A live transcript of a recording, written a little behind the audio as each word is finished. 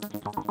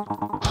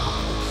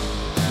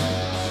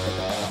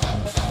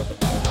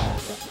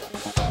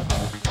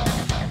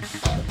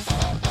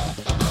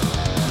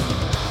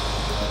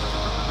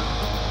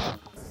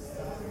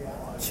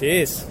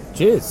Cheers.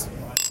 Cheers.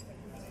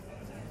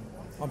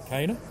 I'm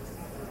Kana.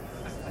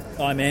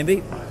 I'm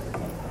Amby.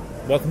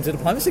 Welcome to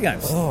Diplomacy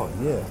Games. Oh,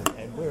 yeah.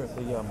 And we're at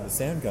the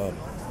Soundgarden.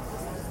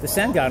 The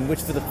Soundgarden,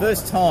 which for the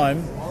first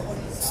time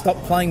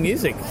stopped playing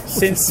music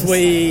since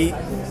we...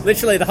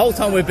 Literally, the whole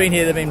time we've been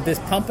here, they've been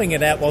just pumping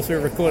it out whilst we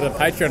recorded a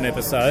Patreon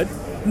episode.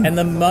 And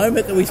the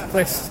moment that we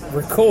pressed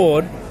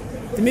record,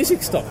 the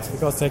music stopped. The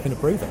guy's taking a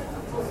breather.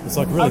 It's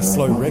like really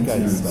slow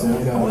reggae stuff.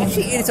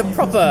 Actually, it's a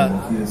proper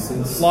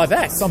live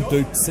act. Some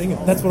dude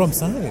singing. That's what I'm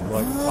saying.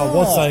 Like, I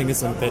was saying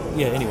this, but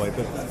yeah, anyway,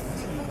 but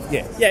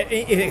yeah. Yeah,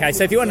 okay,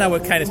 so if you want to know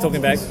what Kane is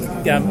talking about,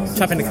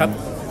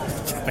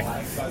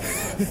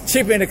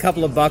 chip in a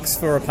couple of bucks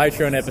for a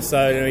Patreon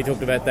episode, and we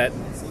talked about that,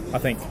 I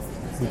think.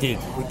 We did.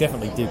 We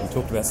definitely did. We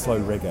talked about slow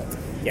reggae.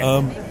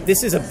 Yeah.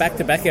 This is a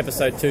back-to-back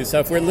episode too, so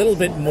if we're a little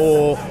bit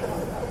more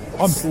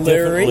I'm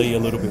slurry, definitely a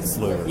little bit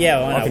slurry. Yeah,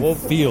 I know. I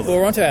can feel it.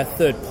 We're on to our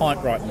third pint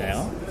right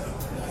now.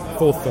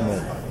 Fourth for me.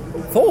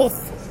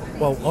 Fourth?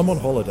 Well, I'm on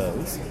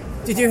holidays.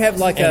 Did you have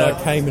like and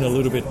I came in a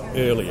little bit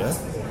earlier.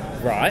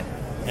 Right.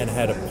 And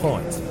had a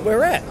pint.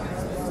 Where at?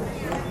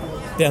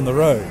 Down the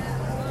road.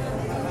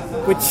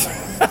 Which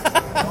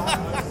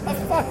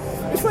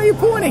way are you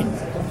pointing?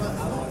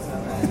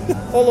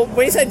 Well,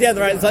 when you say down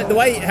the road, it's like the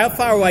way, how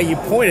far away you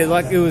pointed,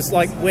 like it was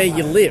like where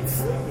you live.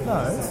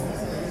 No.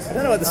 I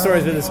don't know what the story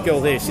is with this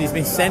girl there. She's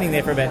been standing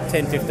there for about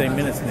 10, 15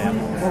 minutes now.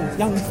 Well,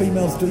 young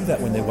females do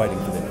that when they're waiting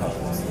for their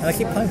partners. And they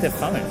keep playing with their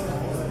phone.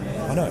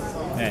 I know.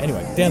 Yeah.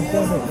 Anyway, down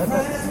there.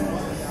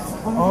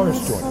 Irish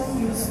joint.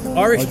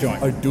 Irish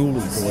joint?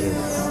 O'Dooley's or whatever.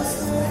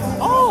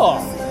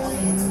 Oh!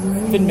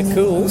 Finn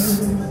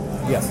McCool's.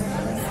 Yeah.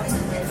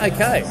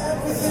 Okay.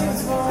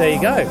 There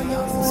you go.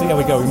 See how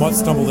we go. We might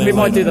stumble there. We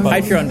might do the but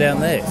Patreon down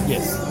there.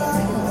 Yes.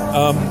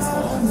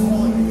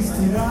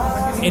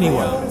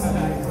 Anyway,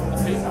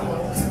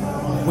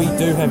 we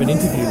do have an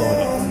interview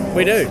lined up.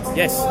 We do,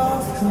 yes.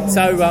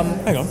 So,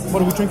 hang on.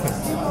 What are we drinking?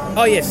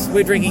 Oh yes,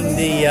 we're drinking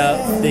the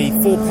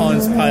Four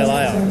Pines Pale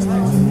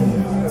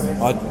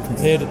Ale. I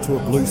compared it to a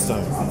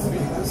Bluestone,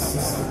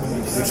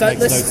 which makes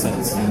no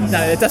sense.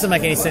 No, it doesn't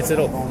make any sense at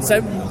all.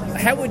 So,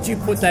 how would you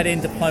put that in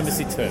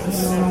diplomacy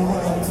terms?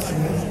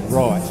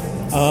 Right.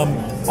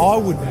 I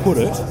would put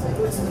it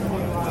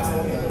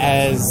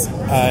as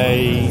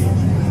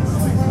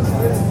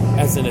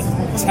an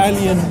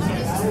Italian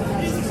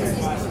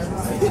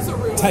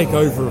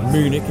takeover of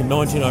Munich in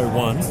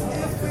 1901,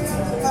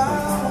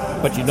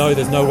 but you know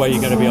there's no way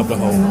you're going to be able to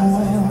hold it.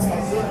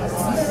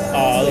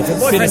 Oh, look, the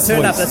boyfriend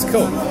turned up, that's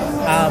cool.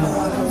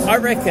 I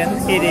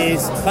reckon it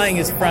is playing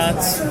as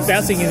France,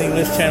 bouncing in the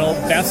English Channel,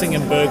 bouncing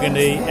in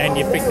Burgundy, and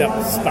you picked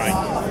up Spain.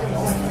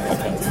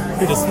 Okay.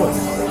 Bittersweet.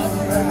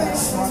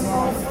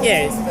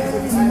 Yeah.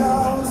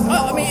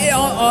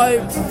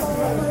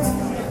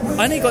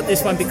 I only got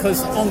this one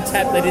because on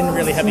tap they didn't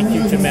really have a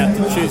huge amount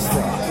to choose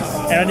from.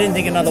 And I didn't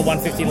think another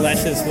 150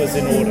 lashes was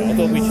in order. I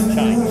thought we should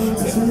change.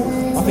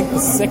 I think the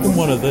second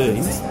one of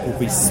these will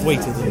be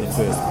sweeter than the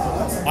first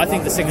one. I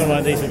think the second one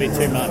of these would be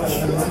too much.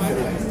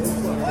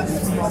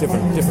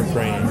 Different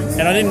brand.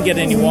 And I didn't get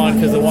any wine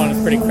because the wine was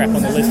pretty crap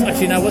on the list.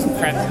 Actually, no, it wasn't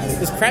crap. It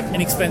was crap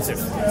and expensive.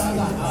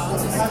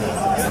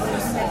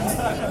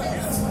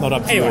 Not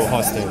up to your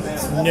high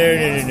standards. No.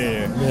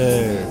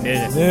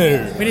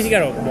 We need to go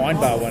to a wine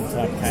bar one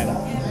time, Kana.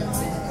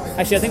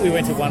 Actually, I think we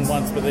went to one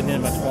once, but they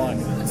didn't have much wine.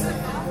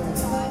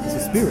 It's a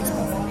spirits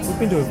bar. We've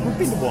been to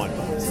wine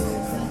bars.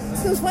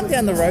 There was one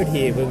down the road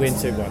here we went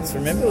to once.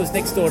 Remember, it was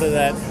next door to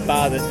that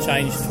bar that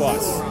changed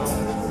twice. I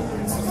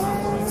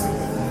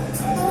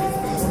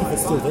wonder if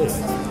it's still there.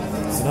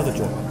 It's another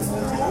joint.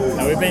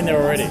 No, we've been there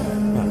already.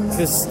 No. It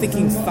was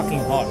sticking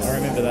fucking hot. I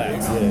remember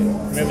that. Yeah.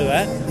 Remember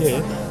that?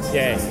 Yeah.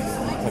 Yeah.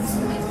 Like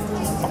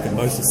fucking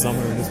most of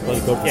summer in this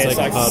bloody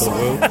godforsaken part of the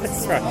world.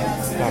 That's right.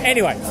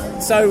 Anyway,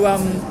 so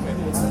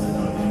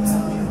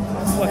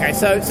okay,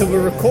 so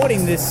we're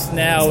recording this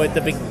now at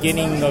the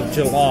beginning of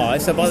July.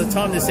 So by the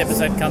time this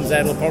episode comes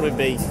out, it'll probably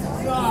be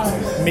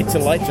mid to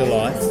late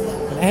July.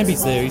 And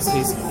Amby's there.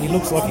 He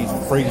looks like he's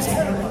freezing.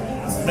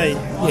 Me?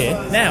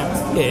 Yeah. Now?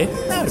 Yeah.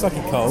 No. Looks like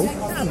he's cold. No,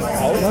 I'm not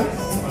cold.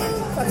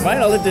 Fuck,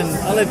 mate, I lived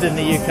in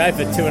the UK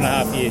for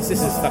 2.5 years.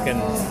 This is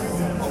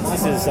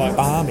like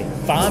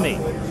balmy.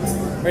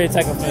 Ready to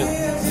take off my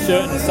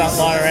shirt and start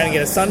lying around and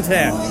get a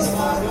suntan.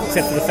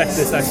 Except for the fact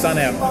there's no sun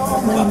out.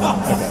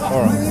 Okay,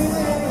 alright.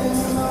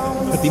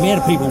 But the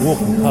amount of people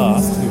walking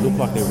past who look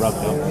like they're rubbed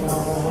up.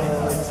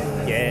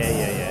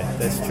 Yeah,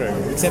 that's true.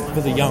 Except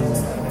for the young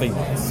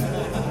females.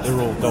 They're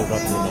all dolled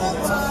up to the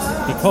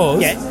nines.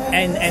 Because... Yeah,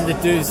 and the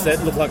dudes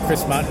that look like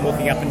Chris Martin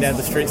walking up and down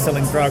the street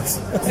selling drugs.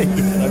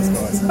 Those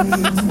guys.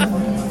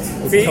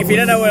 If you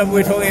don't know what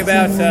we're talking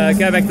about,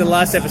 go back to the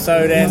last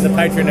episode and the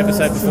Patreon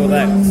episode before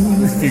that.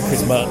 There's a few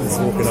Chris Martins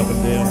walking up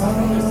and down.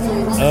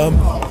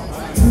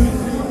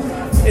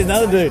 There's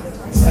another dude.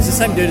 It's the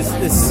same dude. It's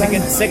the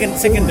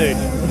second dude.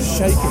 He's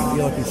shaking.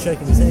 Like he's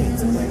shaking his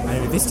hands.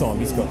 And this time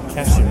he's got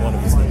cash in one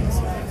of his hands.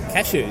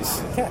 Cashews?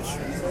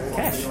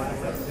 Cash.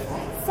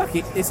 Fuck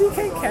it. Is he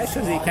carrying cash or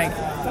is he carrying...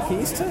 Fuck, he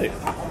is too.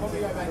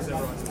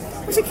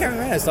 what's he carrying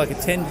around? It's like a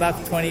 $10,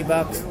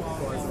 $20.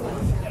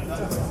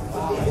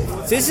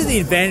 So this is the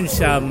advantage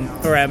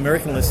for our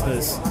American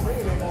listeners.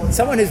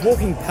 Someone who's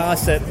walking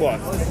past at,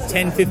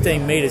 10,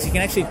 15 metres, you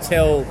can actually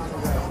tell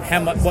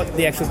what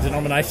the actual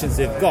denominations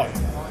they've got.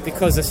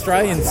 Because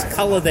Australians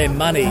colour their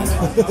money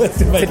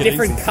to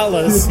different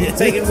colours,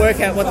 so you can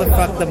work out what the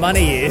fuck the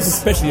money is.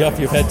 Especially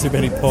after you've had too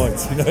many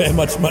pints, you know how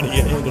much money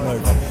you're handing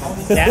over.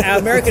 Now, our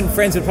American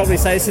friends would probably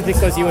say this is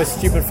because you are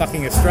stupid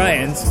fucking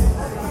Australians,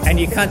 and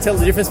you can't tell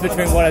the difference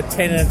between what a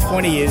 10 and a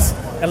 20 is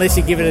unless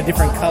you give it a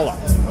different colour.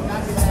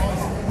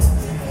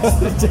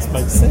 It just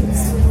makes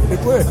sense. It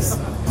works.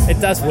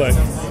 It does work.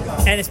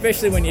 And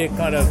especially when you're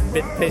kind of a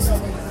bit pissed.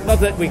 Not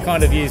that we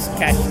kind of use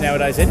cash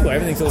nowadays anyway.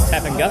 Everything's all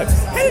tap and go.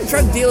 How do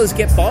drug dealers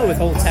get by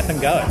with all tap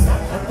and go?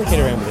 They get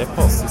around with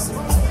EFTPOS system.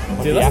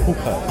 Like Do the they? Apple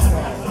Pay.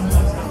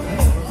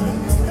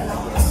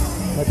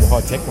 Maybe the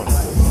high-tech ones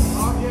do.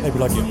 Maybe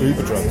like your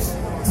Uber drugs.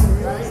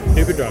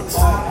 Uber drugs.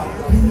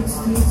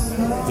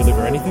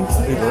 Deliver anything?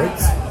 Uber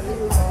Eats?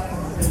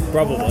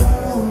 Probably.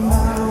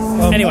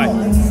 Anyway,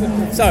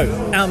 so,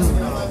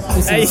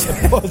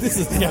 This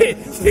is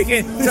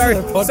sorry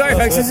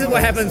folks, this is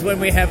what happens when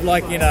we have,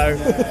 like, you know,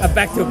 a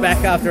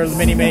back-to-back after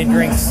many, many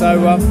drinks.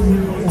 So,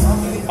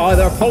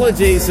 either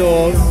apologies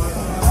or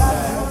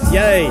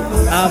yay.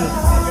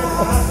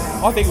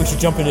 I think we should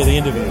jump into the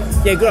interview.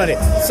 Yeah, good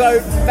idea. So,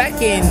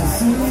 back in,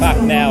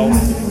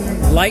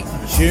 late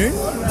June,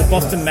 the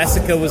Boston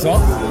Massacre was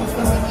on.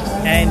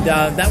 And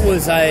that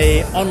was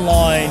a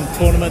online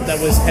tournament that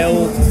was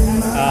held,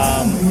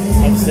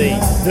 obviously,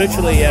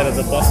 virtually out of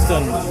the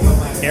Boston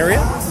area.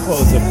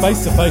 Well, it's a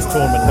face-to-face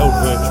tournament held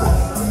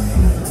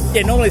virtually.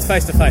 Yeah, normally it's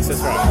face-to-face, that's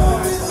right.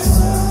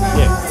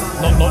 Yeah,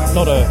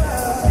 not a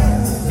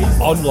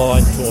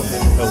online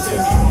tournament held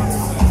virtually.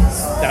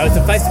 No, it's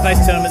a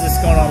face-to-face tournament that's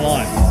gone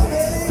online.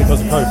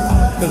 Because of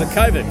COVID. Because of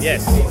COVID,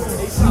 yes.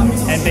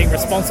 And being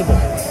responsible.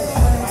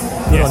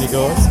 Good on you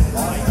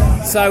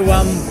guys. So,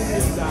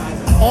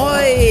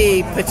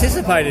 I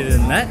participated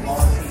in that,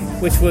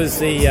 which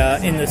was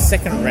in the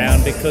second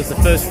round, because the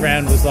first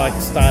round was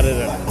started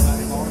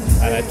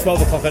at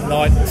 12 o'clock at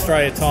night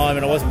Australia time,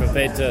 and I wasn't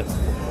prepared to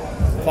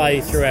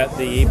play throughout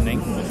the evening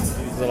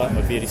because I like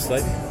my beauty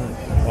sleep.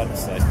 I like my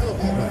sleep.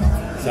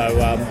 So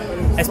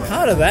as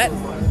part of that,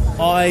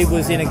 I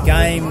was in a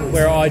game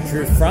where I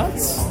drew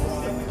France.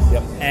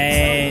 Yep.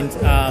 And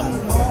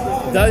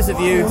those of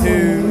you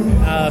who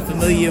are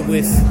familiar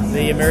with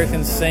the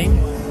American scene,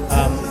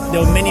 there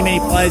were many, many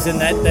players in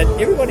that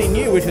everybody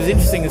knew, which was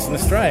interesting as an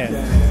Australian.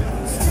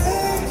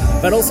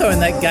 But also in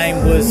that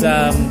game was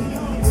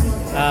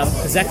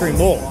Zachary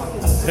Moore,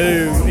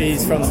 who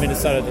is from the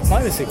Minnesota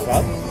Diplomacy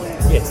Club.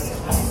 Yes.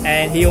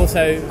 And he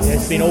also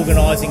has been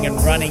organising and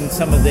running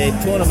some of their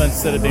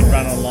tournaments that have been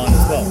run online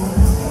as well.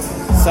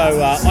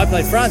 So I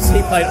played France,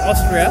 he played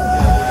Austria,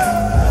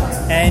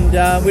 and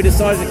we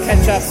decided to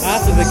catch up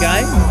after the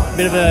game,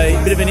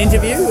 a bit of an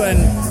interview,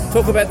 and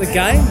talk about the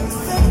game.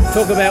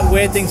 Talk about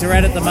where things are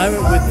at the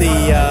moment with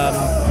the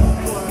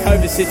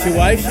COVID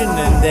situation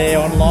and their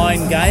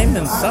online game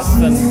and stuff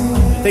and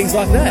things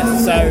like that.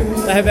 So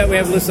how about we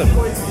have a listen?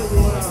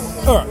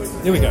 All right,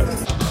 here we go.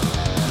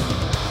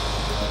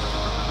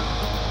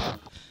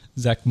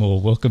 Zach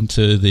Moore, welcome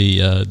to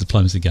the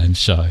Diplomacy Games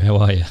show. How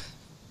are you?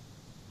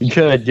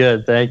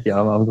 Good. Thank you.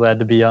 I'm glad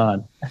to be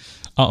on.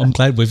 I'm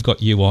glad we've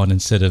got you on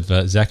instead of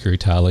Zachary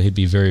Taylor. He'd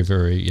be very,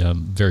 very,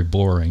 very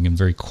boring and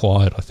very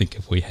quiet, I think,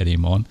 if we had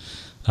him on.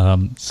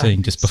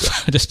 Seeing just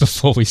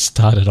before we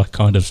started, I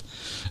kind of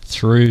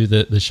threw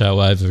the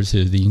show over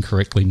to the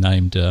incorrectly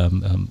named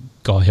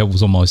guy who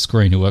was on my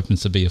screen, who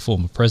happens to be a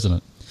former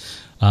president.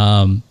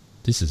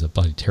 This is a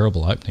bloody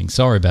terrible opening.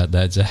 Sorry about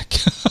that, Zach.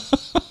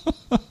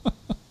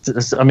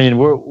 I mean,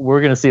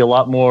 we're going to see a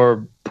lot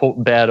more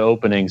bad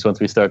openings once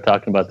we start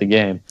talking about the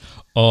game.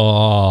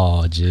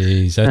 Oh,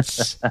 geez,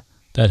 that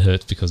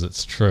hurts because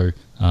it's true.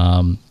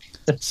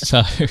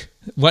 So,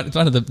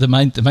 one of the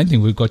main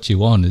thing we've got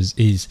you on is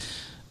it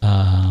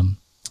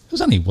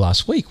was only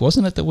last week,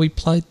 wasn't it, that we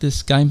played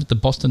this game at the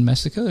Boston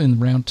Massacre in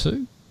round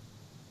 2?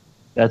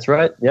 That's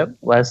right. Yep,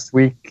 last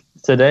week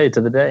today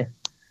to the day.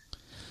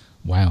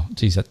 Wow,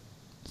 geez, that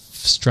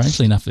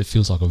strangely enough, it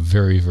feels like a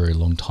very, very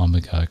long time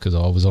ago because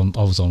I was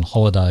on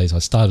holidays. I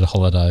started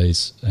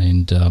holidays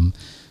and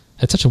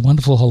had such a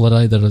wonderful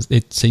holiday that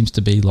it seems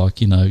to be like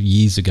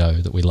years ago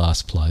that we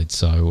last played.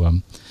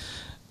 So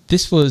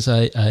this was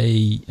a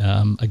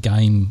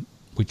game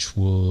which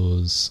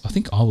was, I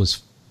think I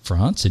was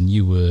France and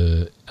you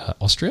were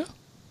Austria.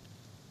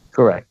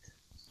 Correct.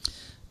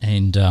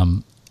 And I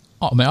mean,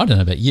 I don't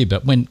know about you,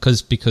 but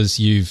because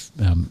you've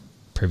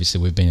previously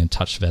we've been in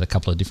touch about a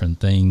couple of different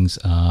things.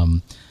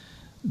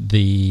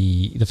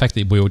 The fact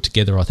that we were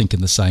together, I think,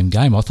 in the same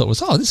game, I thought was,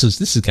 this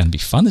is going to be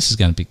fun. This is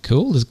going to be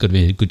cool. There's going to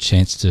be a good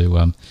chance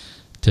to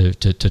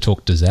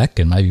talk to Zach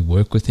and maybe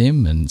work with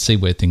him and see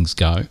where things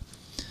go.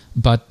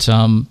 But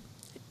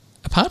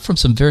apart from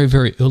some very,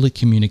 very early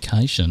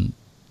communication,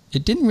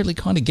 it didn't really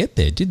kind of get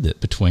there, did it,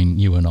 between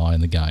you and I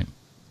in the game?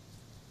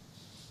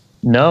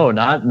 No,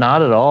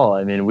 not at all.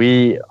 I mean,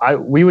 we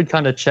would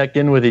kind of check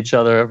in with each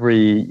other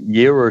every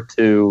year or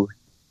two,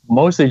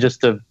 mostly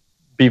just to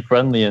be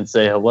friendly and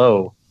say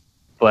hello.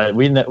 But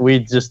we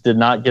just did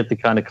not get the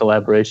kind of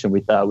collaboration we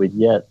thought we'd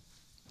get.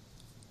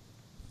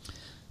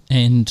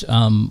 And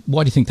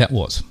why do you think that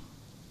was?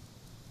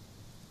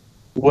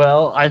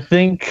 Well, I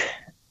think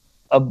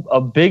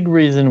a big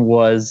reason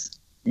was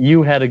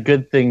you had a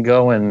good thing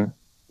going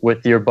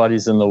with your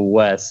buddies in the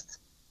West,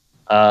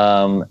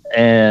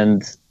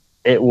 and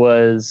it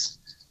was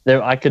there.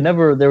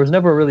 There was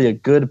never really a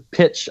good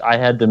pitch I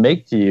had to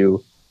make to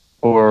you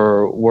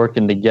for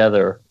working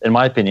together. In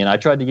my opinion, I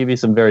tried to give you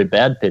some very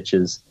bad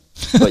pitches,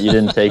 but you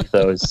didn't take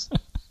those.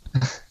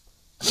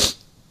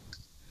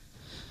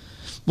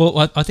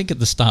 Well, I think at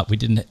the start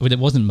there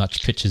wasn't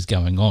much pitches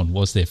going on,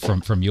 was there,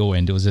 from your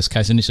end? It was this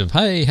case initiative,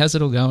 hey, how's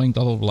it all going,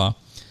 blah, blah, blah.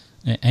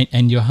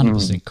 And you're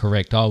 100%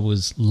 correct. I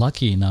was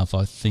lucky enough,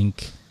 I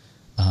think,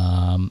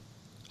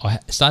 I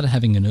started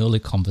having an early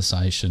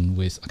conversation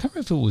with, I can't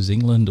remember if it was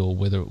England or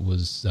whether it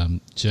was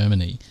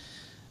Germany,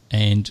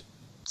 and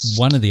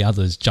one of the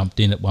others jumped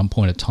in at one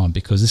point in time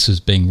because this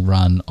was being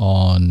run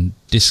on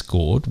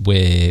Discord,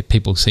 where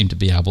people seem to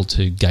be able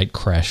to gate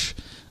crash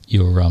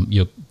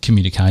your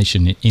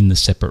communication in the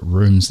separate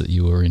rooms that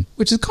you were in,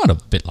 which is kind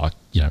of a bit like,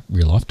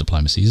 real life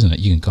diplomacy, isn't it?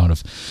 You can kind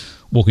of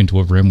walk into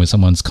a room where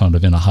someone's kind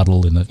of in a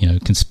huddle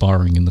and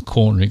conspiring in the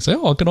corner and say,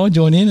 "Oh, can I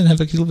join in and have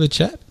a little bit of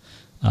chat?"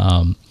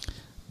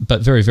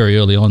 But very, very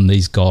early on,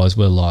 these guys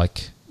were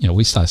like,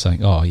 we started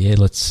saying, "Oh yeah,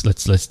 let's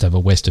have a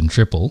Western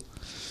triple,"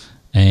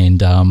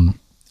 and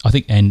I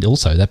think, and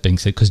also that being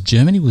said, because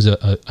Germany was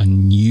a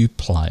new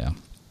player.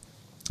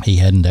 He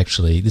hadn't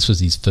actually. This was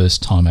his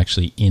first time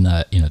actually in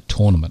a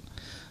tournament.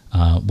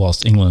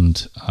 Whilst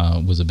England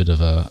was a bit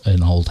of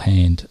an old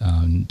hand,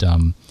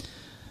 and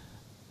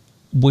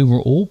we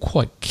were all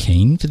quite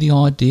keen for the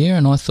idea.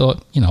 And I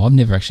thought, I've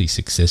never actually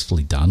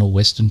successfully done a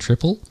Western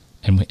triple,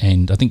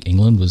 and I think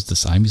England was the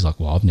same. He's like,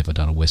 well, I've never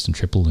done a Western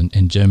triple,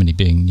 and Germany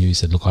being new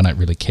said, look, I don't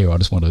really care. I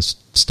just want to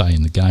stay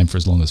in the game for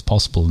as long as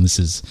possible, and this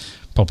is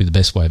probably the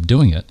best way of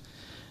doing it.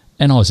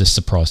 And I was just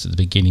surprised at the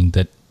beginning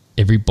that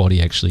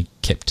everybody actually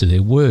kept to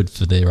their word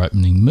for their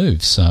opening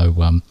move.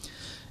 So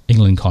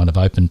England kind of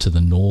opened to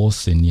the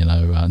north in,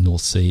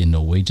 North Sea and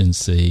Norwegian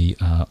Sea.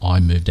 I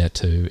moved out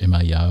to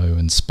MAO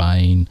and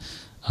Spain,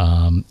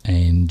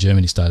 and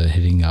Germany started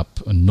heading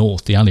up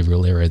north. The only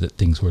real area that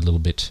things were a little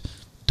bit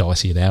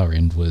dicey at our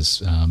end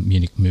was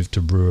Munich moved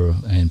to Ruhr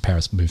and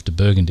Paris moved to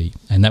Burgundy.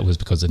 And that was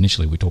because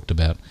initially we talked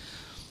about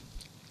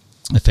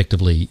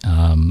effectively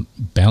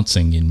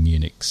bouncing in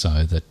Munich,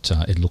 so that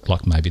it looked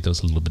like maybe there was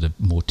a little bit of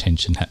more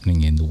tension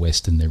happening in the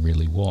West than there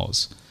really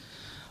was.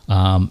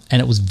 And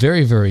it was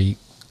very, very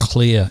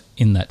clear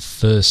in that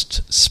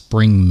first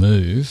spring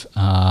move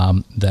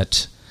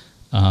that,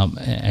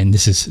 and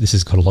this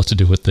has got a lot to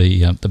do with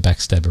the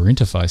Backstabber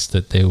interface,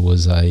 that there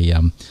was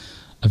a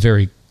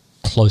very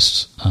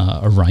close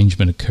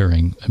arrangement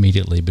occurring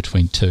immediately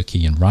between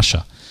Turkey and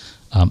Russia.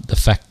 The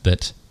fact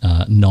that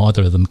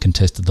neither of them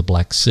contested the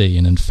Black Sea,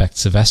 and in fact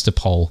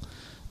Sevastopol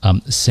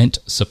sent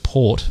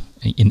support,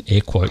 in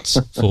air quotes,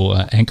 for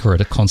Ankara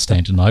to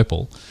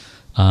Constantinople.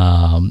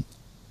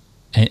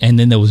 And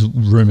then there was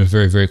rumour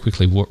very, very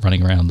quickly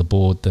running around the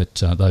board that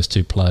those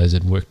two players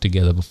had worked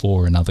together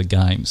before in other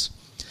games.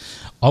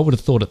 I would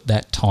have thought at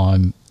that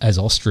time, as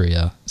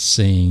Austria,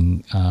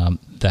 seeing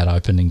that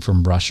opening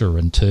from Russia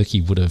and Turkey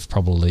would have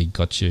probably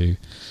got you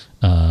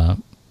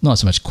not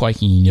so much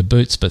quaking in your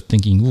boots, but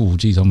thinking, "Oh,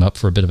 geez, I'm up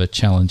for a bit of a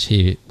challenge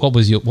here." What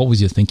was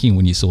your thinking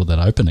when you saw that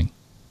opening?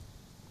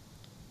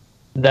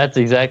 That's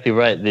exactly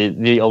right.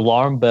 The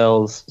alarm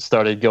bells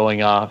started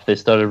going off. They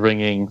started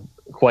ringing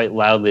quite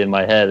loudly in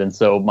my head, and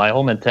so my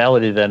whole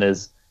mentality then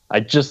is, I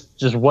just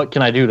what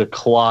can I do to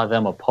claw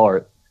them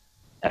apart?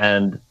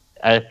 And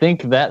I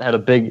think that had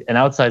an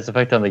outsized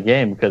effect on the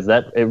game, because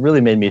it really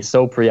made me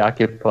so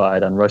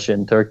preoccupied on Russia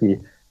and Turkey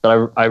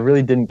that I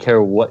really didn't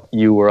care what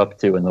you were up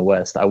to in the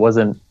West. I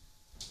wasn't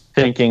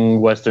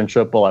thinking Western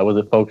triple. I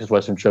wasn't focused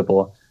Western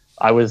triple.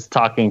 I was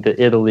talking to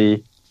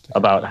Italy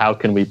about how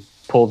can we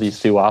pull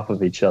these two off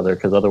of each other,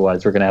 because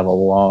otherwise we're going to have a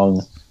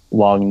long,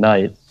 long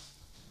night.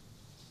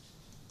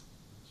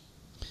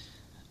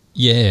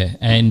 Yeah,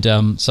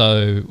 and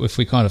so if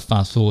we kind of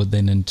fast forward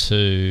then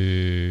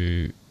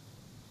into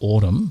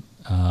autumn,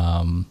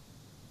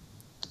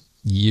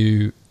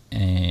 you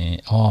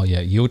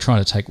were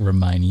trying to take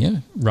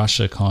Romania.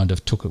 Russia kind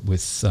of took it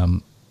with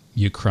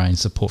Ukraine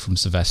support from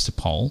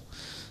Sevastopol.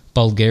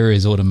 Bulgaria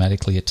is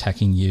automatically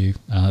attacking you.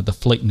 The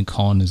fleet in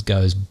Con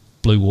goes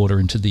blue water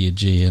into the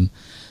Aegean.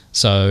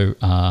 So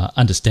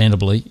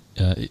understandably,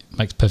 it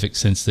makes perfect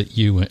sense that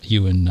you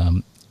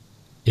and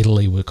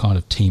Italy were kind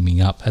of teaming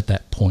up at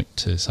that point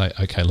to say,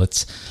 okay,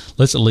 let's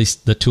at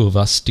least the two of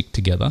us stick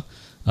together,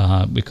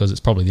 because it's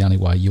probably the only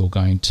way you're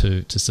going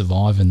to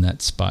survive in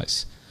that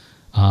space.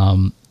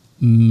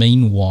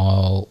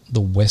 Meanwhile,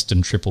 the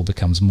Western triple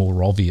becomes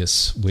more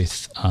obvious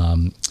with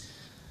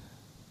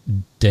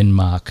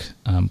Denmark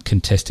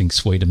contesting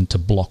Sweden to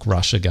block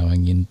Russia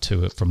going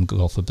into it from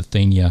Gulf of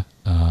Bithynia.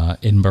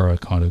 Edinburgh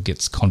kind of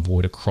gets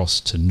convoyed across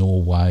to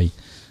Norway.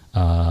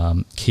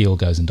 Kiel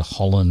goes into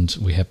Holland.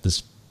 We have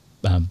this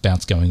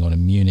bounce going on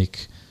in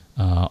Munich.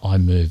 I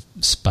move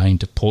Spain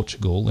to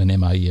Portugal and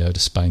MAEO to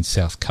Spain's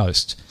south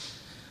coast,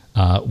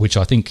 which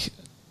I think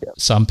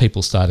some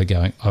people started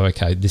going, oh,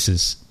 okay,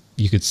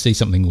 you could see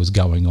something was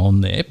going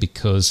on there,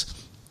 because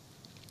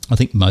I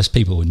think most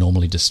people would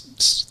normally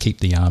just keep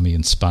the army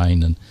in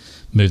Spain and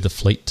move the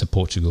fleet to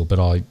Portugal, but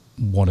I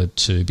wanted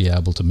to be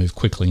able to move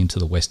quickly into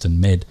the Western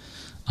Med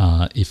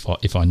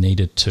if I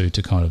needed to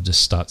kind of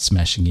just start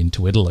smashing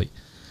into Italy.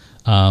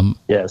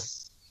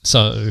 Yes.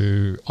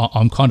 So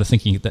I'm kind of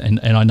thinking that, and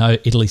I know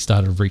Italy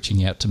started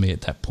reaching out to me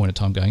at that point in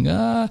time going,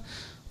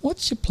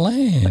 what's your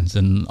plans?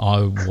 And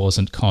I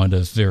wasn't kind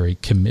of very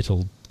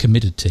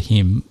committed to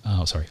him.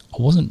 I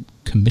wasn't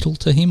committal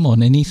to him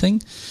on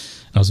anything.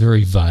 I was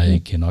very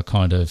vague, and I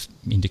kind of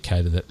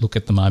indicated that, look,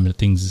 at the moment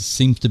things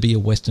seems to be a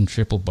Western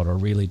triple, but I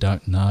really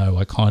don't know.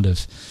 I kind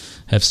of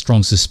have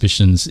strong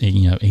suspicions,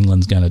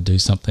 England's going to do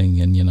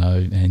something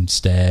and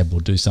stab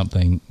or do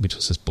something, which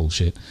was just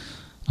bullshit.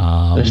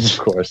 Of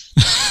course.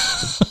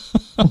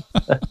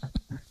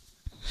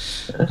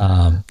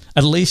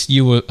 At least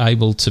you were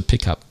able to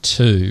pick up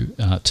two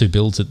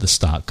builds at the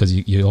start, because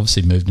you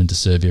obviously moved into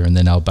Serbia, and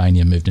then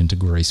Albania moved into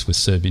Greece with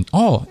Serbian.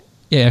 Oh,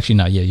 yeah, actually,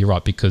 no, yeah, you're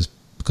right, because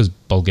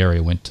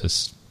Bulgaria went to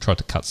try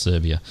to cut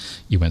Serbia,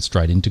 you went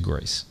straight into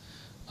Greece.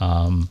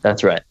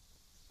 That's right.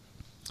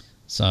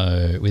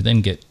 So we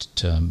then get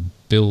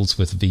builds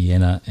with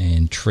Vienna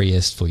and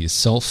Trieste for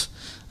yourself.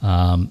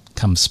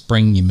 Come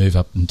spring, you move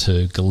up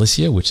into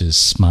Galicia, which is a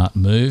smart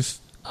move.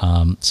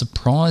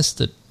 Surprised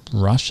that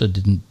Russia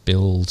didn't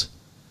build.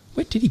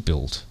 Where did he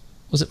build?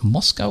 Was it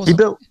Moscow? He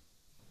built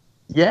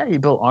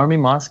Army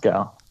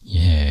Moscow.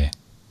 Yeah.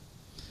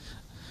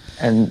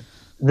 And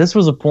this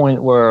was a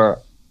point where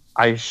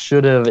I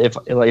should have,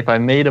 if I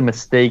made a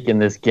mistake in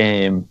this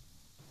game,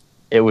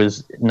 it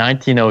was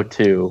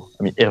 1902.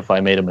 I mean, if I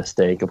made a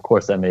mistake, of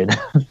course I made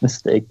a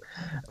mistake.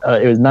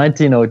 It was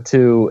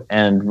 1902,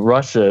 and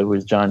Russia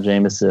was John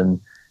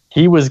Jameson.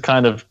 He was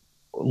kind of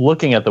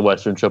looking at the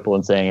Western Triple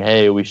and saying,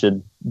 hey, we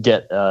should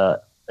get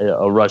a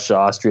Russia,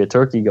 Austria,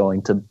 Turkey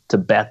going to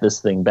bat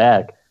this thing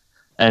back.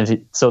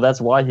 And so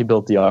that's why he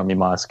built the Army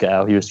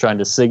Moscow. He was trying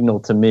to signal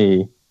to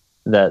me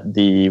that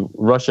the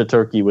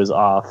Russia-Turkey was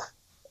off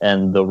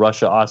and the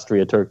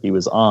Russia-Austria-Turkey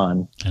was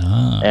on.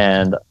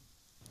 And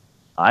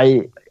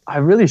I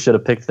really should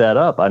have picked that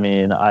up. I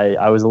mean,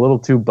 I was a little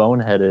too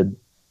boneheaded,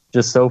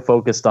 just so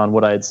focused on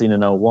what I had seen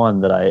in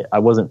 01 that I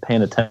wasn't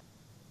paying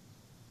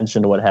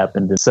attention to what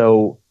happened. And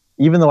so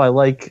even though I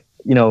like,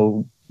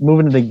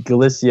 moving into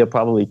Galicia,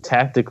 probably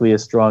tactically a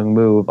strong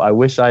move, I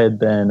wish I had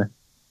been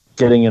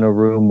getting in a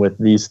room with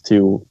these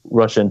two,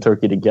 Russia and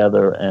Turkey,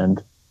 together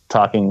and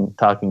talking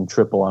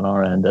triple on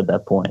our end at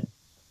that point.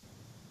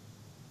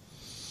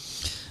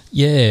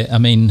 Yeah, I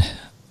mean,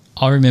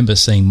 I remember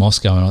seeing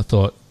Moscow and I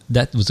thought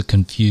that was a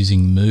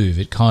confusing move.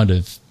 It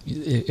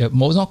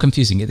was not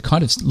confusing. It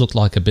kind of looked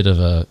like a bit of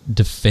a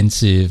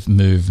defensive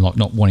move, like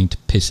not wanting to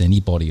piss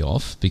anybody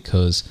off,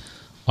 because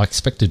I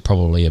expected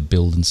probably a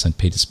build in St.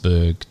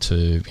 Petersburg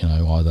to,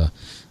 either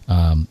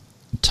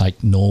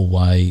take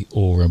Norway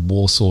or in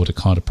Warsaw to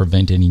kind of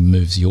prevent any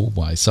moves your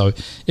way. So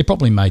it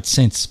probably made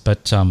sense,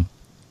 but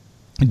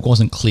it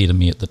wasn't clear to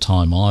me at the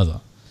time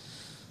either.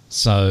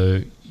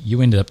 So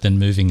you ended up then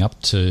moving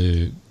up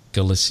to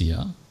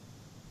Galicia,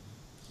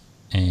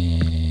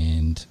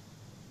 and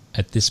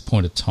at this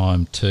point of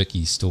time,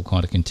 Turkey's still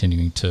kind of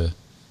continuing to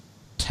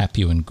tap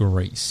you in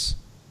Greece.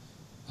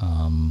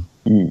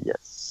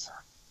 Yes.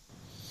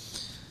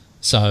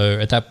 So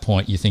at that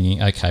point, you're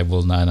thinking, okay,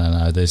 well,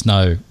 no, there's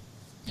no,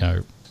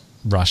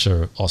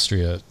 Russia,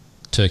 Austria,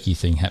 Turkey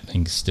thing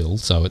happening still.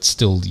 So it's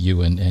still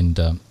you and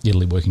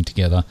Italy working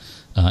together.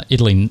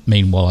 Italy,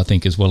 meanwhile, I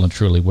think has well and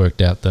truly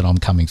worked out that I'm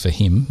coming for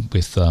him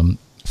with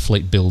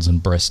fleet builds in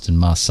Brest and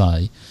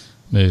Marseille,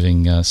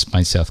 moving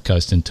Spain's south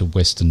coast into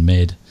Western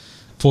Med.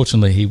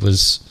 Fortunately, he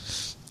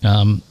was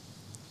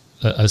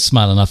a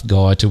smart enough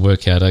guy to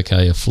work out,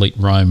 okay, a fleet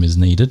Rome is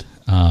needed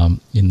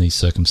in these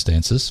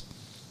circumstances.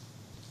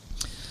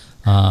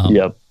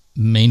 Yep.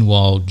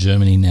 Meanwhile,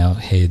 Germany now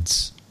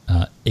heads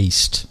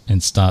east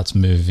and starts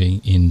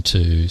moving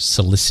into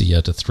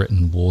Silesia to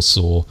threaten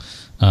Warsaw,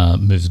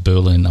 moves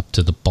Berlin up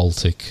to the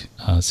Baltic,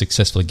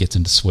 successfully gets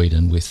into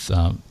Sweden with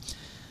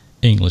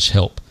English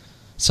help.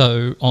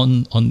 So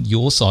on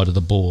your side of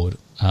the board,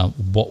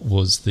 what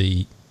was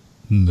the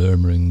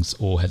murmurings,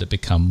 or had it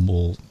become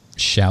more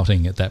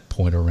shouting at that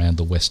point around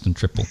the Western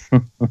Triple?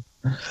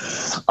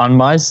 On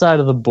my side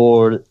of the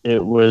board,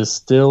 it was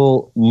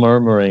still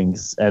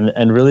murmurings,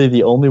 and really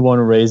the only one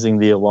raising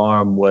the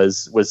alarm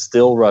was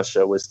still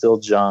Russia, was still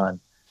John.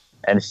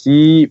 And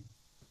he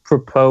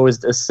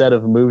proposed a set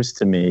of moves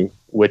to me,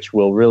 which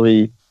will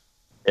really,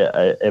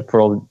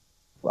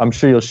 I'm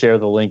sure you'll share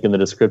the link in the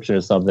description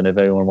or something if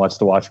anyone wants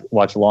to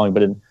watch along,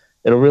 but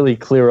it'll really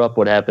clear up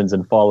what happens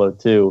in Fallout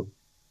 2.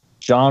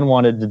 John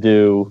wanted to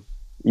do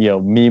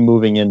me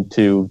moving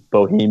into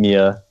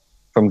Bohemia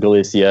from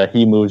Galicia,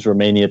 he moves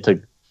Romania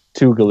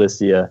to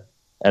Galicia,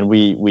 and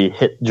we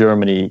hit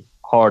Germany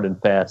hard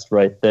and fast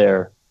right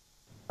there.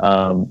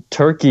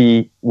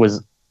 Turkey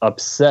was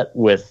upset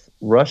with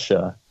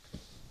Russia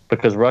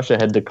because Russia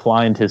had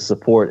declined his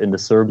support into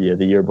Serbia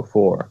the year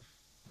before.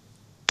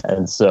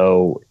 And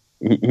so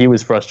he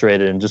was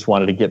frustrated and just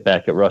wanted to get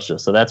back at Russia.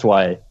 So that's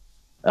why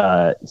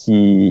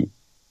actually,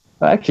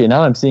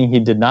 now I'm seeing he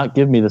did not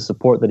give me the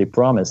support that he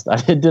promised. I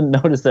didn't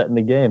notice that in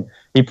the game.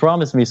 He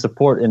promised me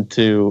support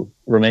into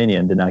Romania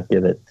and did not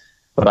give it,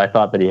 but I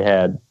thought that he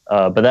had.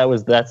 But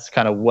that's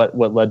kind of what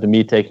led to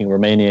me taking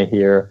Romania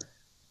here,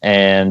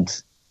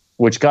 and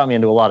which got me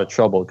into a lot of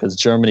trouble because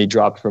Germany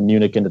dropped from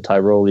Munich into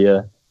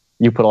Tyrolia.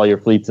 You put all your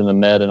fleets in the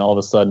Med, and all of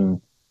a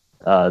sudden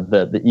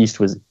the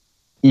East was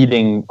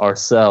eating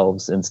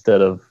ourselves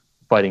instead of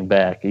fighting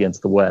back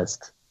against the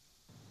West.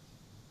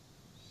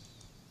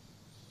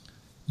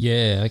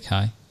 Yeah,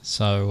 okay.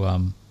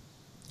 So,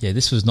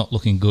 this was not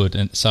looking good.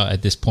 And so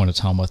at this point of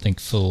time, I think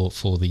for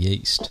the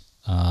East,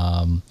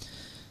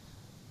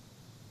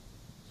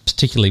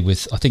 particularly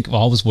with, I think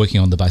I was working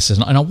on the basis,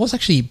 and I was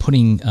actually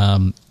putting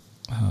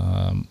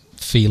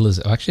feelers.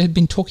 I actually had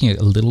been talking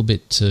a little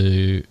bit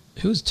to,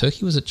 who was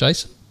Turkey? Was it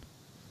Jason?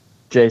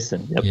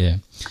 Jason, yep. Yeah.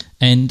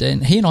 And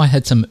he and I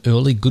had some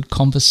early good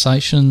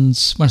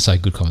conversations. When I say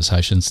good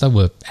conversations, they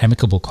were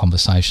amicable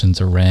conversations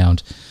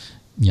around,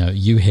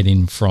 you head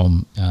in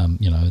from,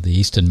 the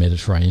Eastern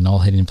Mediterranean, I'll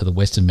head in for the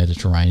Western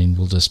Mediterranean,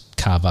 we'll just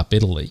carve up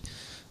Italy.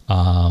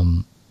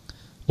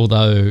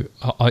 Although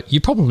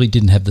you probably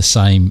didn't have the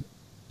same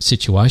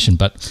situation,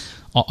 but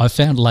I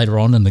found later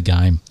on in the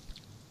game,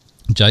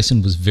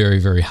 Jason was very,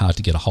 very hard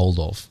to get a hold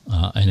of.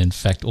 And in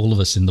fact, all of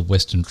us in the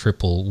Western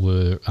Triple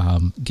were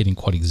getting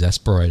quite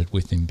exasperated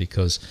with him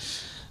because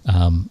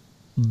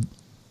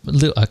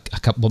a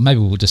couple. Well, maybe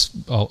we'll just.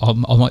 I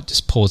might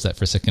just pause that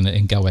for a second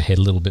and go ahead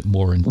a little bit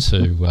more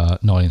into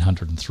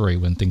 1903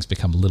 when things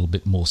become a little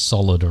bit more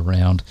solid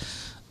around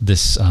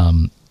this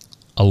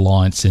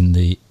alliance in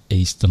the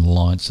East and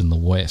alliance in the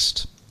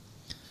West.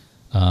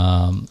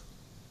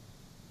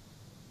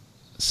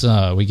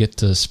 So we get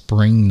to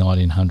spring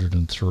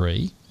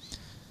 1903,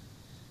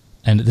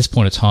 and at this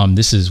point of time,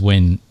 this is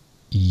when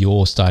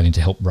you're starting to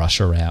help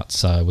Russia out.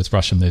 So with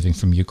Russia moving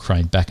from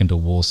Ukraine back into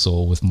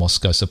Warsaw with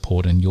Moscow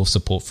support and your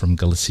support from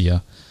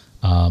Galicia,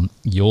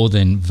 you're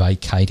then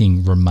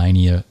vacating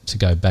Romania to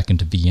go back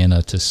into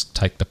Vienna to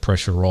take the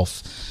pressure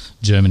off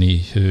Germany,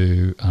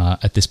 who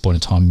at this point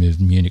in time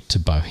moved Munich to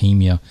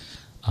Bohemia.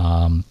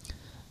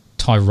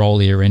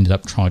 Tyrolia ended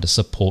up trying to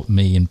support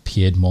me in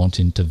Piedmont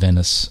into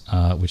Venice,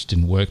 which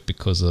didn't work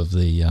because of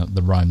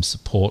the Rome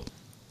support.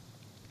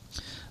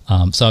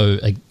 So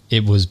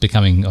it was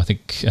becoming, I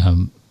think,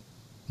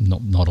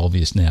 not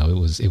obvious now. It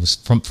was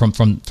from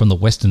the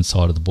western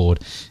side of the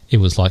board. It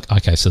was like,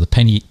 okay, so the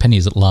penny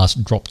is at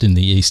last dropped in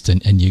the east,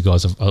 and you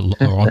guys are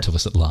onto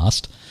us at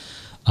last.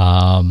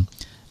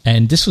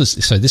 And this was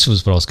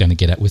what I was going to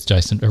get at with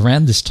Jason.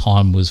 Around this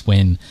time was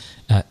when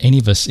any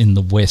of us in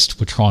the West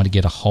were trying to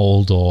get a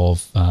hold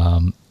of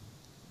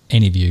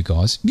any of you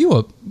guys.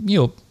 You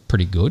were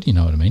pretty good, you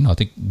know what I mean? I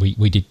think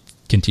we did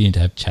continue to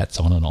have chats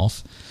on and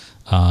off.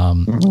 I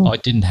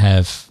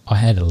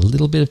had a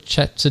little bit of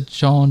chat to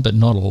John, but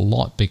not a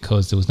lot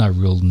because there was no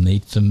real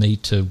need for me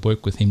to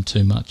work with him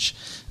too much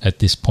at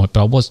this point.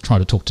 But I was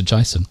trying to talk to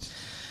Jason,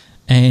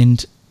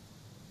 and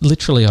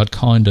literally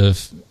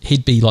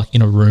he'd be like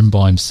in a room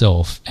by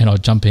himself, and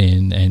I'd jump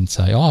in and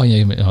say, oh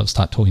yeah, and I'd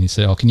start talking. He'd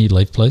say, oh, can you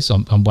leave please?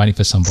 I'm waiting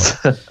for somebody.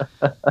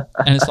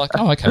 And it's like,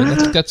 oh, okay,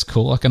 that's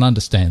cool. I can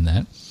understand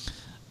that.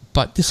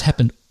 But this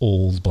happened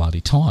all the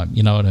bloody time.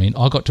 You know what I mean?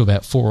 I got to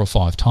about 4 or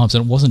 5 times,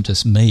 and it wasn't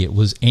just me. It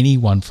was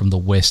anyone from the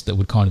West that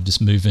would kind of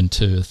just move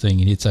into a thing,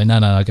 and he'd say,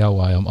 no, go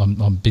away.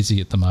 I'm busy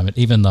at the moment,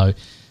 even though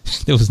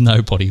there was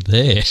nobody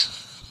there.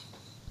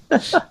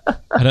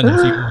 I don't know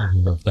if you were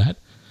aware of that.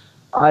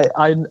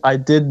 I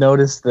did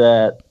notice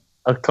that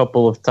a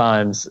couple of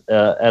times,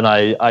 and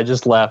I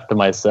just laughed to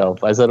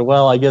myself. I said,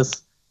 well, I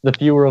guess the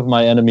fewer of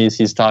my enemies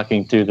he's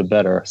talking to, the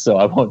better, so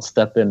I won't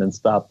step in and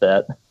stop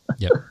that.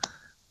 Yep.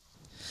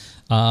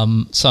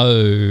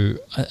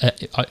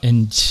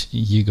 And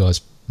you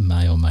guys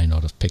may or may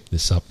not have picked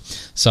this up.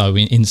 So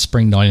in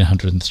spring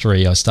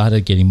 1903, I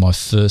started getting my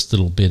first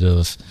little bit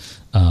of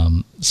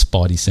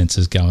spidey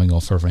senses going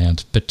off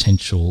around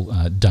potential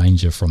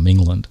danger from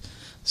England.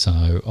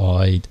 So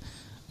I'd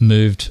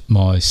moved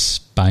my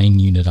Spain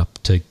unit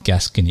up to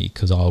Gascony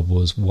because I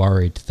was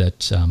worried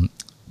that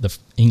the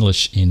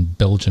English in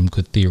Belgium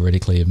could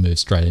theoretically have moved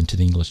straight into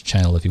the English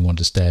Channel if he wanted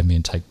to stab me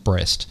and take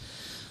Brest.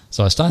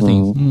 So I started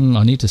thinking,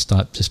 I need to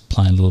start just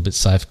playing a little bit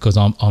safe because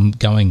I'm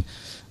going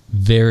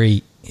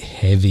very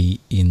heavy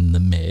in the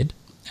Med,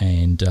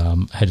 and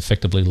had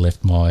effectively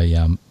left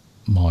my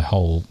my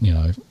whole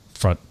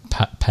front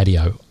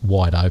patio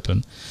wide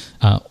open.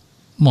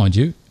 Mind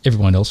you,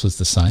 everyone else was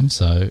the same.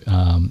 So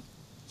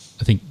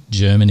I think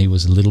Germany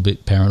was a little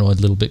bit paranoid,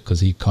 a little bit,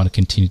 because he kind of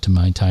continued to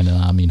maintain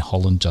an army in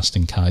Holland just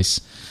in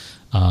case.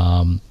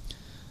 And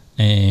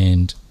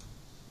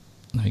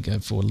let me go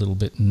for a little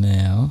bit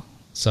now.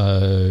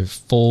 So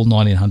fall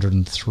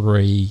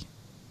 1903,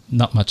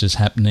 not much is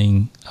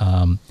happening.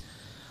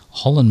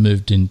 Holland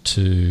moved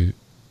into...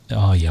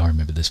 Oh, yeah, I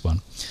remember this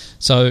one.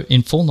 So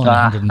in fall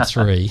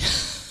 1903...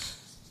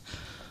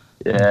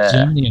 Yeah.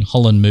 Germany and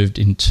Holland moved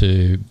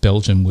into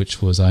Belgium,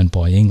 which was owned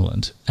by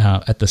England,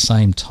 at the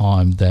same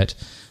time that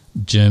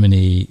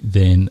Germany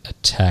then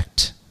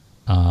attacked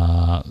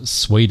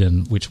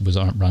Sweden, which was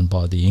run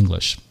by the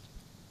English,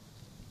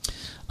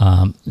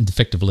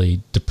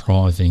 effectively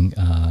depriving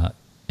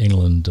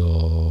England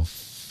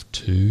of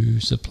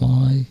 2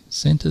 supply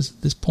centres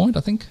at this point,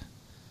 I think.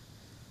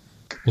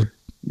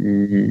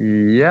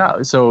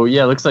 Yeah. So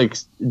it looks like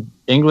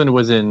England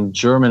was in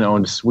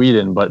German-owned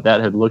Sweden, but that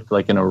had looked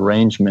like an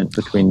arrangement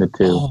between the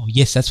two. Oh,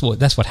 yes, that's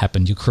what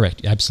happened. You're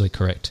correct. You're absolutely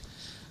correct.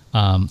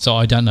 So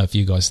I don't know if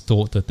you guys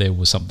thought that there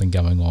was something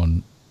going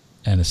on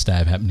and a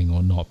stab happening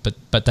or not,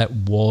 but that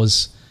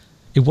was...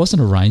 It was an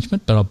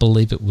arrangement, but I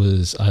believe it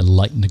was a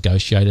late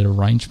negotiated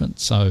arrangement.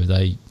 So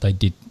they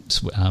did...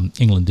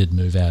 England did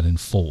move out in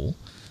fall.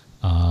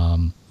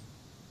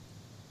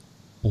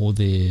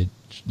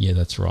 Yeah,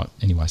 that's right.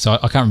 Anyway, so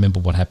I can't remember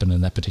what happened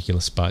in that particular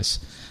space.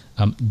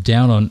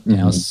 Down on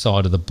our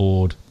side of the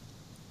board,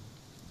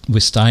 we're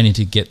starting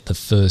to get the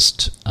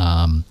first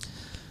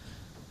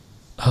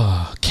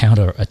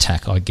counter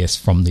attack, I guess,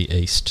 from the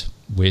east,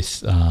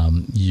 with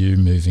you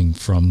moving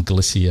from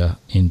Galicia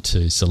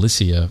into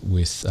Silesia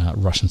with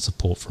Russian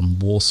support from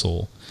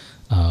Warsaw,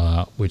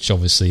 which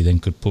obviously then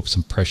could put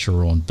some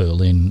pressure on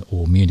Berlin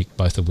or Munich,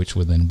 both of which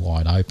were then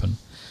wide open.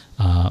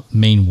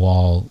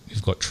 Meanwhile,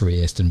 you've got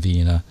Trieste and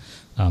Vienna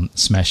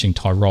smashing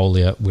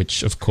Tyrolia,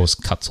 which of course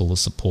cuts all the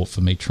support for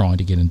me trying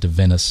to get into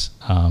Venice,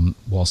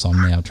 whilst I'm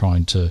now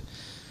trying to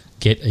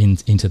get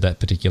into that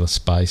particular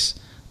space.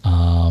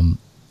 And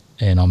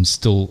I'm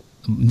still...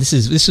 This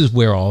is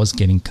where I was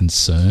getting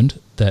concerned,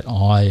 that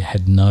I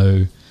had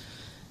no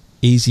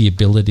easy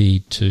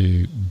ability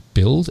to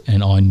build,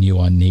 and I knew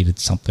I needed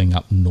something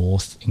up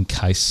north in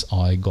case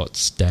I got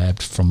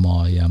stabbed from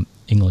my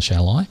English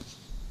ally.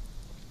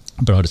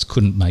 But I just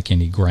couldn't make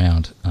any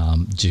ground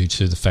due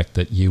to the fact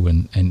that you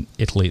and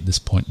Italy at this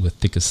point were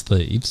thick as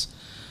thieves.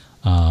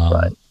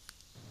 Right.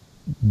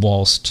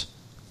 Whilst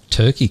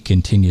Turkey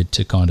continued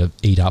to kind of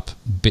eat up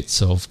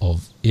bits of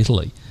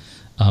Italy.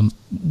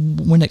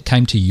 When it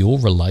came to your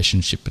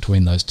relationship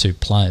between those two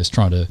players,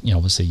 trying to,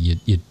 obviously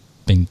you'd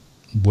been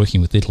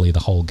working with Italy the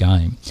whole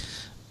game,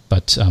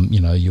 but,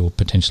 you're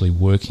potentially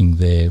working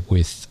there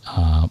with,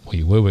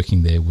 you were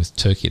working there with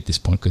Turkey at this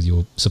point because you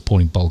were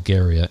supporting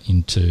Bulgaria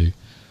into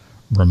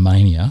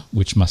Romania,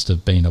 which must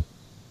have been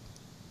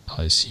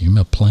I assume,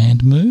 a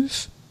planned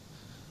move?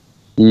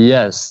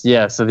 Yes,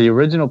 yeah. So the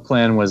original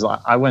plan was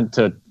I went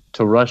to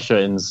Russia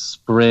in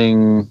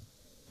spring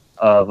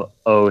of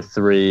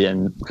 2003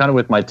 and kind of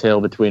with my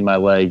tail between my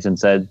legs and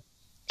said,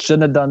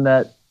 shouldn't have done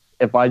that.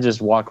 If I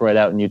just walk right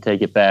out and you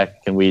take it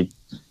back, can we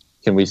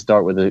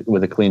start with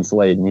a clean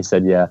slate? And he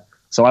said, yeah.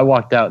 So I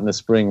walked out in the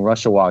spring,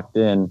 Russia walked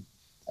in,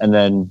 and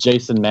then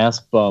Jason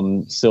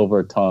Maskbum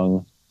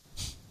Silvertongue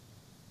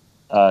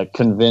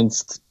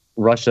convinced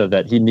Russia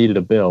that he needed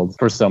a build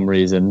for some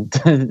reason.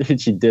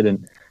 She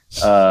didn't.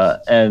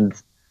 And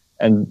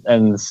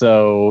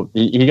so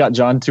he got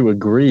John to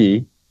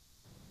agree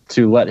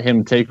to let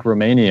him take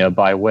Romania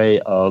by way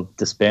of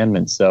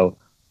disbandment. So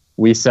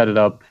we set it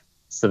up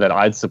so that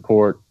I'd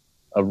support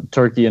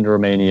Turkey and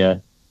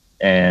Romania,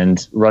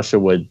 and Russia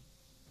would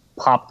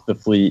pop the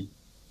fleet,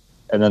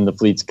 and then the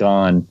fleet's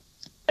gone.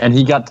 And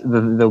he got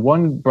the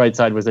one bright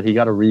side was that he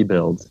got a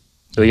rebuild.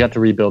 So he got to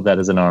rebuild that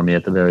as an army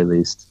at the very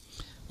least.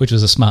 Which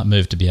was a smart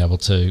move to be able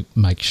to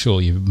make sure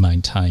you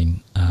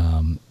maintain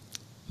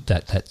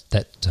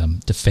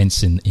that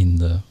defense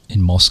in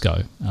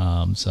Moscow.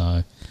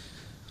 So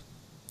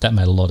that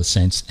made a lot of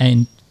sense.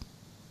 And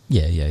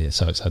yeah.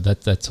 So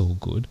that's all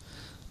good.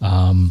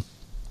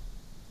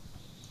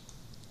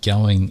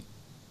 Going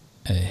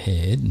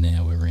ahead,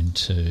 now we're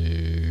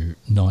into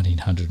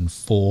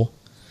 1904.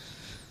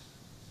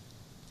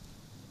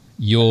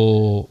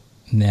 You're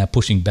now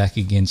pushing back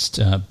against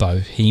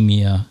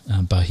Bohemia.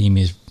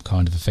 Bohemia's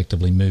kind of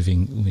effectively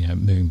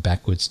moving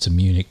backwards to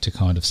Munich to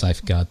kind of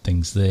safeguard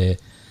things there.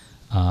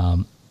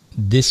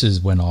 This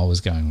is when I was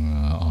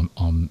going,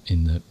 I'm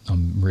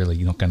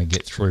really not going to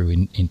get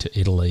through into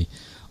Italy.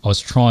 I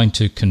was trying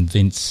to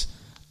convince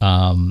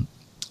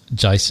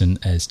Jason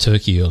as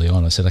Turkey early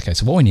on. I said, okay,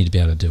 so what we need to be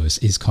able to do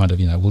is kind of,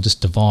 we'll just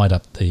divide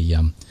up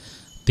the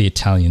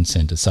Italian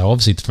centre. So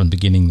obviously from the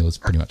beginning there was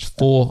pretty much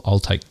 4.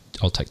 I'll take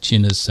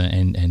Tunis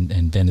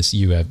and Venice.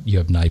 You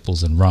have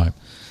Naples and Rome.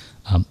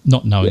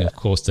 Not knowing, of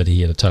course, that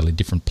he had a totally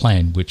different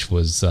plan, which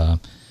was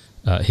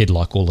he'd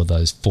like all of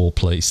those 4,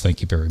 please.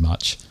 Thank you very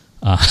much.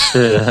 That's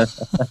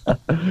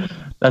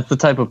the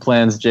type of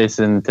plans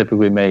Jason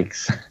typically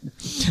makes.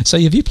 So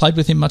have you played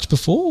with him much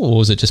before,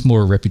 or is it just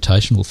more a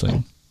reputational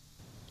thing?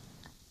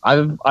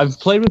 I've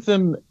played with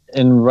him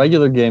in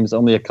regular games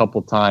only a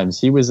couple times.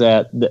 He was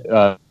at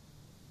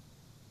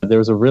there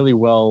was a really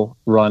well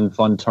run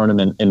fun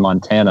tournament in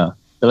Montana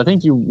that I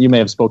think you may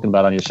have spoken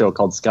about on your show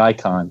called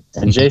SkyCon.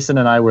 And Jason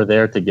and I were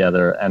there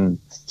together, and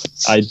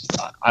I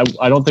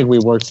don't think we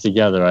worked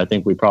together. I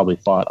think we probably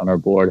fought on our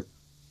board.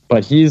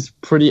 But he's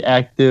pretty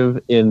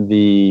active in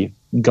the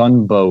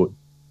gunboat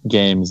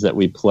games that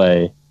we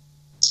play.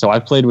 So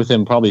I've played with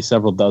him probably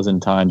several dozen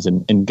times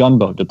in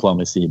gunboat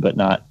diplomacy, but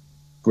not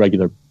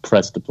regular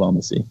press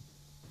diplomacy.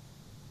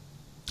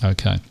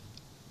 Okay.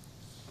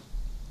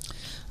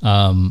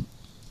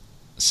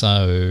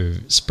 So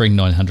Spring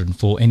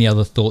 904. Any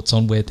other thoughts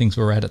on where things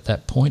were at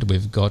that point?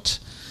 We've got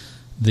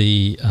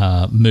the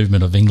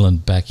movement of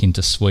England back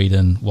into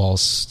Sweden,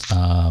 whilst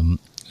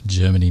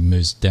Germany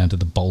moves down to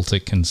the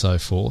Baltic and so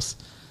forth.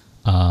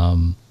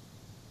 And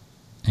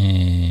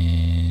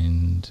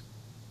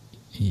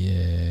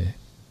yeah,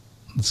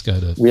 let's go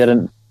to. We had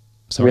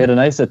a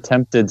nice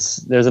attempted.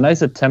 There's a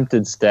nice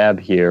attempted stab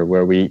here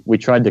where we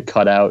tried to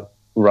cut out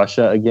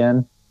Russia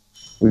again.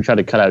 We tried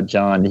to cut out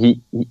John.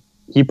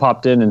 He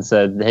popped in and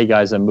said, "Hey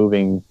guys, I'm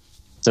moving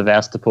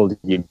Sevastopol to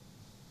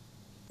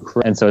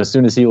Ukraine." And so as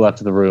soon as he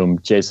left the room,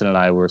 Jason and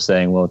I were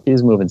saying, "Well, if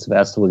he's moving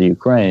Sevastopol to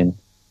Ukraine,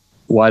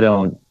 why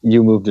don't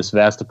you move to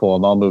Sevastopol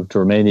and I'll move to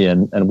Romania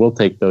and we'll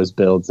take those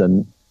builds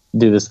and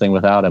do this thing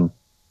without him."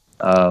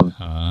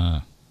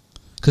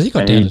 Because he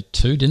got down to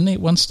 2, didn't he, at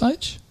one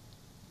stage?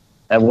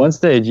 At one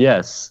stage,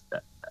 yes.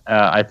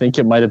 I think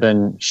it might have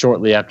been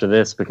shortly after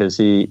this, because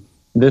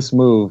this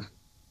move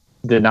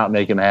did not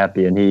make him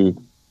happy, and he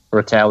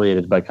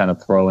retaliated by kind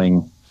of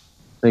throwing.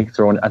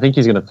 I think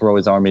he's going to throw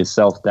his army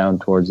south down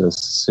towards us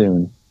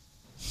soon.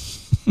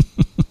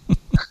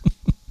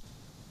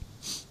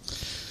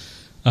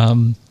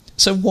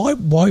 So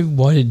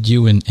why did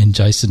you and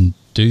Jason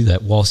do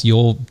that whilst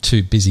you're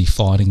too busy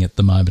fighting at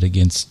the moment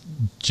against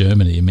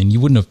Germany? I mean, you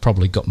wouldn't have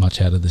probably got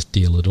much out of this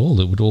deal at all.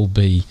 It would all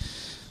be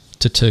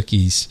to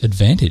Turkey's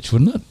advantage,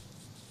 wouldn't it?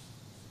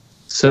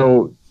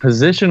 So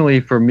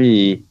positionally for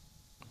me,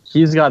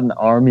 he's got an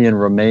army in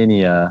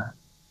Romania,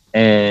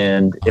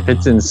 and if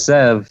it's in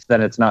Sev,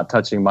 then it's not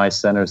touching my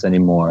centers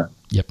anymore.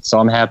 Yep. So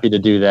I'm happy to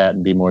do that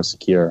and be more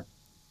secure.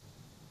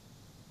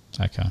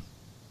 Okay.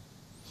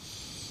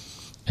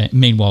 And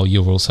meanwhile,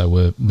 you also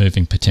were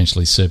moving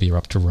potentially Serbia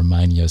up to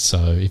Romania,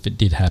 so if it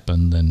did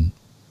happen, then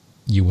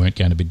you weren't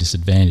going to be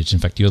disadvantaged. In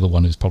fact, you're the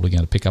one who's probably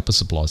going to pick up a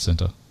supply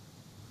centre.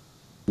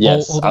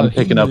 Yes, I'm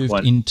picking up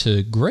one.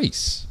 Into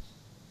Greece.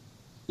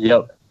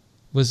 Yep.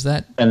 Was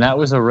that? And that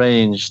was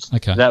arranged.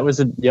 Okay. That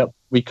was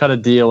we cut a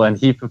deal, and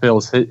he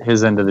fulfills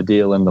his end of the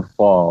deal in the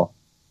fall,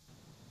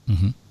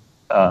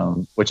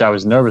 which I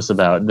was nervous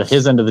about.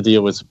 His end of the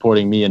deal was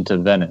supporting me into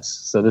Venice.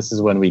 So this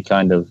is when we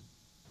kind of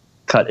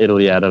cut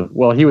Italy out of.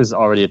 Well, he was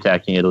already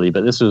attacking Italy,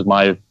 but this was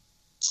my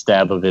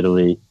stab of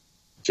Italy.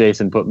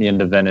 Jason put me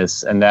into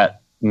Venice, and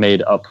that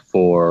made up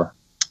for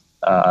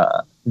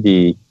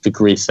the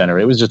Greece center.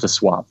 It was just a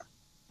swap.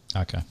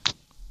 Okay.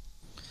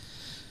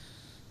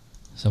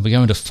 So we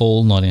go into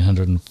fall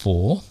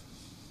 1904.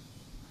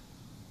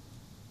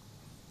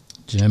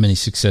 Germany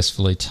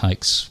successfully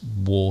takes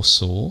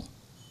Warsaw.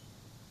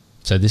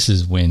 So this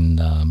is when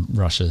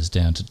Russia is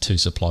down to 2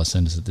 supply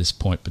centres at this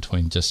point,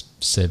 between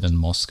just Sev and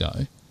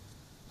Moscow.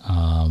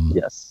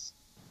 Yes.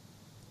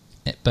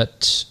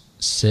 But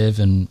Sev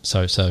and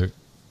so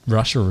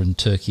Russia and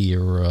Turkey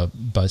are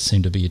both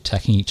seem to be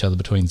attacking each other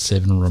between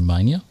Sev and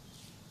Romania.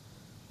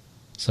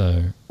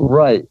 So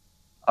right,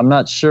 I'm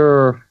not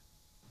sure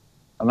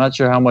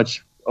how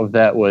much of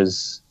that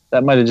was.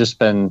 That might have just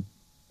been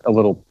a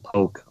little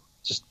poke,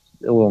 just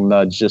a little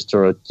nudge, just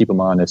to keep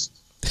them honest.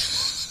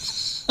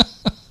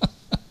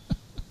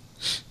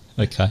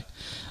 Okay.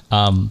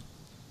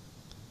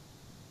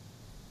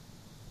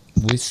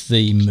 With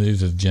the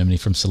move of Germany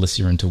from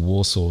Cilicia into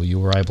Warsaw, you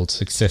were able to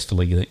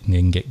successfully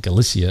then get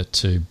Galicia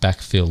to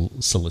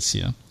backfill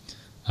Cilicia,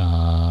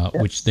 yes.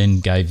 Which then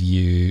gave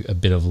you a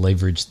bit of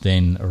leverage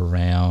then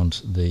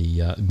around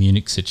the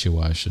Munich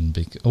situation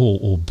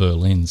or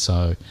Berlin.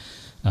 So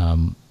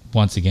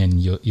once again,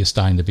 you're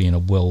starting to be in a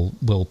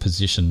well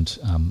positioned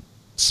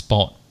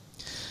spot.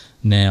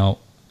 Now,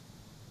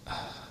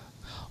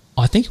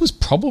 I think it was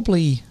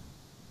probably,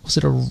 was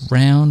it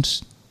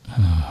around?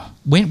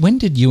 When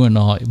did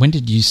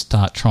you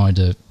start trying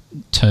to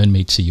turn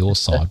me to your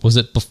side? Was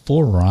it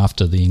before or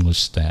after the English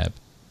stab?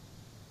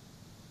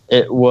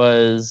 It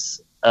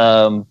was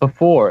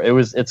before.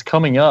 It's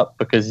coming up,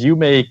 because you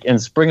make, in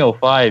Spring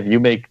 05, you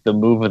make the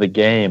move of the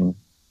game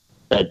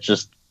that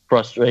just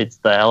frustrates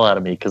the hell out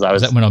of me. Because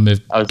was that when I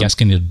moved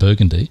Gascony to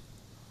Burgundy?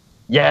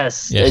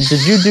 Yes. Yeah.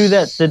 Did you do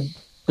that?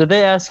 Did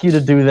they ask you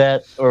to do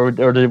that, or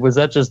was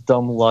that just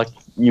dumb luck?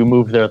 You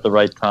moved there at the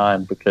right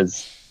time,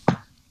 because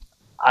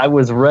I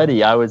was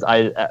ready.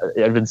 I'd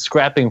been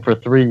scrapping for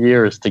 3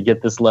 years to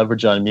get this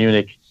leverage on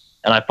Munich,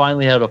 and I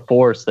finally had a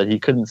force that he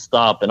couldn't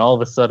stop. And all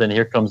of a sudden,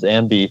 here comes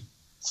Amby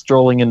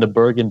strolling into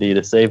Burgundy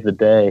to save the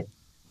day.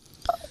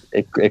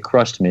 It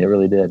crushed me. It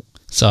really did.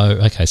 So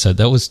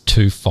that was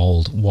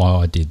twofold why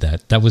I did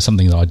that. That was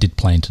something that I did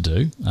plan to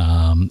do,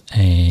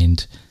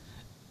 and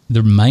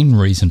the main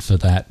reason for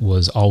that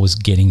was I was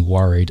getting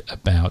worried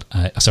about.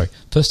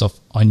 First off,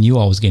 I knew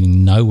I was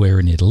getting nowhere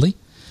in Italy.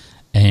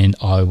 And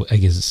I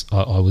guess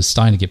I was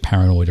starting to get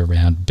paranoid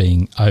around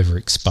being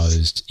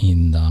overexposed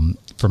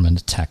from an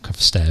attack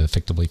of stab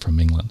effectively from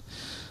England.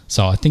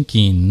 So I think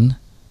in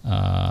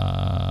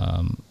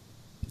the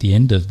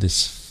end of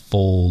this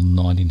fall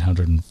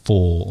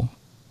 1904,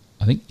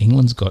 I think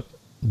England's got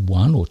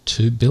 1 or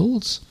 2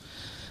 builds,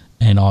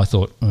 and I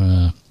thought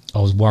I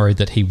was worried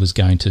that he was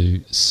going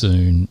to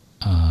soon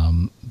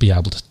be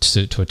able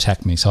to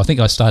attack me. So I think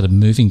I started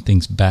moving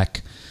things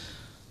back.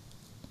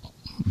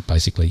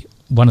 Basically,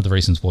 one of the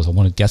reasons was I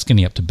wanted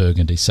Gascony up to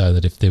Burgundy so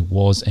that if there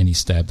was any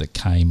stab that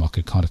came, I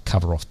could kind of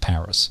cover off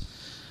Paris.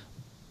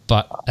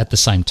 But at the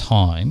same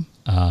time,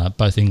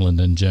 both England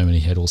and Germany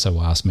had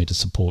also asked me to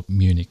support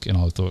Munich, and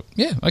I thought,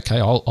 yeah, okay,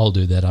 I'll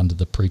do that under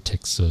the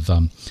pretext of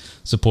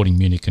supporting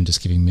Munich and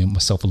just giving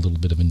myself a little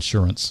bit of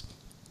insurance.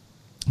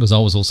 Because I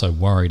was also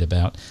worried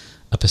about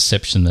a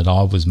perception that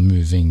I was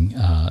moving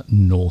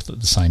north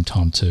at the same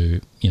time to,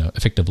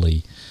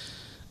 effectively,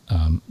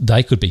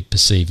 they could be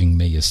perceiving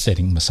me as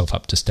setting myself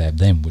up to stab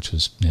them, which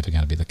was never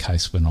going to be the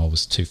case when I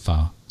was too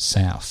far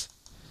south.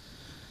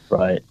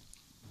 Right.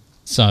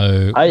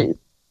 So,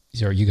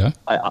 Sarah, you go.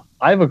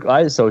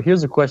 So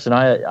here's a question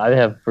I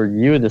have for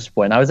you at this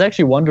point. I was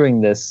actually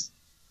wondering this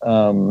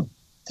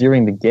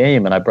during the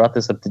game, and I brought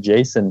this up to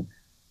Jason.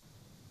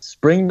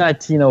 Spring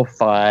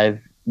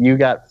 1905, you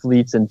got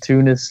fleets in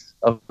Tunis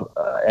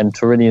and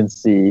Tyrrhenian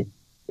Sea.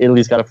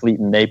 Italy's got a fleet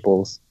in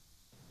Naples.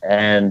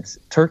 And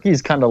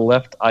Turkey's kind of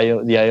left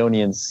the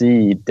Ionian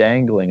Sea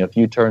dangling a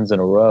few turns in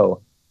a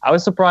row. I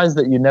was surprised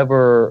that you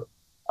never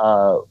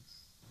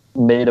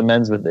made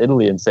amends with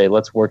Italy and say,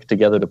 let's work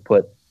together to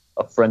put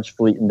a French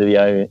fleet into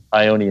the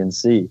Ionian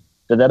Sea.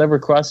 Did that ever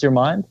cross your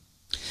mind?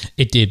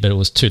 It did, but it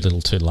was too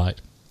little too late.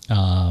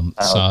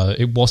 So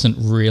it wasn't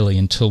really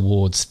until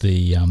towards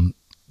the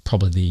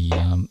probably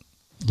the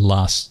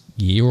last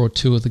year or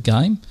two of the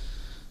game,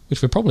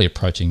 which we're probably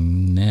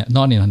approaching now.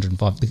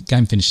 1905. The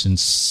game finished in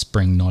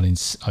spring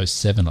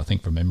 1907, I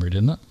think, from memory,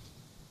 didn't it?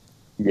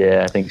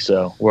 Yeah, I think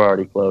so. We're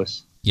already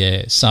close.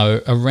 Yeah,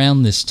 so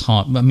around this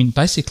time, I mean,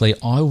 basically,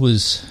 I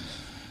was.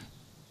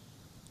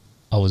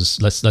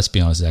 Let's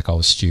be honest, Zach. I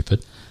was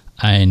stupid,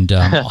 and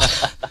I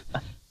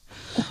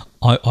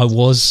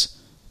was.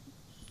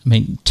 I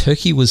mean,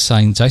 Jason was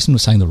saying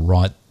the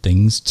right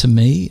things to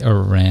me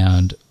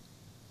around.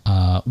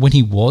 When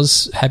he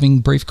was having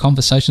brief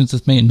conversations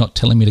with me and not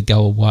telling me to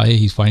go away,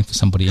 he's waiting for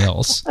somebody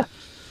else.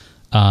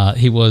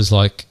 He was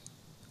like,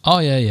 oh,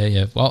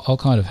 yeah, well, I'll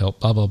kind of help,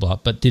 blah, blah, blah,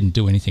 but didn't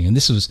do anything. And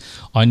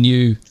I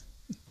knew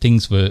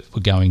things were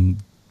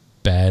going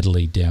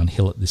badly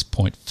downhill at this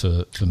point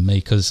for me,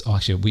 because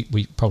actually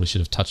we probably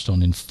should have touched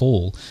on in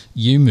fall.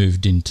 You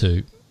moved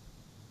into,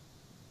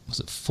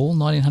 was it fall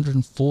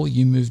 1904?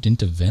 You moved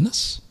into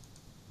Venice?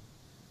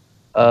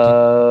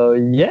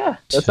 Yeah,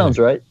 that sounds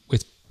right.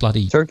 With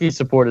bloody Turkey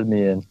supported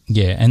me in.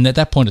 Yeah, and at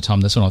that point in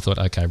time, that's when I thought,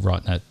 okay,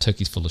 right, now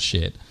Turkey's full of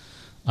shit.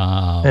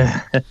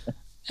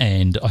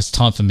 And it's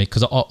time for me,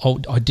 because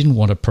I didn't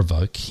want to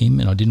provoke him,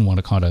 and I didn't want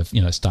to kind of,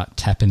 start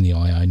tapping the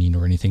Ionian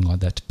or anything like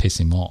that to piss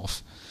him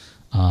off.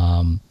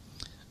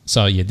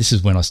 So, yeah, this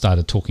is when I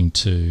started talking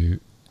to,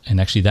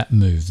 and actually that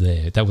move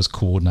there, that was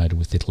coordinated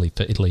with Italy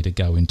for Italy to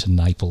go into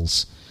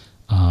Naples,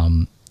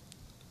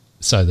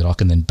 so that I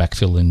can then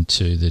backfill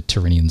into the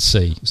Tyrrhenian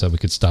Sea, so we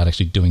could start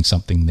actually doing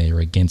something there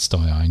against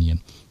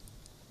Ionian.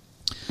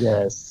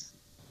 Yes.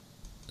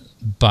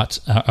 But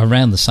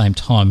around the same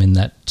time, in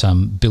that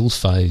build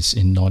phase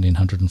in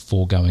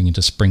 1904 going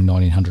into spring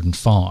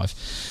 1905,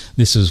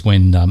 this is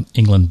when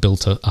England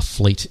built a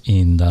fleet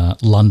in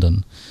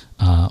London,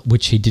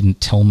 which he didn't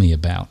tell me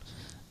about.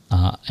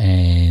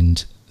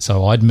 And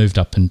so I'd moved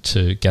up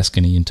into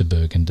Gascony, into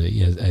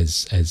Burgundy,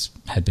 as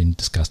had been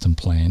discussed and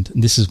planned.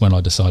 And this is when I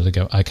decided to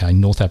go, okay,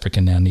 North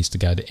Africa now needs to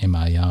go to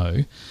MAO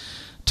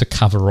to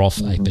cover off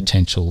a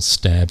potential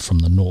stab from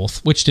the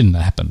north, which didn't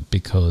happen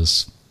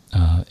because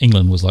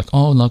England was like,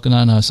 oh, no,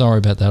 sorry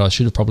about that. I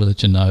should have probably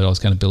let you know I was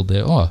going to build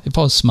there. Oh, if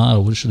I was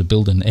smart, I should have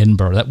built in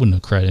Edinburgh. That wouldn't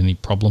have created any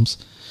problems.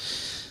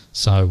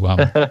 So...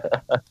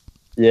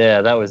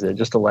 yeah, that was it.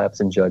 Just a lapse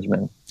in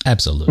judgment.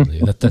 Absolutely.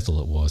 That's all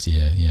it was.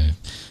 Yeah.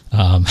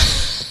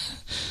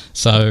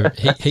 So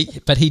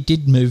he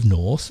did move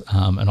north,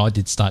 and I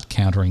did start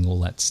countering all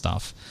that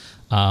stuff.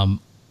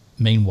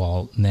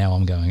 Meanwhile, now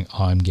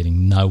I'm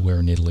getting nowhere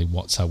in Italy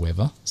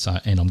whatsoever. So,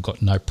 and I've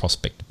got no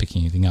prospect of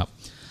picking anything up.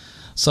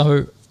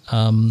 So,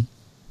 so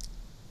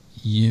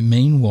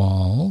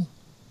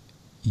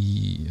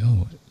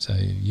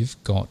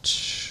you've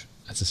got,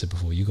 as I said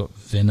before, you've got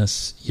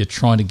Venice. You're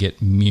trying to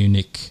get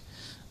Munich.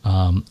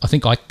 I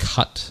think I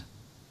cut.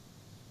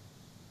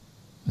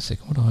 A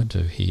second, what do I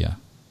do here?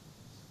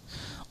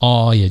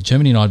 Oh, yeah,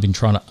 Germany and I had been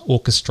trying to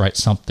orchestrate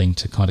something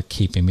to kind of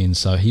keep him in.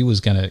 So he was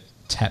going to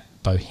tap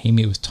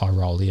Bohemia with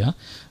Tyrolia,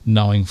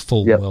 knowing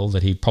full well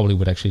that he probably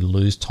would actually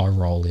lose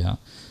Tyrolia,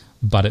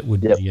 but it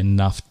would be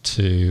enough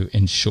to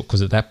ensure,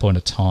 because at that point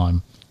of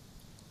time,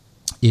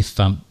 if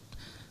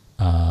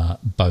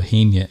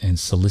Bohemia and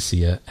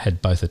Silesia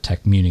had both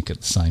attacked Munich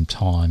at the same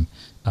time,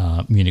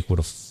 Munich would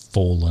have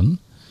fallen.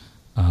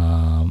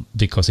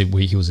 because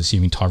he was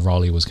assuming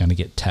Tyrolia was going to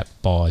get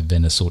tapped by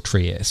Venice or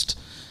Trieste,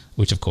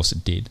 which of course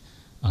it did,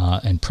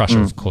 and Prussia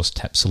of course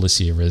tapped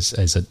Silesia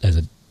as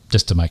a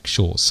just to make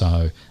sure.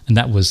 So, and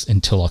that was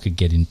until I could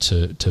get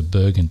into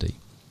Burgundy.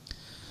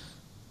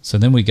 So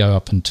then we go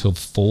up until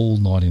fall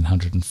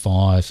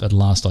 1905. At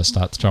last I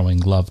start throwing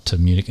love to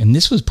Munich. And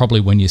this was probably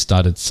when you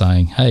started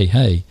saying,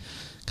 hey,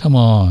 come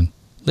on,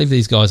 leave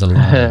these guys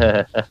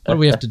alone. What do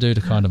we have to do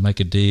to kind of make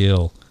a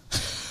deal?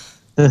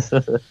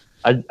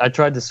 I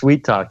tried to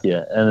sweet talk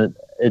you, and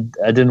it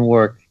didn't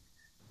work.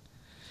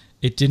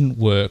 It didn't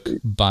work,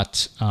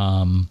 but,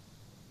 I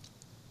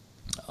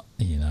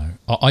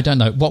don't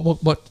know.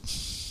 What?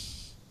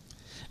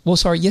 Well,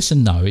 sorry, yes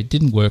and no. It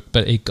didn't work,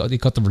 but it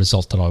got the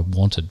result that I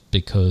wanted,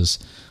 because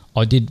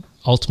I did.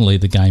 Ultimately,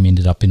 the game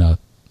ended up in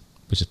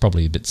which is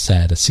probably a bit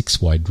sad, a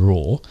 6-way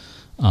draw.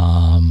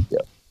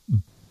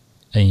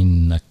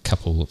 In about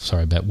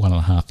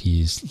 1.5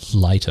 years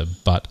later.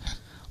 But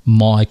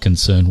my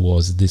concern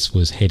was this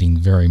was heading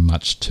very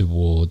much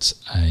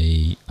towards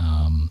and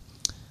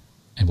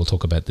we'll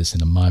talk about this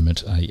in a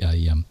moment,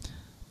 a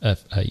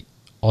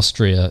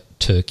Austria,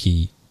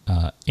 Turkey,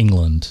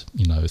 England,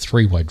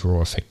 3-way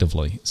draw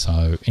effectively.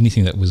 So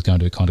anything that was going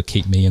to kind of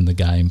keep me in the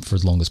game for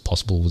as long as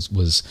possible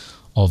was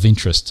of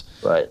interest.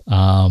 Right.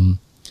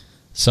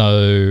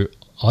 So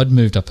I'd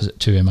moved up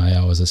to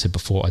MAO, as I said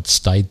before. I'd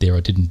stayed there. I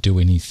didn't do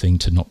anything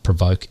to not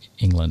provoke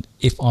England.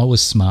 If I was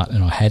smart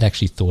and I had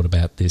actually thought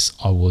about this,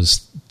 I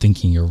was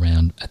thinking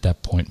around at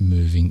that point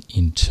moving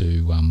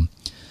into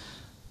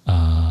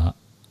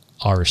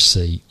Irish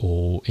Sea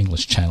or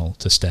English Channel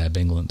to stab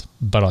England.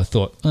 But I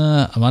thought,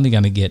 I'm only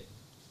going to get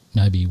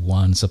maybe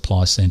one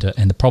supply centre,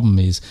 and the problem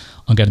is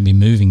I'm going to be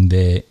moving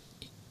there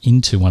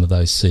into one of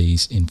those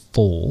seas in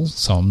fall,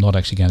 so I'm not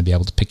actually going to be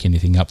able to pick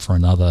anything up for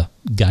another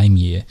game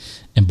year,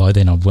 and by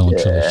then I've well and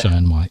truly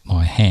shown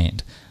my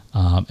hand,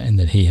 and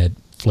that he had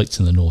fleets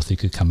in the north who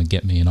could come and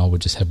get me, and I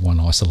would just have one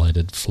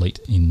isolated fleet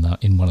in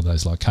one of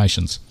those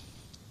locations.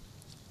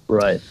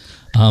 Right.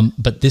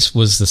 But this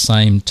was the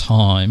same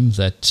time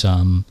that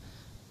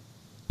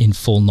in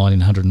fall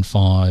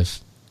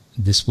 1905,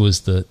 this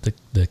was the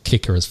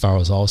kicker as far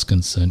as I was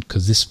concerned,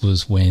 because this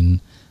was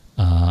when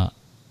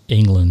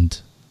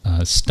England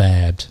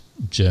stabbed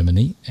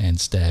Germany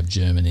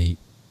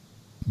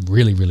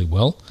really, really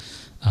well,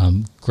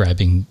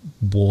 grabbing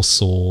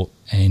Warsaw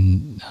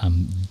and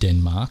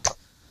Denmark.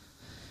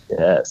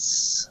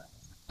 Yes.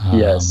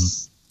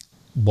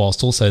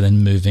 Whilst also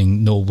then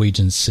moving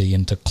Norwegian Sea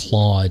into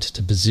Clyde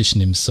to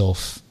position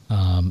himself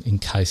in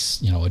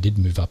case, I did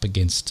move up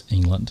against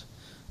England.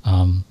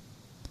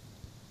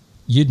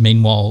 You'd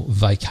meanwhile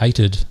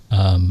vacated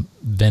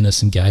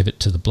Venice and gave it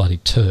to the bloody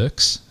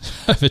Turks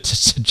over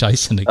to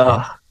Jason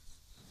again.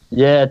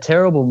 Yeah,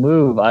 terrible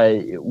move.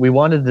 We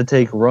wanted to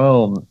take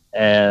Rome,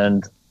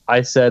 and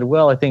I said,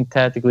 well, I think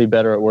tactically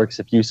better it works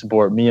if you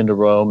support me into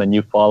Rome and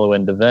you follow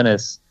into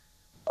Venice.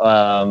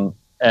 And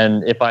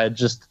if I had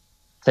just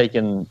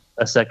taken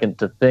a second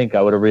to think,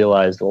 I would have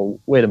realized, well,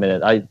 wait a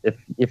minute.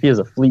 If he has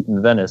a fleet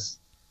in Venice,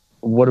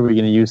 what are we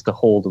going to use to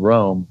hold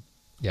Rome?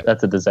 Yep.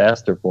 That's a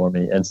disaster for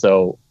me. And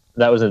so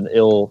that was an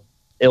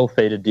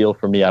ill-fated deal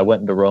for me. I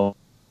went into Rome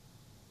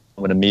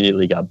and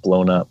immediately got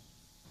blown up.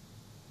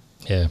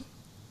 Yeah.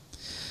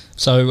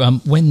 So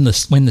when the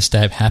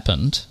stab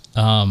happened,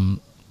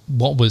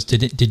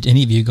 did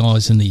any of you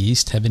guys in the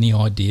East have any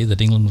idea that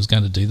England was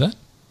going to do that?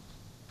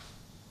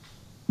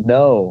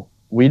 No,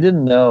 we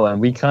didn't know, and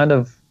we kind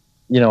of,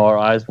 our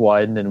eyes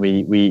widened, and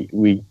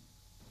we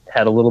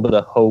had a little bit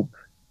of hope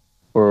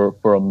for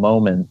a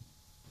moment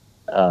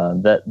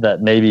that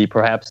maybe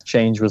perhaps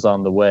change was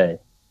on the way.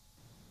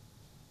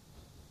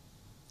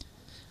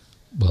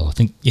 Well, I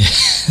think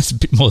it's a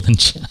bit more than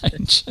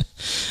change.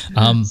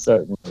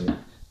 Certainly.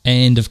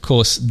 And of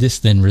course, this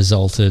then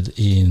resulted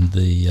in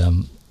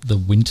the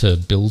winter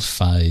build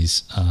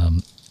phase.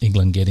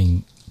 England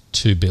getting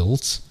 2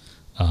 builds,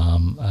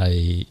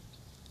 a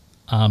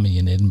army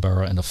in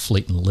Edinburgh and a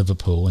fleet in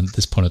Liverpool. And at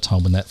this point of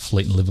time, when that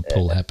fleet in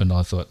Liverpool happened,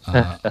 I thought,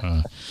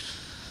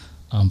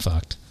 I'm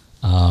fucked.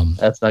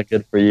 That's not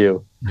good for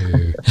you.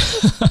 No.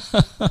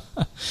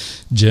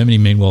 Germany,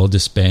 meanwhile,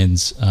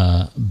 disbands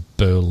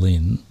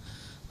Berlin.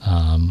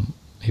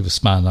 He was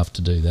smart enough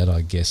to do that, I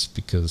guess,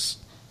 because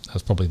that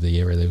was probably the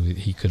area that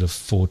he could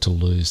afford to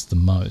lose the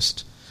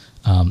most.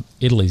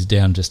 Italy's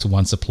down just to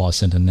one supply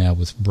centre now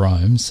with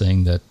Rome,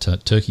 seeing that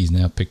Turkey's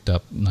now picked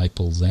up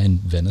Naples and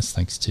Venice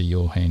thanks to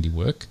your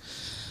handiwork.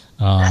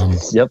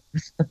 Yep.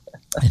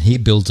 And he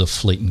builds a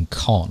fleet in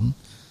Con.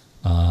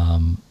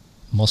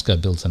 Moscow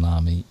built an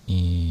army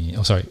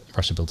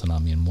Russia built an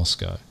army in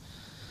Moscow.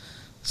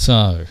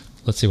 So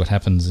let's see what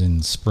happens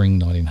in spring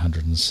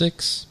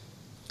 1906.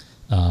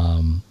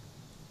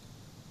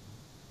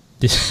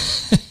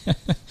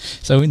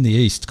 So in the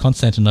east,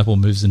 Constantinople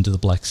moves into the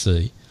Black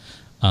Sea,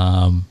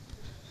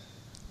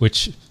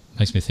 which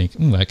makes me think,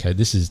 okay,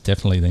 this is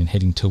definitely then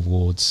heading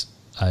towards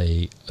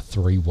a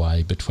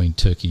 3-way between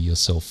Turkey,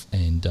 yourself,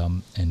 and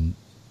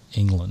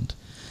England,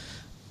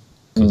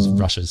 because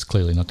Russia's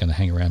clearly not going to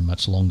hang around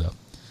much longer.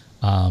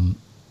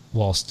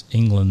 whilst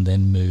England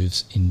then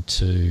moves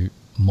into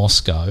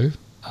Moscow,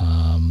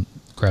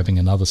 grabbing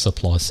another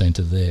supply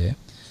centre there.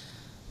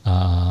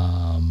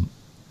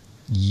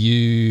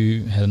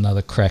 You had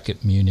another crack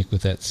at Munich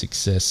without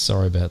success.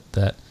 Sorry about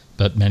that,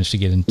 but managed to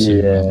get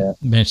into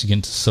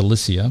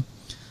Cilicia.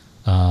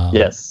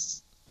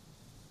 Yes.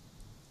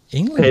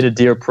 England Paid a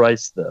dear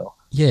price, though.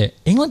 Yeah,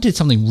 England did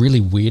something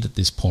really weird at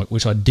this point,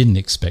 which I didn't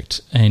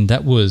expect, and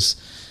that was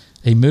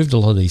he moved a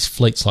lot of these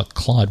fleets. Like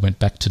Clyde went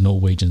back to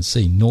Norwegian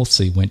Sea, North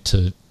Sea went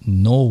to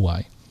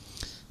Norway,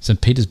 St.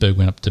 Petersburg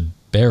went up to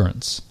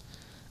Barents,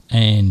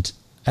 and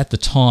at the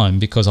time,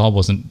 because I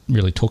wasn't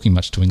really talking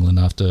much to England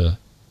after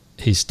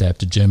his stab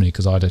to Germany,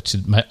 because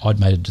I'd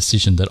made a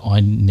decision that I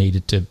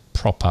needed to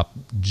prop up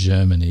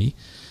Germany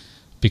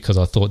because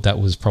I thought that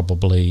was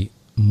probably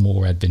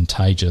more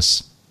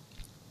advantageous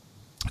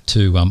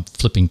to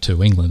flipping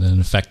to England. And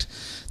in fact,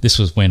 this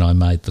was when I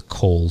made the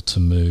call to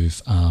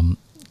move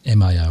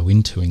MAO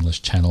into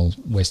English Channel,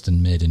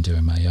 Western Med into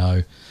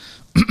MAO.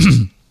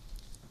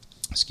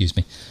 Excuse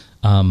me.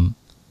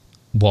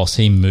 Whilst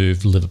he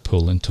moved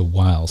Liverpool into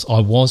Wales. I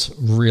was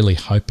really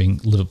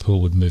hoping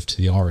Liverpool would move to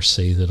the Irish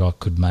Sea, that I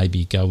could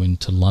maybe go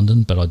into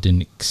London, but I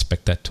didn't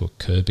expect that to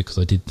occur because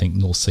I did think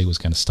North Sea was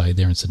going to stay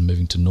there instead of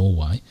moving to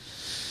Norway.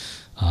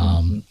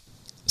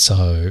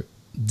 So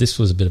this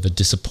was a bit of a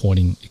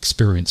disappointing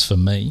experience for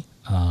me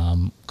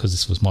because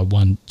this was my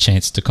one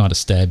chance to kind of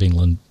stab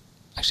England.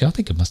 Actually, I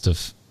think it must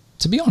have,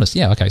 to be honest,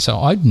 yeah, okay, so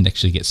I didn't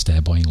actually get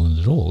stabbed by England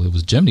at all. It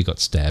was Germany got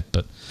stabbed,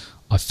 but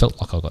I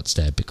felt like I got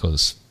stabbed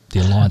because the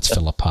alliance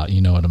fell apart,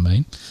 you know what I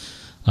mean?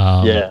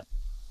 Yeah.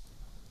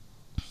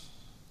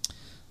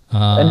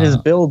 And his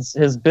builds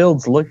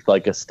looked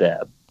like a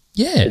stab.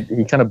 Yeah.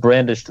 He kind of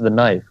brandished the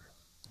knife.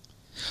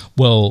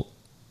 Well,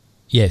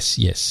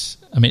 yes.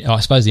 I mean, I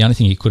suppose the only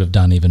thing he could have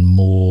done even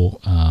more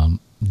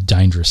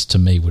dangerous to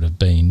me would have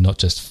been not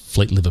just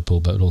Fleet Liverpool,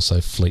 but also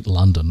Fleet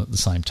London at the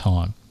same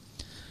time,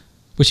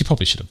 which he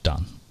probably should have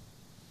done.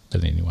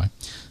 But anyway,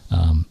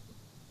 I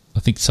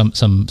think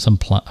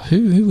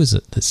who was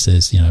it that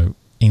says,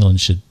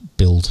 England should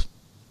build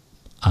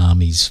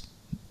armies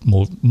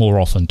more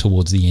often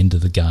towards the end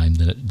of the game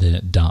than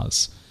it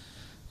does.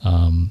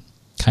 Kana,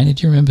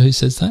 do you remember who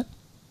says that?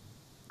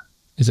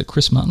 Is it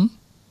Chris Mutton?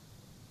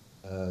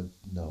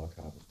 No,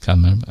 I can't. Can't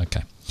remember.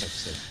 Okay,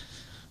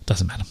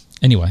 doesn't matter.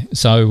 Anyway,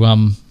 so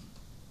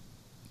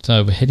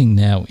we're heading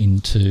now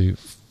into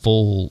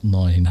fall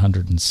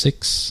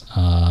 1906.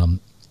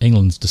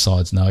 England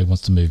decides no, he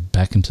wants to move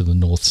back into the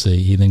North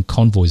Sea. He then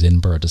convoys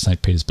Edinburgh to St.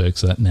 Petersburg,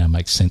 so that now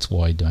makes sense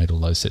why he made all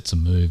those sets of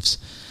moves.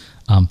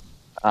 Yep.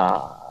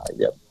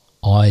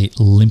 I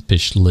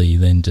limpishly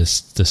then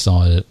just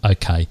decided,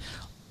 okay,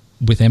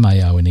 with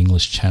MAO and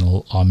English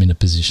Channel, I'm in a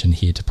position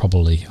here to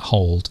probably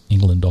hold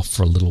England off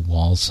for a little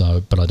while,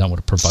 but I don't want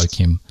to provoke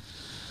him.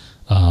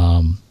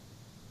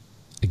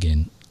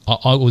 Again,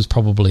 I was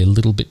probably a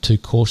little bit too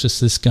cautious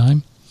this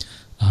game.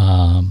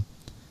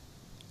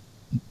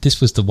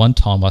 This was the one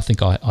time I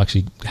think I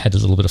actually had a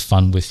little bit of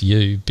fun with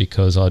you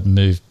because I'd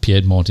moved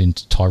Piedmont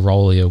into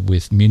Tyrolia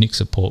with Munich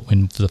support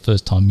when for the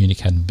first time Munich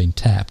hadn't been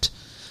tapped.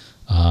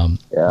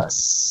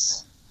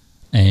 Yes.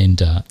 And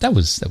that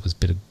was a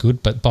bit of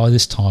good. But by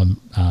this time,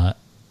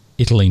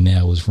 Italy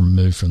now was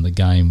removed from the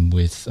game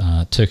with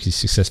Turkey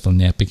successfully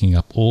now picking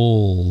up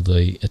all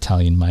the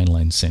Italian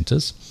mainland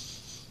centres.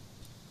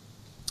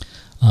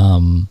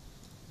 And...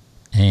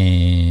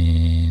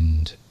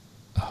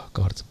 oh,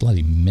 God, it's a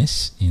bloody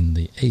mess in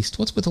the east.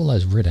 What's with all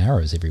those red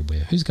arrows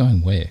everywhere? Who's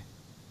going where?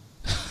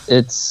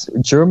 It's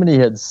Germany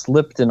had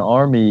slipped an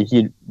army.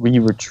 He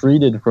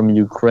retreated from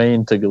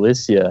Ukraine to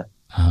Galicia.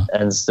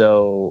 And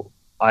so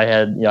I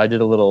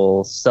did a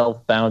little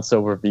self bounce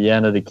over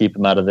Vienna to keep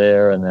him out of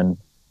there. And then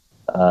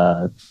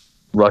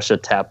Russia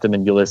tapped him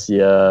in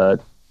Galicia.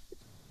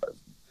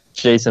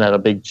 Jason had a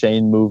big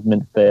chain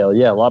movement fail.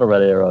 Yeah, a lot of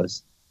red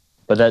arrows.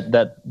 But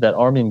that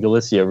army in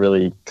Galicia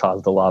really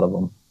caused a lot of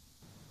them.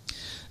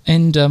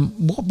 And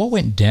what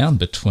went down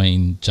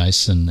between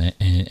Jason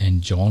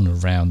and John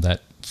around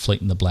that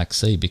fleet in the Black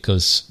Sea?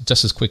 Because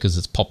just as quick as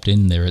it's popped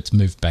in there, it's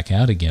moved back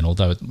out again,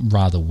 although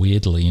rather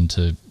weirdly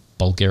into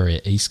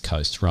Bulgaria East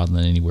Coast rather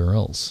than anywhere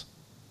else.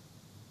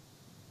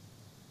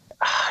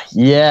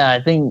 Yeah,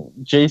 I think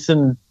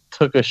Jason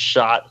took a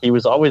shot. He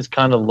was always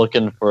kind of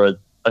looking for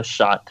a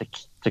shot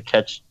to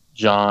catch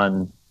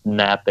John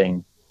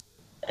napping,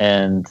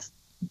 and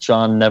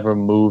John never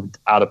moved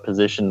out of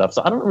position enough.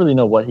 So I don't really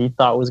know what he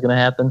thought was going to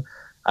happen.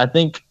 I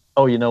think,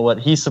 you know what?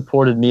 He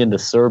supported me into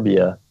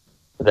Serbia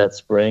that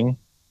spring.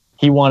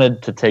 He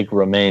wanted to take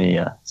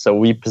Romania. So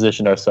we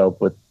positioned ourselves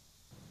with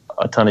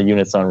a ton of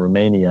units on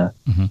Romania.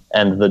 Mm-hmm.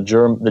 And the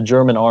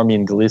German army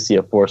in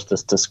Galicia forced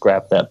us to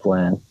scrap that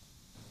plan.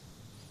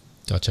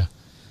 Gotcha.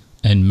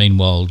 And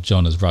meanwhile,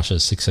 John, as Russia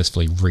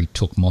successfully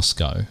retook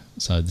Moscow.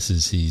 So this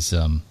is his...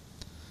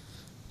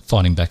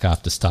 fighting back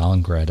after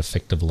Stalingrad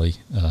effectively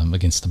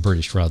against the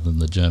British rather than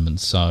the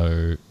Germans.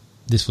 So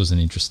this was an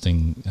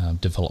interesting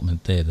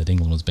development there that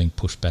England was being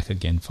pushed back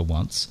again for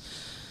once.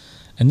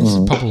 And this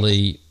is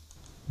probably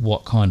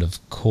what kind of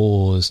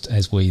caused,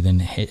 as we then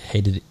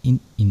headed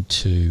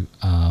into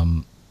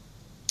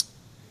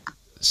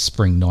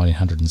spring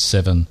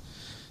 1907,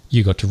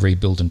 you got to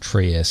rebuild in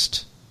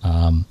Trieste.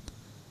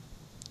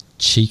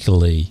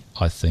 Cheekily,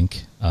 I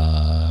think,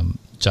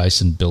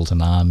 Jason built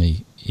an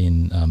army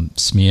in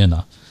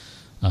Smyrna,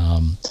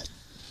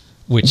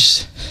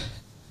 which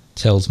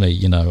tells me,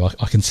 you know,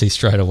 I can see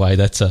straight away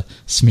that's a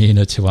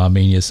Smyrna to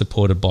Armenia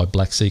supported by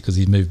Black Sea, because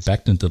he moved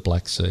back into the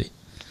Black Sea.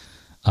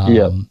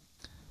 And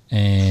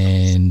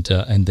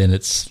then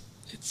it's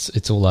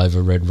all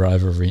over Red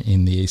Rover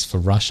in the east for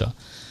Russia.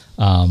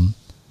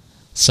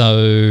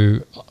 So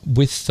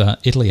with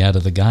Italy out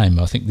of the game,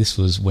 I think this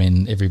was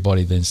when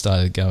everybody then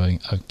started going,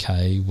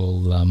 okay,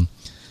 well,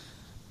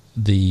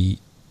 the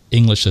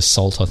English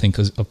assault, I think,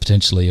 was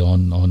potentially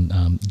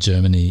on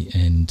Germany,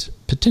 and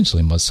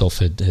potentially myself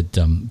had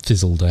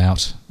fizzled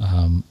out.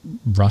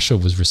 Russia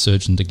was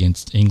resurgent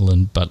against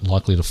England, but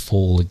likely to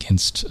fall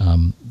against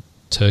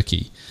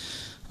Turkey.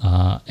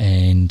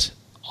 And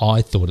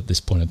I thought at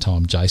this point in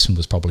time, Jason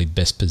was probably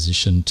best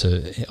positioned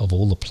to, of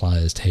all the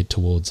players, to head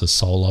towards a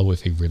solo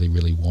if he really,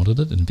 really wanted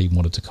it, and if he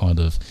wanted to kind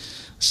of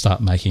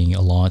start making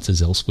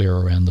alliances elsewhere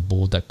around the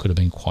board, that could have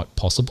been quite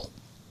possible.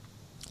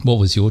 What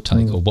was your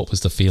take, or what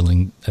was the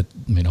feeling? I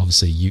mean,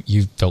 obviously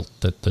you felt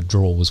that the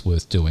draw was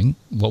worth doing.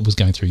 What was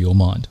going through your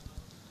mind?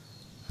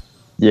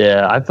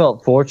 Yeah, I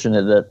felt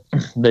fortunate that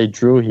they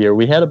drew here.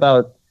 We had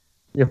about,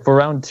 for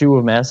round 2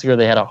 of Massacre,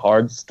 they had a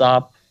hard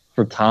stop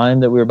for time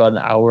that we were about an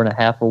hour and a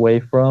half away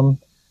from.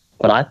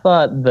 But I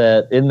thought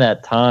that in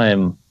that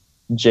time,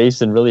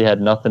 Jason really had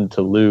nothing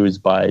to lose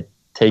by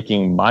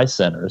taking my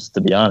centers,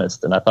 to be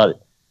honest. And I thought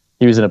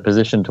he was in a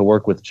position to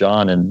work with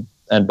John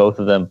and both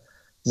of them.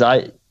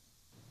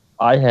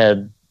 I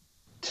had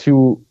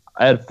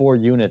 4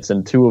 units,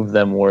 and 2 of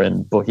them were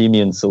in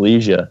Bohemian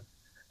Silesia.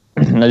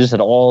 And I just had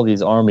all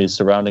these armies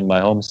surrounding my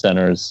home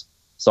centers.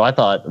 So I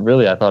thought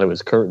it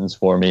was curtains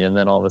for me. And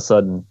then all of a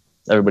sudden,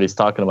 everybody's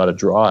talking about a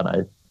draw,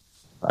 and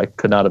I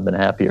could not have been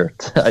happier.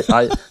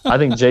 I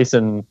think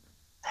Jason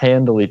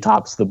handily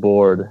tops the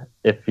board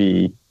if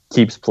he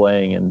keeps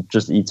playing and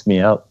just eats me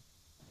up.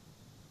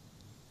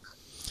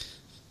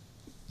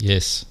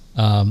 Yes.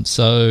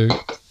 So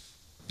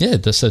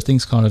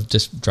things kind of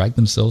just dragged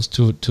themselves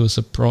to a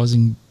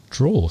surprising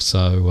draw.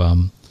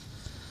 So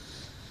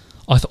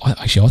I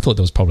thought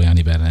there was probably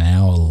only about an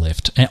hour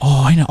left. And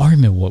I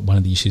remember what one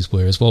of the issues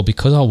were as well,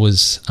 because I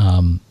was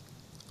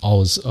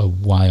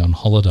away on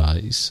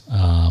holidays,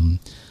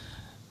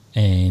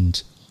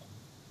 and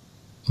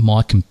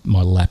my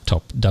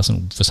laptop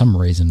doesn't, for some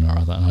reason or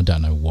other, and I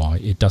don't know why,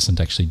 it doesn't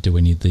actually do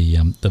any of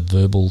the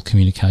verbal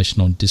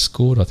communication on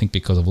Discord. I think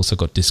because I've also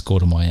got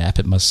Discord on my app,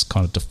 it must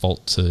kind of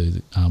default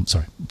to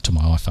to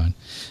my iPhone.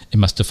 It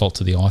must default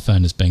to the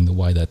iPhone as being the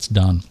way that's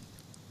done.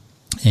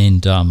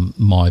 And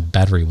my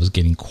battery was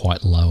getting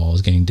quite low. I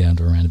was getting down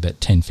to around about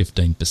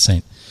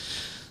 10-15%.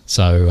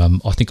 So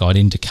I think I'd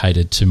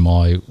indicated to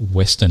my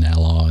Western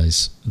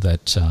allies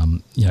that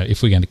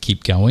if we're going to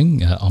keep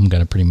going, I'm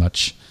going to pretty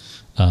much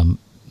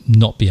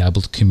not be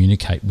able to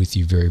communicate with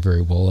you very,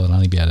 very well. I'd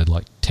only be able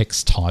to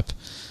text type,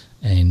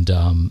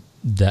 and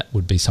that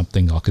would be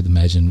something I could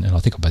imagine. And I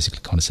think I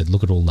basically kind of said,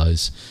 look at all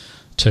those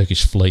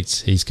Turkish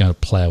fleets. He's going to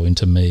plough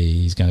into me.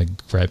 He's going to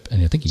grab,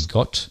 and I think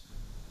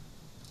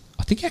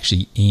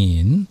actually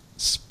in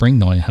spring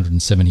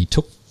 1907 he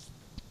took.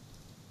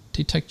 Did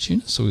he take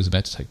Tunis, or he was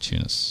about to take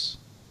Tunis?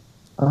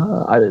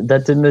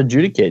 That didn't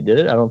adjudicate, did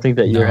it? I don't think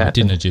that year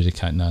happened. No, it didn't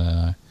adjudicate.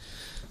 No.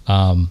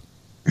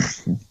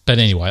 But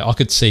anyway, I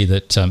could see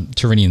that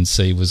Tyrrhenian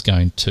Sea was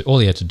going to. All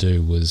he had to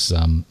do was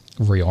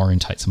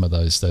reorientate some of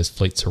those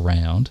fleets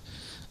around.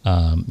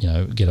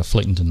 Get a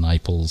fleet into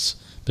Naples.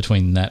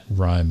 Between that,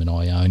 Rome and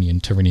Ionian,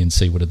 Tyrrhenian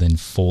Sea would have then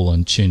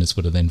fallen. Tunis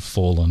would have then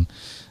fallen,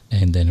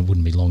 and then it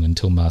wouldn't be long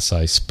until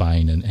Marseille,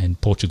 Spain, and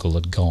Portugal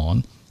had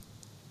gone.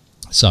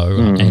 So,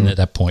 and at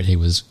that point, he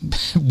was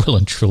well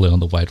and truly on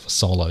the way to a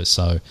solo.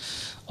 So,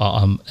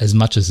 as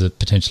much as it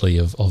potentially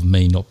of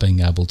me not being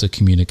able to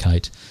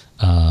communicate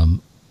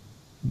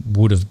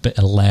would have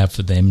allowed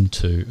for them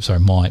to,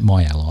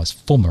 my allies,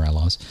 former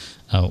allies,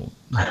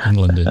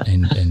 England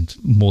and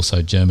more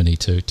so Germany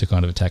to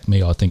kind of attack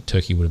me, I think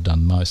Turkey would have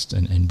done most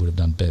and would have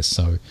done best.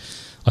 So,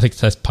 I think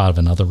that's part of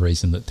another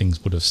reason that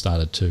things would have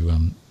started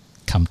to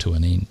come to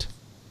an end.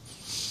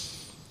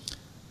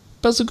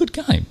 But it was a good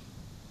game.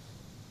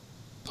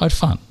 I had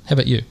fun. How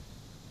about you?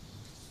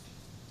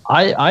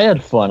 I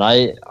had fun.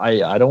 I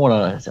don't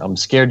want to. I'm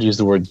scared to use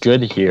the word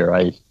good here.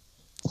 It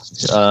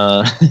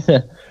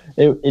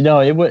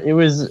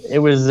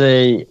was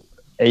a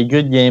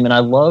good game, and I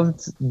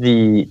loved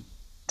the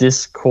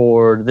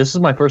Discord. This is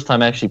my first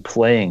time actually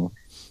playing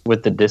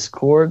with the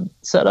Discord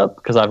setup,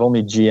 because I've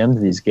only GM'd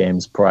these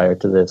games prior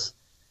to this,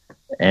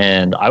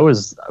 and I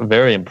was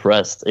very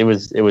impressed. It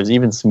was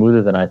even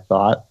smoother than I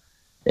thought.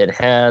 It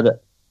added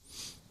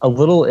a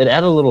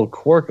little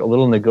quirk, a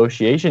little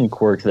negotiation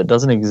quirk that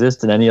doesn't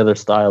exist in any other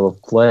style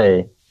of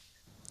play,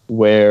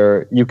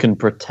 where you can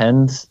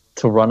pretend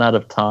to run out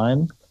of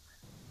time.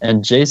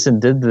 And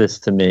Jason did this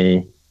to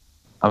me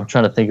I'm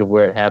trying to think of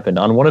where it happened.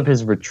 On one of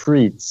his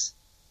retreats,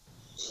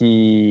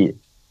 he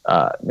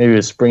maybe it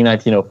was spring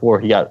 1904.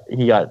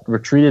 He got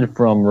retreated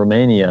from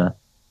Romania,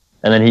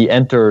 and then he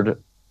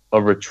entered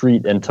a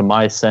retreat into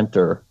my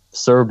center,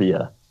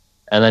 Serbia,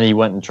 and then he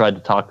went and tried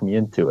to talk me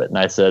into it. And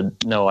I said,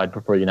 no, I'd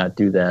prefer you not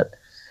do that.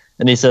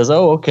 And he says,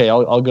 oh, okay,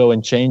 I'll go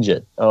and change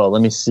it. Oh,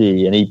 let me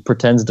see. And he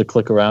pretends to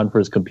click around for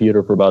his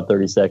computer for about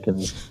 30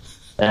 seconds,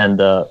 and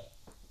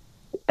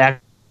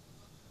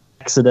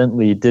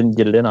accidentally didn't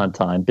get it in on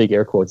time. Big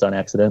air quotes on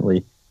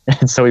accidentally.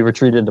 And so he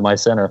retreated into my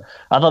center.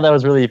 I thought that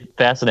was really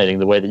fascinating,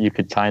 the way that you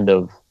could kind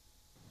of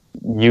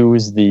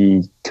use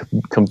the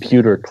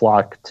computer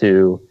clock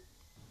to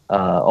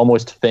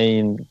almost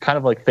feign, kind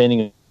of like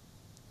feigning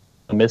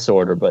a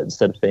misorder, but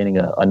instead of feigning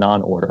a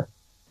non-order.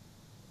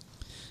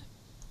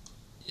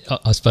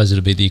 I suppose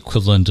it'd be the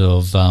equivalent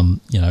of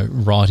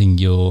writing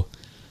your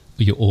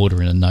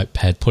order in a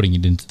notepad, putting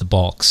it into the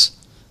box,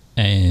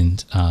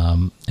 and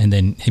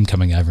then him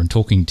coming over and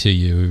talking to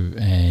you,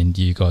 and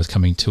you guys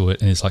coming to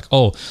it, and it's like,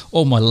 oh,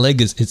 my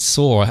leg it's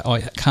sore.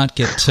 I can't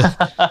get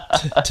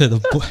to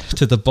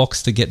the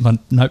box to get my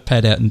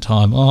notepad out in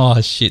time.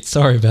 Oh shit,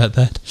 sorry about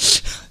that.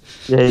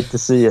 You hate to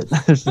see it.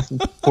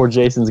 Poor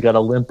Jason's got a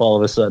limp all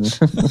of a sudden.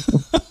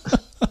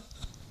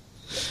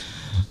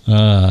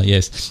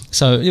 Yes.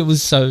 So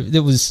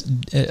there was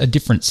a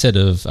different set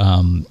of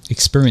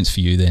experience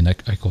for you then,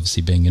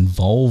 obviously being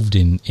involved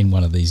in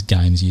one of these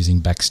games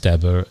using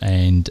Backstabber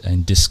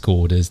and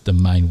Discord as the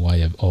main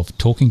way of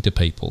talking to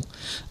people.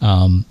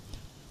 I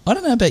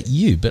don't know about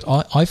you, but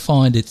I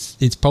find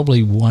it's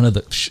probably one of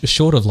the,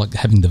 short of like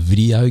having the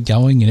video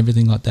going and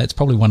everything like that, it's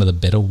probably one of the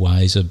better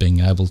ways of being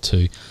able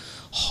to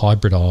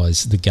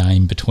hybridize the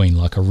game between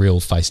like a real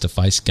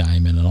face-to-face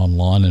game and an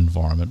online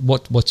environment.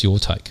 What's your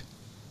take?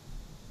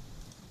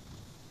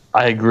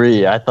 I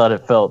agree. I thought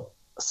it felt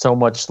so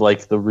much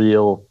like the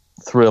real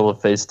thrill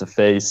of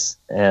face-to-face,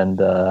 and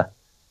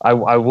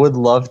I would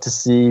love to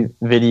see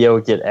video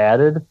get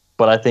added,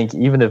 but I think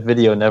even if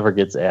video never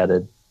gets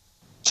added,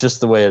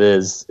 just the way it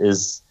is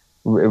it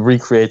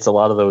recreates a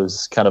lot of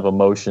those kind of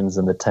emotions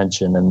and the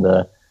tension and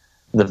the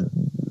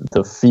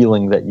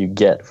feeling that you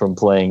get from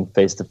playing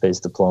face-to-face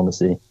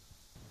diplomacy.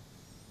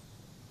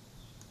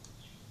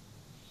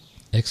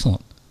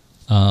 Excellent.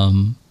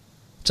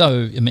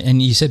 So, I mean,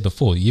 and you said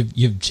before you've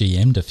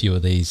GM'd a few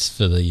of these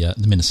for the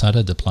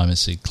Minnesota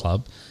Diplomacy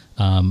Club.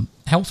 How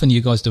often are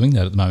you guys doing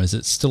that at the moment? Is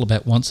it still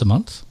about once a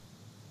month?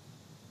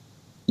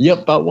 Yep,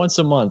 about once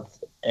a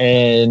month.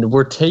 And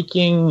we're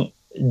taking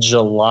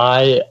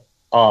July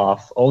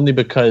off only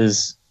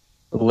because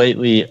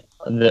lately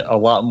a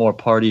lot more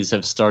parties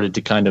have started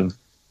to kind of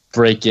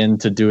break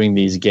into doing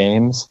these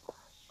games.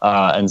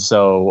 And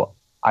so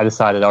I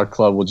decided our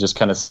club will just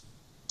kind of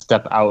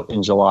step out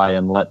in July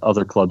and let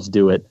other clubs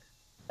do it,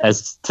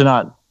 as to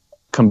not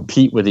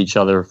compete with each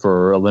other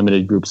for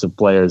limited groups of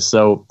players.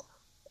 So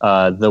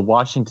the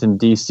Washington,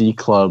 D.C.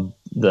 club,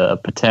 the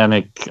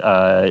Potomac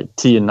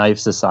Tea and Knife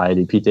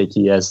Society,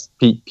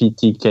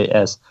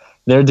 PTKS,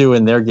 they're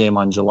doing their game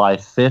on July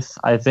 5th,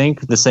 I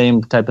think, the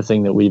same type of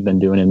thing that we've been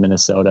doing in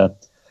Minnesota.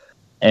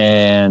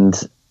 And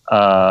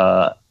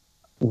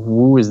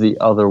who is the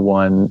other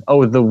one?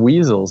 Oh, the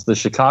Weasels, the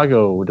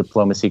Chicago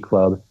Diplomacy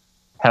Club,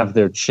 have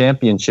their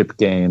championship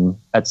game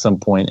at some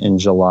point in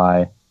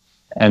July.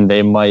 And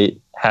they might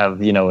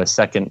have, a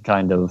second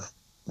kind of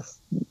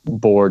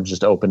board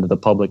just open to the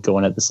public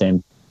going at the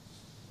same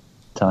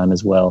time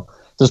as well.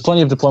 There's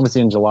plenty of diplomacy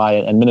in July,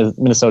 and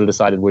Minnesota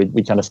decided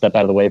we'd kind of step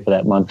out of the way for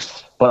that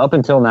month. But up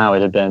until now,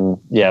 it had been,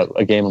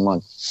 a game a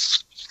month.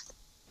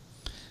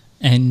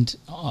 And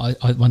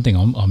one thing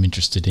I'm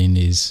interested in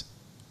is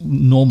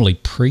normally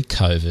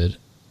pre-COVID,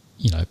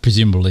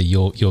 presumably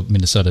your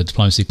Minnesota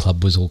Diplomacy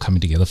Club was all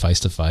coming together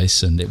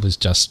face-to-face, and it was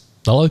just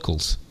the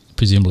locals.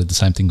 Presumably the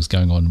same thing was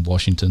going on in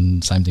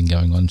Washington, same thing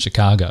going on in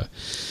Chicago.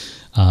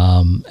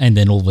 And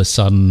then all of a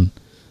sudden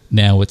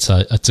now it's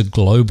a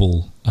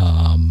global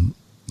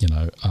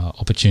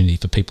opportunity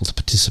for people to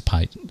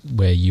participate,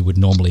 where you would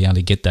normally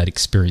only get that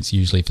experience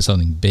usually for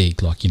something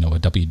big like, a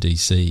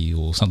WDC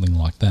or something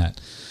like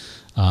that,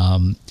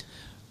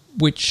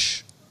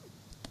 which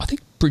I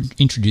think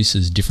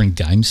introduces different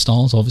game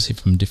styles, obviously,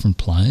 from different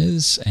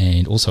players,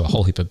 and also a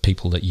whole heap of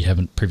people that you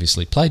haven't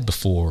previously played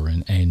before,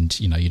 and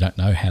you don't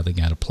know how they're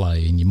going to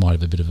play, and you might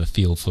have a bit of a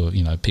feel for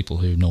people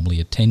who normally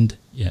attend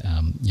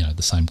the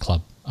same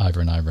club over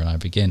and over and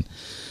over again.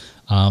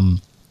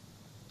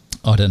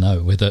 I don't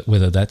know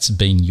whether that's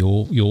been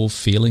your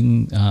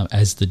feeling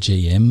as the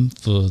GM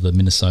for the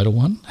Minnesota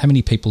one. How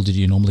many people did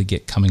you normally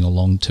get coming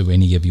along to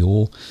any of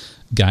your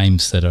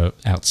games that are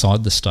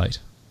outside the state?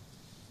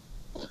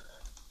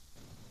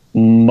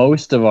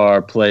 Most of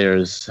our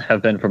players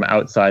have been from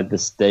outside the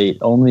state.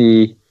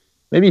 Only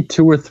maybe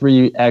 2 or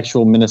 3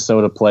 actual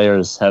Minnesota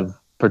players have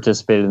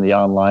participated in the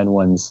online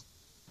ones.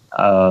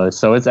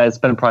 So it's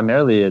been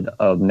primarily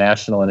a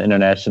national and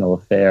international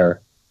affair,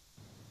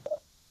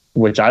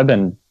 which I've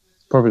been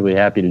perfectly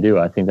happy to do.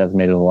 I think that's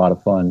made it a lot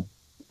of fun.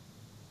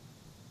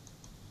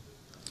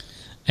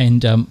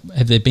 And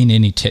have there been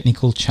any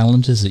technical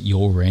challenges at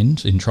your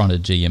end in trying to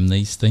GM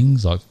these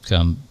things, like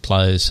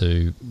players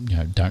who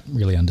don't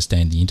really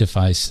understand the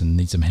interface and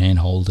need some hand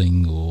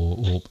holding,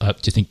 or do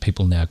you think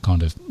people now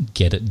kind of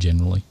get it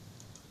generally?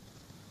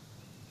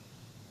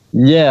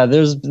 Yeah,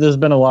 there's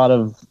been a lot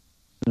of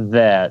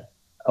that,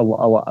 a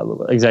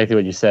lot, exactly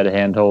what you said,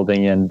 hand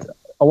holding, and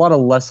a lot of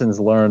lessons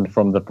learned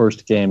from the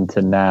first game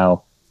to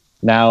now.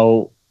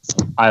 Now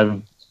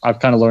I've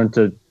kind of learned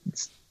to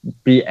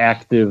be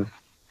active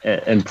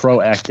and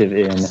proactive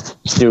in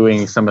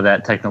doing some of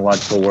that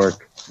technological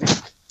work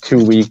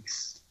 2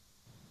 weeks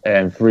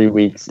and 3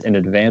 weeks in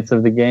advance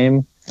of the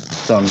game.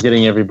 So I'm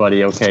getting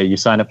everybody, okay, you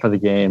sign up for the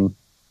game,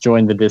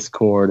 join the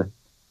Discord.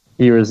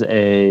 Here's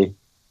a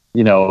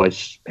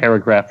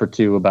paragraph or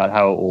two about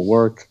how it will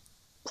work.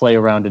 Play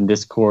around in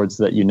Discord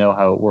so that you know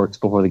how it works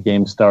before the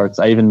game starts.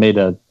 I even made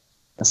a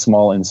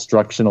small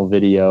instructional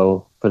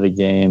video for the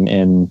game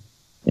in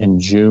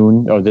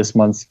June, or this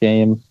month's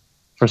game,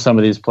 for some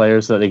of these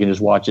players so that they can just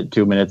watch it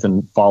 2 minutes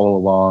and follow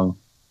along.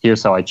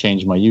 Here's how I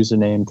change my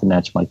username to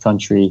match my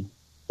country.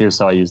 Here's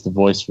how I use the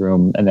voice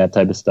room and that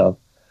type of stuff.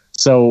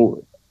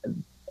 So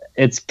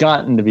it's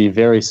gotten to be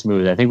very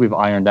smooth. I think we've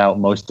ironed out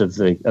most of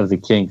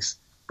the kinks,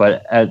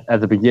 but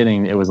at the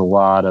beginning it was a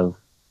lot of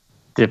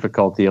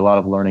difficulty, a lot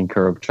of learning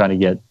curve trying to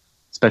get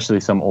especially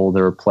some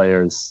older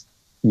players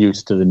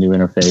used to the new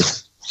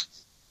interface.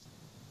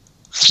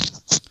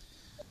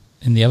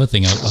 And the other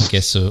thing, I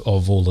guess,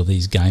 of all of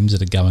these games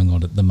that are going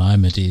on at the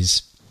moment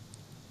is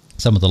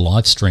some of the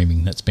live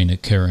streaming that's been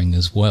occurring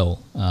as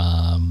well,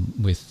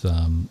 with,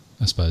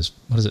 I suppose,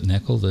 what is it now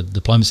called? The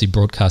Diplomacy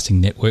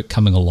Broadcasting Network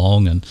coming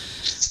along, and,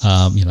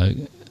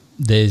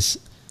 there's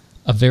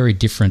a very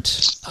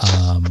different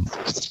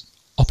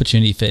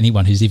opportunity for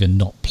anyone who's even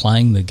not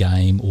playing the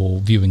game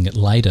or viewing it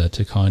later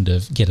to kind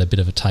of get a bit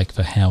of a take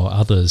for how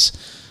others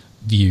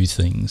view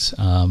things.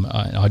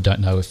 I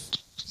don't know if...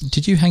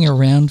 Did you hang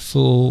around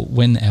for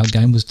when our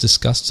game was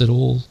discussed at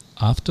all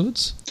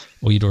afterwards,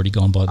 or you'd already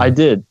gone by then? I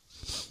did.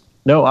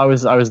 No, I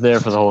was there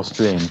for the whole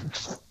stream.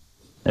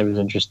 It was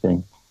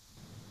interesting.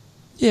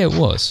 Yeah, it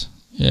was.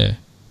 Yeah.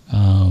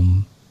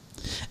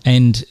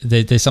 And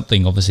there's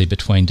something obviously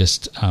between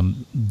just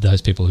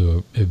those people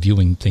who are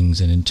viewing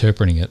things and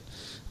interpreting it,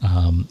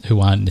 who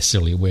aren't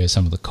necessarily aware of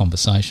some of the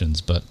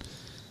conversations, but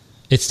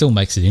it still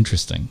makes it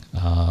interesting.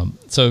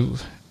 So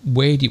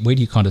where do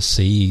you kind of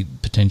see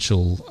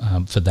potential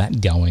for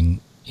that going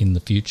in the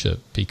future?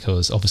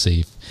 Because obviously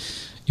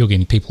if you're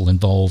getting people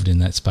involved in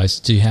that space,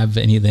 do you have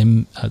any of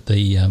them at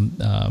the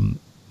them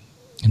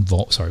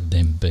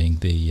being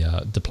the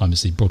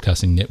Diplomacy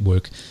Broadcasting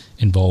Network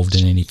involved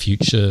in any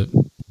future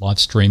live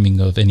streaming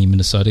of any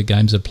Minnesota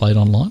games that are played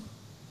online?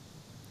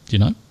 Do you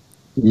know?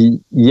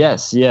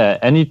 Yes, yeah.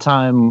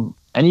 Anytime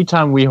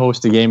we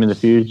host a game in the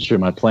future,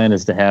 my plan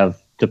is to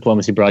have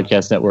Diplomacy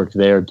Broadcast Network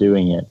there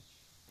doing it.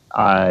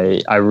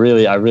 I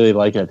really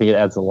like it. I think it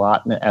adds a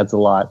lot, and it adds a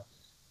lot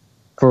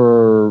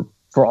for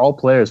all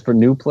players. For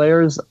new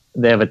players,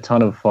 they have a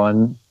ton of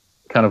fun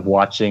kind of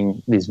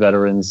watching these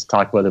veterans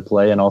talk about their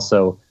play, and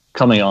also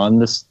coming on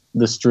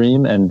the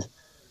stream and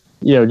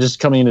just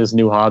coming into this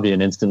new hobby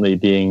and instantly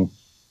being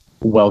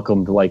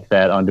welcomed like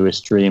that onto a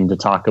stream to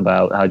talk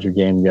about how'd your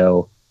game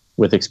go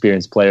with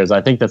experienced players. I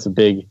think that's a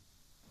big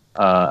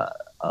a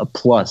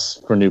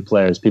plus for new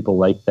players. People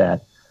like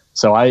that.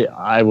 So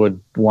I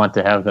would want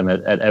to have them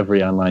at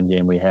every online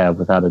game we have,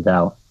 without a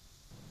doubt.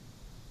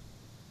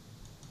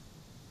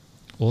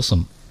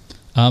 Awesome.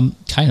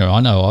 Kana,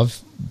 I know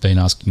I've been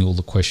asking all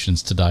the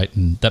questions to date,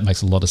 and that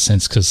makes a lot of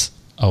sense because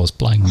I was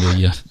playing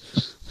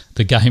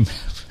the game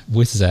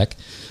with Zach.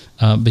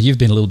 But you've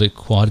been a little bit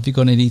quiet. Have you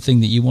got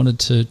anything that you wanted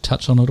to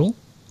touch on at all?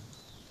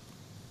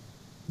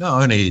 No,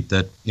 only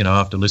that,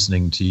 after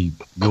listening to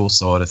your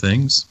side of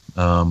things,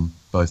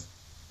 both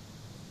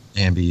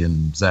Ambi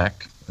and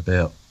Zach,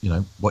 about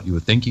what you were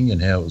thinking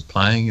and how it was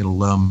playing,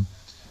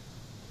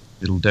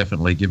 it'll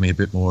definitely give me a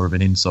bit more of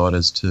an insight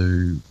as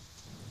to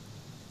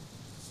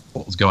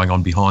what was going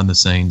on behind the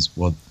scenes,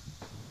 what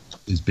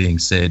is being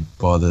said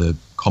by the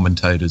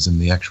commentators in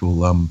the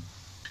actual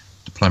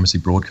Diplomacy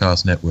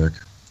Broadcast Network.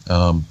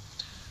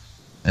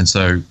 And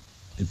so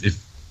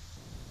if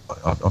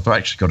I've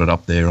actually got it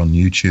up there on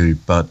YouTube,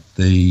 but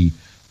the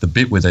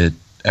bit where they're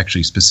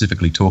actually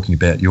specifically talking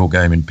about your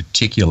game in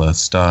particular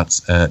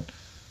starts at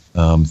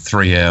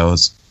 3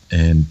 hours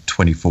and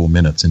 24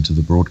 minutes into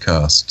the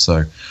broadcast.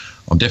 So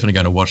I'm definitely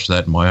going to watch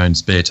that in my own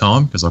spare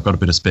time, because I've got a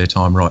bit of spare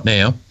time right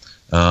now.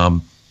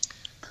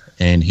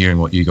 And hearing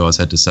what you guys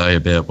had to say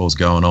about what was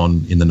going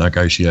on in the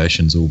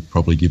negotiations will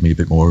probably give me a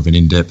bit more of an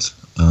in-depth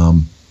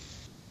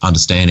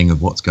understanding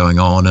of what's going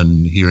on,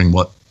 and hearing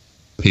what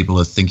people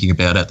are thinking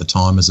about at the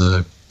time as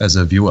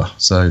a viewer.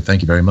 So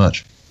thank you very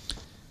much.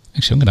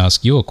 Actually, I'm going to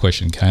ask you a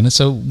question, Kana.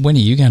 So when are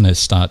you going to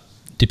start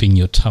dipping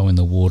your toe in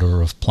the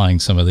water of playing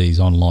some of these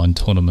online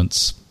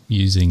tournaments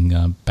using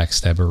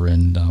Backstabber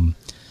and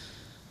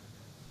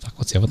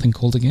what's the other thing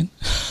called again?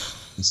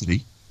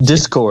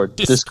 Discord.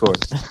 Yes.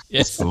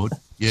 Discord.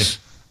 Yeah.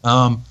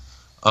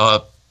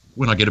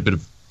 When I get a bit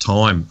of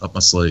time up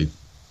my sleeve,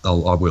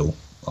 I will.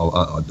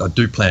 I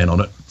do plan on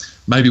it.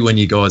 Maybe when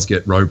you guys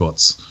get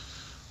robots.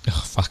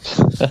 Oh, fuck.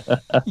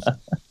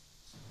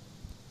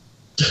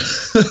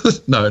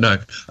 No.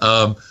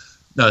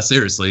 No,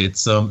 seriously,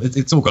 it's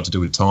all got to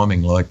do with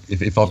timing. Like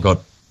if I've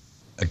got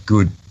a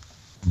good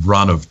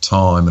run of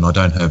time and I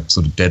don't have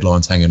sort of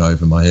deadlines hanging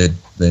over my head,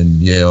 then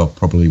I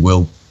probably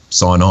will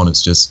sign on.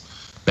 It's just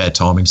bad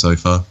timing so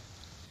far.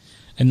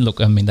 And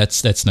look, I mean,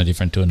 that's no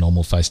different to a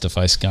normal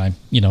face-to-face game.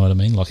 You know what I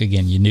mean? Like,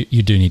 again,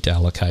 you do need to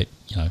allocate,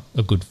 a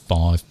good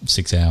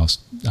 5-6 hours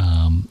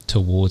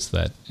towards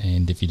that.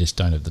 And if you just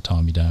don't have the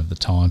time, you don't have the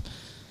time.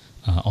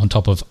 On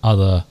top of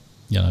other,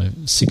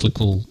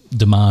 cyclical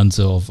demands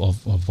of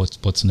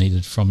what's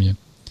needed from you.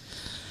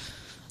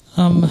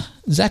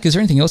 Zach, is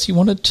there anything else you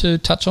wanted to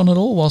touch on at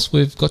all whilst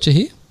we've got you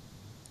here?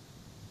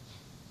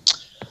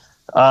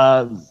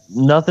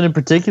 Nothing in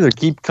particular.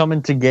 Keep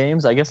coming to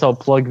games. I guess I'll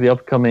plug the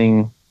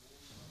upcoming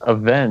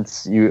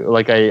events.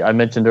 I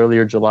mentioned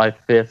earlier, July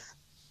 5th,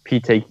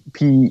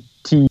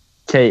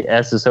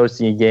 PTKS is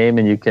hosting a game,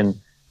 and you can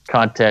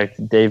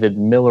contact David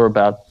Miller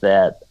about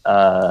that.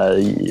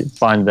 You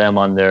find them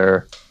on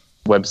their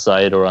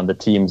website or on the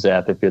Teams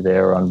app if you're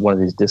there, or on one of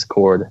these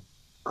Discord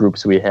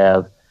groups we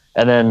have.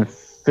 And then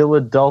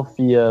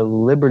Philadelphia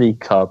Liberty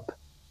Cup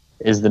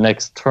is the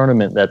next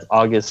tournament. That's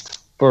August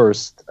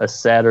 1st, a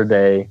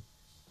Saturday.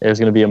 There's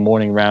going to be a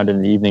morning round and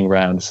an evening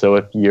round. So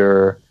if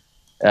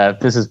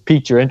this has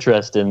piqued your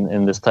interest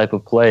in this type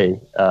of play,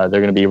 they're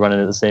going to be running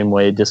it the same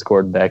way,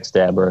 Discord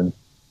Backstabber, and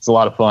it's a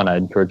lot of fun. I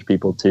encourage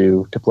people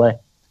to play.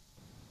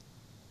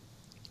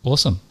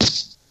 Awesome.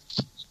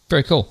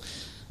 Very cool.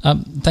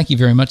 Thank you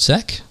very much,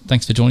 Zach.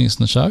 Thanks for joining us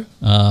on the show.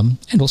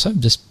 And also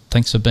just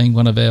thanks for being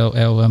one of our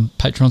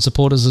Patreon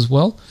supporters as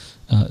well.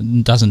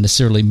 Doesn't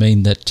necessarily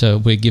mean that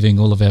we're giving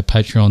all of our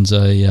Patrons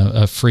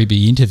a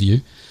freebie interview,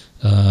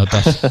 but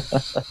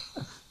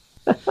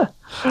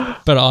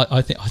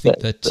I think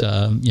that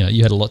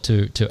you had a lot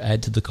to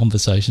add to the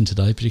conversation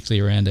today,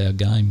 particularly around our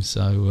game.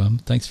 So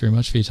thanks very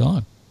much for your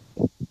time.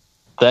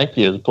 Thank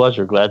you. It was a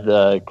pleasure. Glad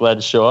to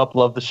show up.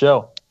 Love the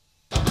show.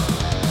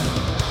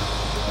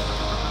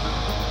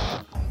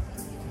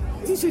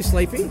 You too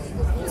sleepy?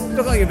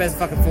 Look like you're about to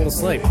fucking fall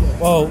asleep.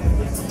 Well,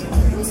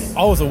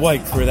 I was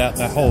awake throughout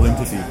that whole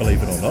interview,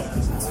 believe it or not.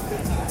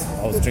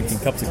 I was drinking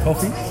cups of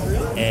coffee,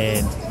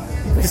 and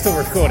We're still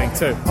recording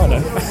too. I know.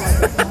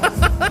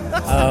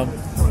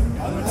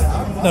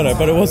 No,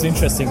 but it was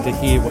interesting to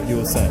hear what you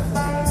were saying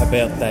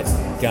about that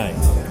game,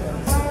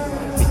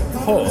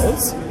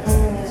 because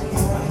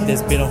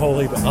there's been a whole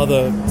heap of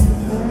other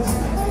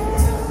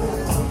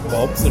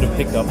mobs that have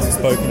picked up and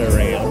spoken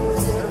around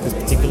this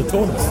particular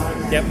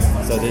tournament. Yep.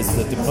 So there's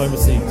the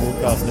Diplomacy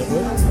Broadcast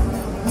Network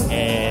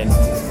and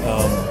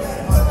the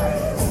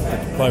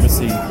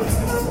Diplomacy...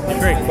 You're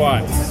very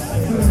quiet.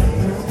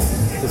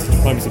 There's the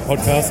Diplomacy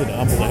Podcast that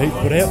Umbrella the Heat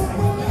put out,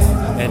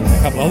 and a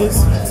couple others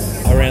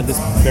around this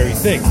very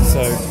thing.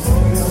 So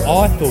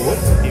I thought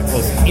it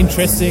was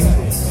interesting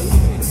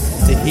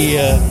to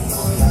hear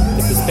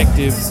the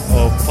perspectives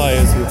of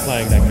players who are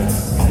playing that game,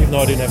 even though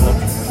I didn't have an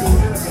option.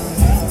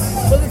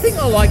 Well, the thing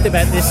I liked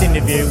about this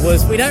interview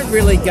was we don't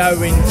really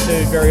go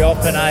into very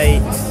often a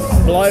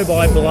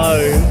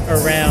blow-by-blow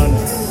around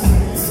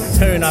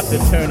turn after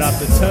turn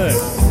after turn.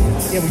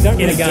 Yeah, we don't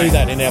really do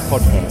that in our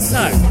podcast.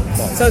 No.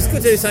 So it's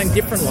good to do something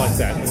different like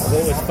that. It's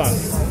always fun.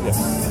 Yeah.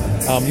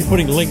 You're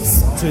putting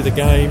links to the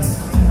game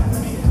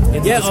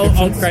in the description.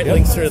 I'll create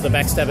links through the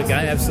Backstabber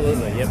game,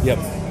 absolutely. Yep.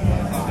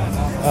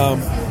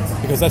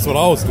 Because that's what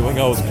I was doing.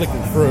 I was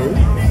clicking through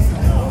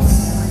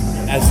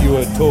as you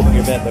were talking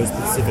about those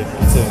specific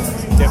concerns.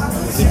 It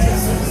was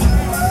interesting.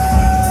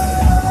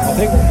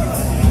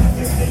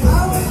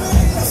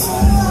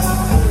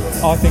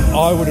 I think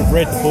I would have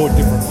read the board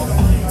differently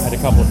at a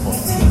couple of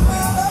points.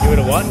 You would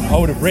have what? I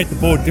would have read the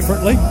board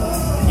differently.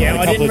 Yeah,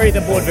 I didn't read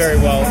the board very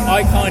well.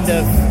 I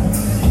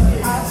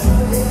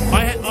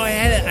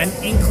had an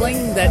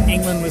inkling that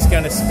England was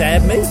going to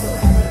stab me.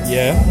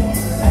 Yeah.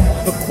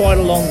 For quite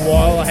a long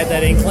while I had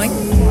that inkling.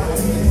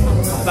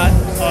 But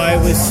I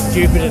was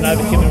stupid and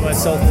overcommitted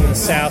myself to the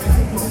south.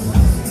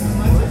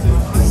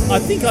 I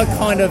think I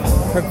kind of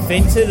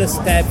prevented a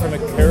stab from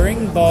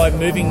occurring by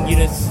moving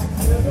units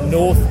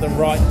north at the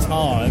right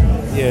time.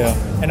 Yeah.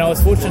 And I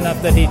was fortunate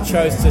enough that he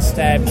chose to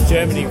stab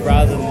Germany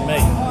rather than me.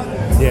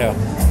 Yeah.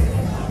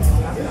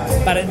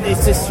 But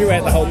it's just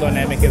throughout the whole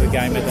dynamic of the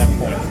game at that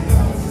point.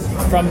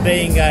 From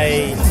being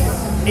a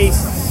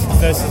east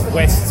versus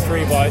west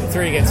 3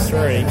 against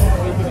 3.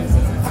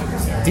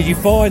 Did you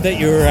find that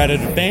you were at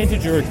an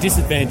advantage or a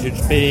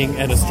disadvantage being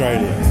an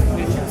Australian?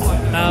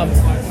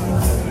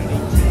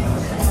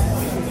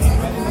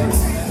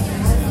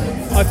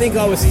 I think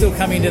I was still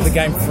coming into the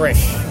game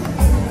fresh.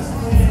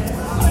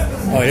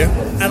 Oh, yeah?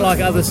 Unlike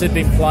others who'd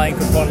been playing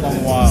for quite a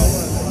long while.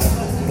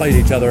 Played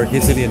each other a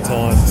gazillion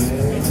times.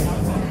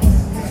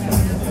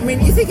 I mean,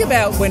 you think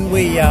about when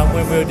we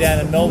were down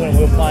in Melbourne and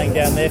we were playing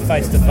down there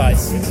face to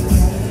face.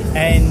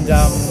 And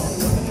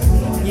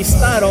you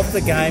start off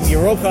the game,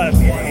 you're all kind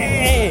of...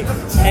 Yeah.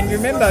 And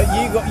remember,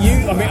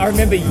 I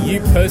remember you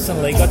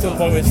personally got to a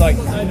point where it's like,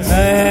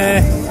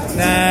 have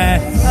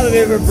a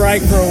bit of a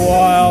break for a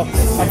while.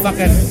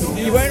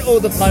 You weren't all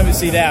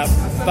diplomacied out,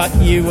 but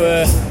you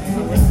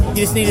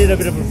just needed a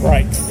bit of a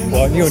break.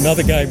 Well, I knew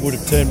another game would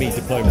have turned me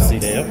diplomacy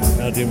out,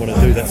 and I didn't want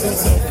to do that to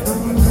myself.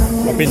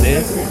 I've been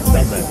there,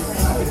 done that.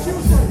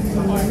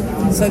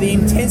 So the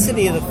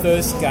intensity of the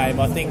first game,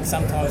 I think,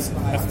 sometimes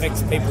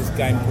affects people's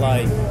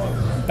gameplay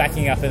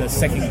backing up in a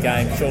second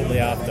game shortly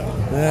after.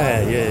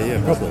 Yeah,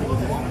 probably.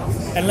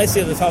 Unless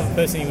you're the type of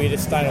person you need to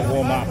stay and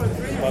warm up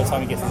by the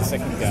time you get to the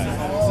second game.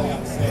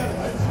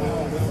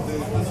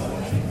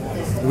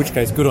 In which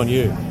case, good on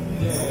you.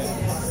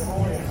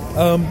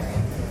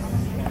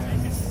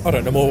 I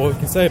don't know more what we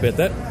can say about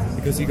that,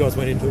 because you guys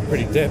went into it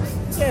pretty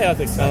depth. Yeah, I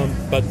think so.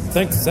 But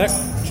thanks, Zach.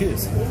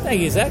 Cheers.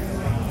 Thank you, Zach.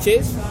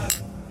 Cheers.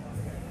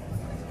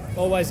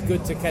 Always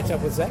good to catch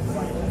up with Zach.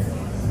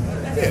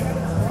 Yeah.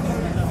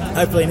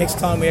 Hopefully next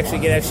time we actually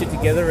get our shit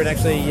together and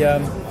actually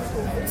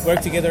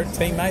work together as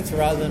teammates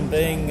rather than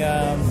being...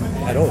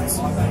 at odds.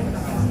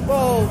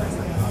 Well,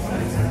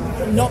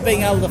 not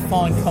being able to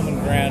find common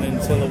ground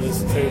until it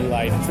was too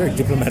late. It's a very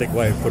diplomatic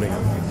way of putting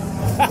it.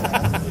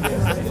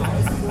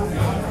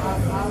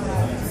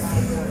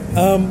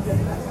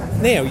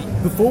 Now,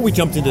 before we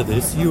jumped into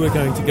this, you were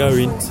going to go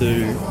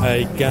into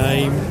a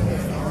game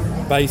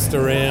based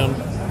around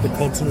the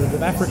continent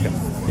of Africa.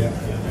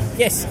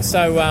 Yes,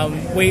 so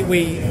we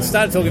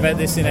started talking about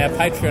this in our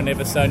Patreon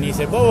episode, and you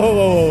said,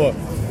 whoa.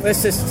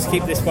 Let's just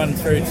keep this one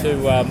through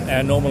to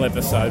our normal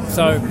episode.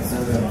 So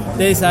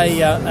there's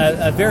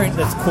a variant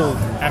that's called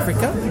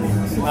Africa.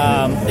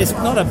 It's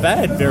not a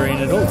bad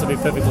variant at all, to be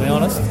perfectly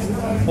honest.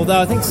 Although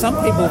I think some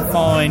people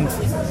find...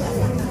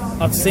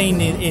 I've seen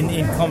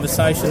in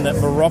conversation that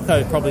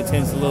Morocco probably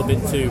does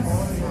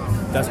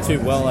too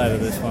well out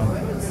of this one.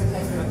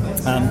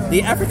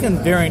 The African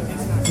variant,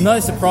 no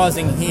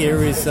surprising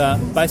here, is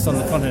based on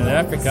the continent of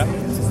Africa.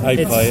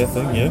 8-player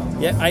thing, yeah?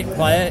 Yeah,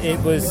 8-player. It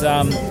was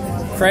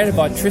created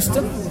by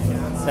Tristan.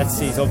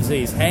 That's obviously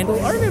his handle.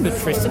 I remember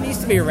Tristan. He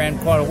used to be around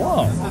quite a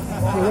while.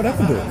 Yeah, what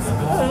happened to it?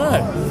 I don't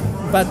know.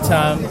 But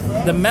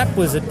the map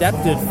was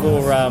adapted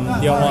for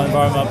the online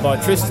environment by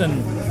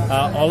Tristan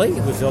Ollie,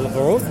 it was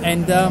Oliver Orth,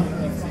 and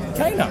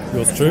Kana.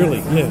 Yours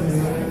truly, yeah.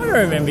 I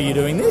remember you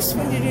doing this.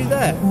 When did you do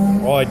that?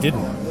 Oh, I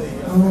didn't.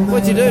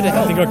 What'd you do to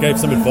help? I think I gave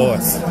some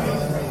advice.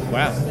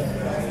 Wow.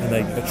 And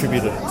they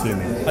attributed it to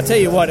me. I tell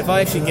you what, if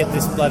I actually get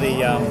this bloody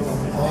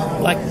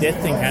Black Death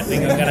thing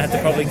happening, I'm going to have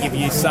to probably give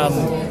you some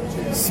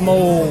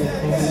small,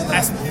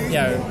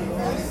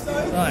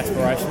 not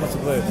aspiration, what's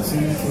the word?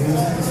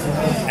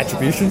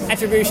 Attribution?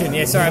 Attribution,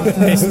 yeah, sorry, I'm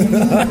pissed.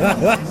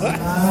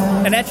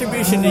 An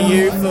attribution to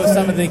you for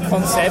some of the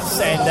concepts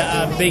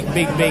and big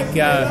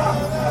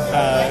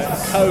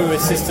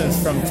co-assistance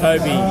from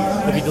Toby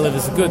if he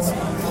delivers the goods.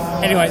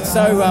 Anyway,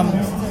 so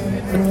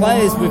the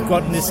players we've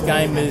got in this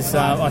game is,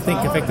 I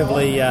think,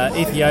 effectively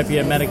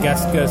Ethiopia,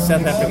 Madagascar,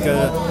 South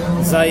Africa,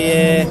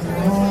 Zaire,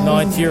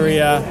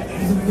 Nigeria,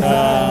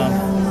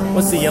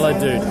 what's the yellow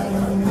dude?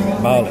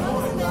 Mali.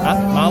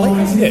 Mali?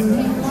 Yeah.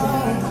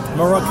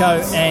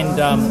 Morocco and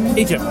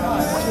Egypt.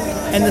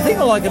 And the thing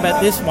I like about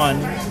this one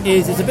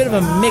is it's a bit of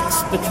a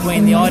mix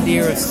between the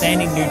idea of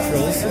standing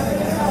neutrals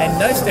and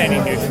no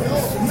standing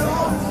neutrals.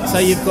 So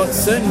you've got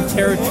certain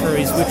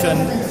territories which are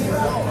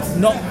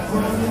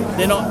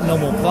they're not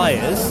normal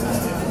players,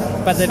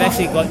 but they've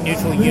actually got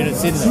neutral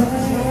units in them.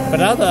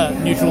 But other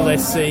neutral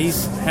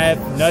SCs have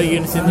no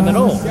units in them at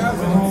all.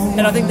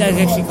 And I think that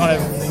actually kind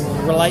of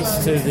relates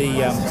to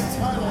the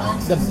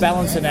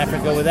balance in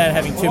Africa without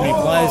having too many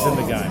players in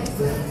the game.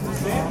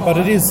 But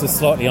it is a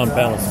slightly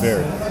unbalanced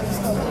variant.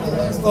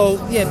 Well,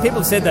 yeah, people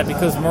have said that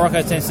because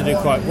Morocco tends to do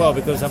quite well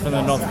because up in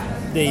the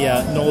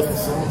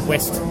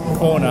northwest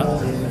corner,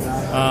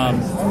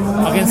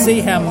 I can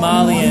see how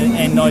Mali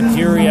and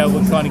Nigeria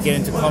would kind of get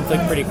into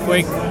conflict pretty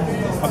quick.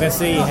 I can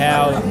see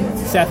how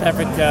South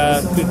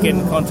Africa could get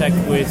in conflict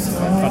with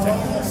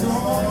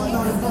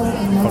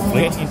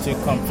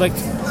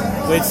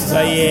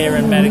Zaire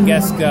and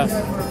Madagascar,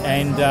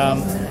 and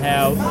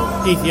how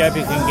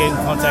Ethiopia can get in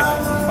conflict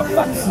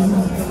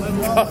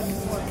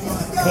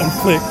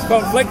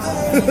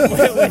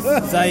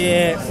with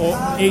Zaire or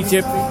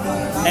Egypt,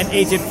 and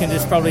Egypt can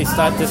just probably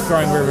start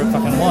destroying wherever it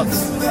fucking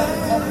wants.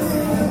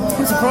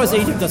 I'm surprised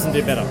Egypt doesn't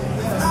do better.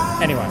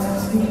 Anyway,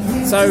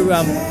 so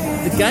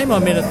the game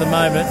I'm in at the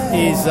moment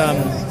is,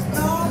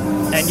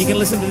 and you can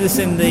listen to this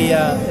in the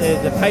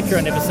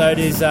Patreon episode,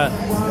 is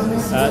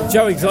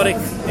Joe Exotic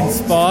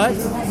inspired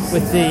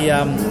with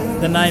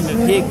the name of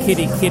Here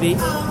Kitty Kitty,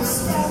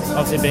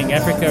 obviously being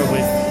Africa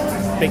with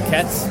big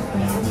cats.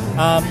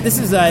 This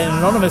is an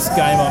anonymous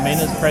game I'm in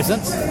at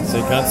present. So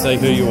you can't say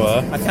who you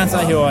are? I can't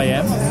say who I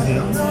am.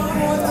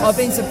 Mm-hmm. I've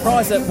been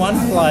surprised that one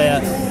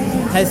player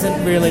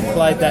hasn't really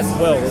played that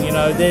well. You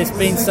know, there's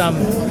been some,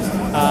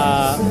 when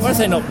I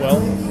say not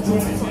well,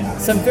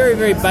 some very,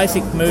 very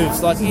basic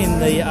moves, like in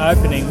the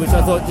opening, which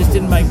I thought just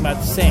didn't make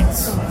much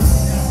sense.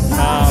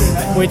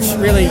 Which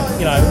really,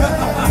 you know,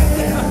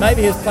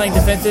 maybe he was playing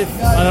defensive,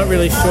 I'm not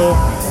really sure.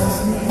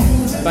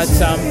 But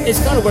it's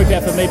kind of worked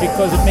out for me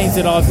because it means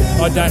that I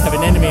don't have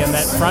an enemy on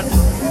that front.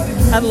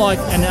 Unlike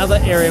another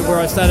area where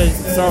I started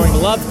throwing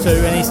love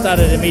to, and he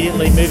started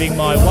immediately moving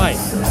my way.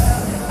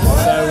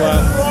 So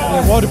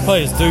Why do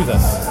players do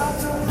that?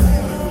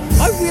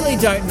 I really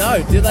don't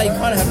know. Do they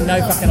kind of have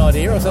no fucking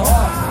idea or something?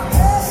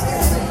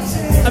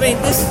 I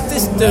mean,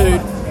 this dude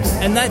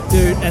and that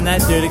dude and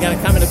that dude are going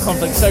to come into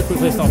conflict so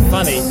quickly it's not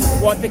funny.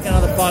 Why pick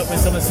another fight when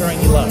someone's throwing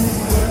you love?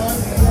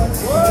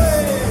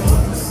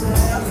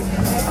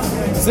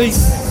 See,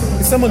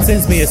 if someone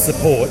sends me a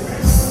support,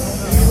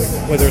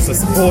 whether it's a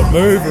support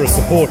move or a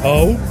support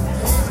hold,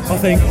 I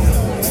think,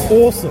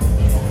 awesome.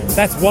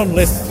 That's one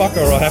less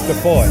fucker I have to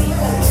fight.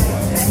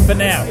 For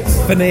now.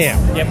 For now.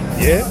 Yep.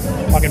 Yeah?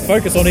 I can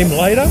focus on him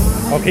later.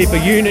 I'll keep a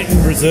unit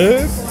in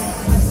reserve,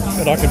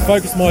 and I can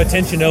focus my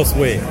attention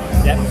elsewhere.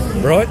 Yep.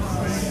 Right?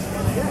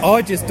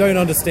 I just don't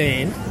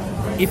understand,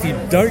 if you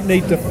don't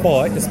need to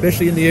fight,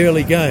 especially in the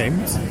early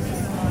games,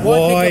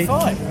 Why pick a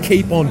fight?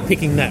 keep on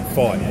picking that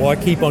fight? Why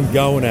keep on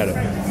going at it?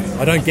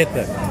 I don't get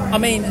that. I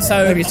mean,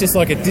 so... Maybe it's just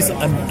like a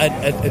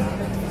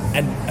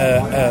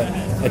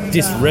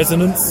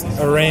disresonance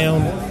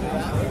around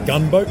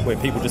Gunboat where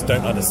people just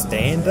don't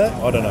understand that.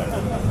 I don't know.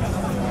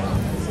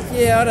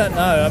 Yeah, I don't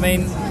know. I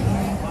mean,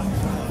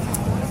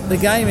 the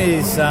game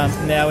is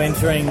now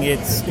entering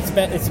it's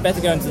about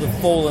to go into the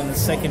fall in the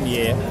second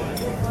year,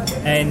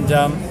 and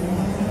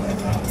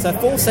so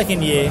fall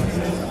second year.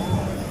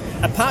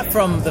 Apart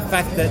from the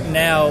fact that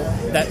now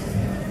that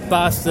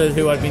bastard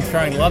who I've been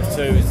throwing love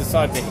to has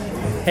decided to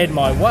head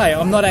my way,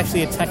 I'm not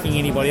actually attacking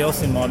anybody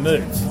else in my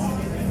moves.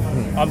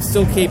 I'm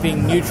still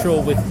keeping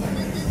neutral with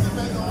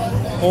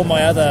all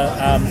my other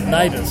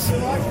neighbours.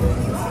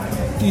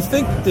 Do you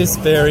think this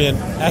variant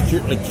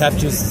accurately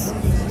captures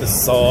the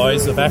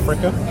size of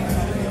Africa?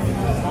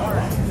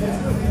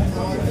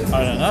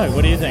 I don't know.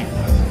 What do you think?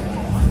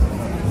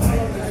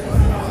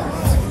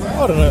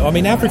 I don't know. I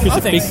mean, Africa's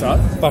a big so.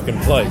 fucking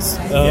place.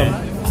 Yeah.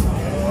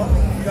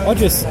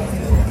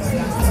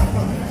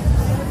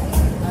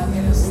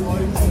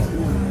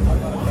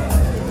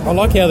 I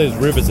like how there's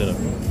rivers in it.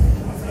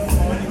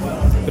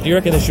 But do you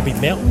reckon there should be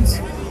mountains?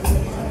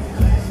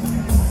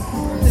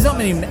 There's not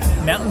many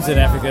mountains in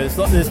Africa.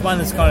 There's one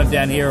that's kind of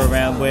down here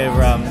around where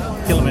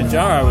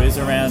Kilimanjaro is,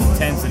 around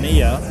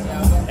Tanzania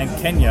and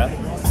Kenya.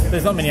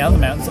 There's not many other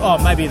mountains. Oh,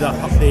 maybe the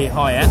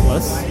High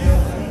Atlas.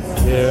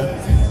 Yeah.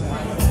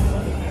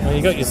 Well,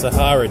 you got your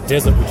Sahara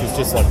Desert, which is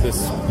just like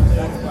this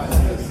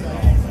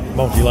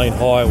multi-lane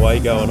highway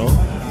going on.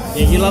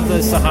 Yeah, you love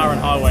the Saharan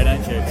highway,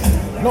 don't you?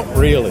 Not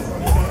really.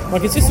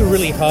 Like, it's just a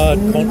really hard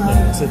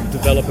continent to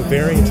develop a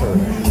variant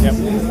around. Yep.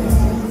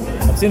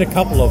 I've seen a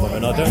couple of them,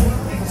 and I don't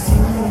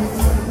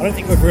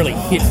think we've really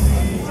hit.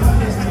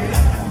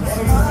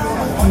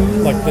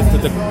 Like,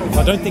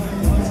 I don't think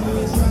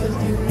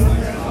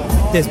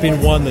there's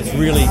been one that's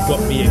really got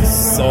me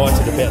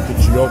excited about the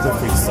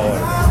geography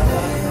side.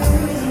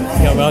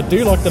 You know, I mean, I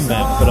do like the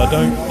map, but I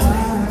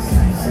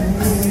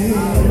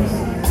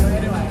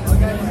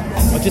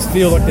just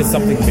feel like there's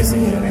something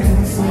missing.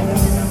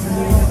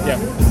 Yeah.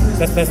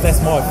 That's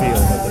my feeling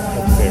of the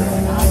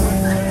variant.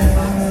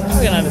 I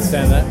can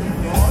understand that.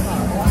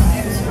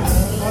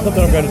 Not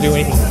that I'm going to do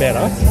anything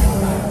better.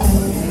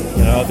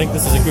 You know, I think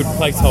this is a good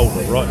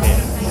placeholder right now.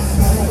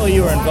 Well,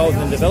 you were involved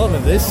in the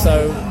development of this,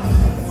 so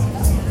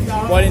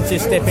why didn't you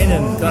step in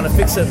and kind of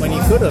fix it when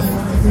you could have?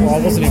 Well, I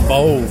wasn't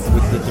involved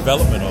with the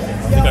development of it. I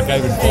think I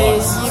gave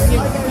advice.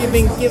 You've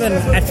been given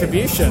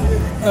attribution.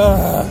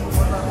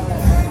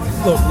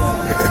 Look,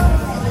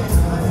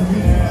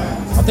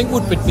 I think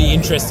what would be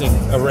interesting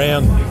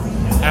around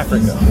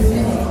Africa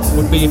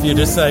would be if you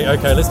just say,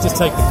 okay, let's just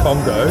take the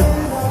Congo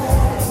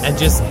and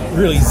just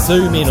really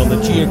zoom in on the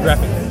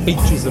geographic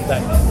features of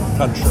that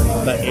country,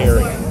 that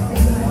area.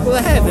 Well,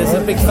 they have. There's a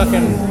big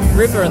fucking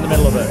river in the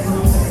middle of it.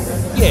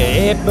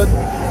 Yeah, but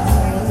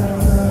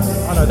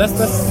I know that's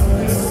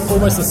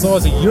almost the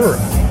size of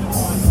Europe.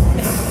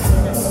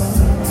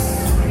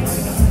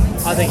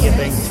 I think you're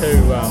being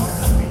too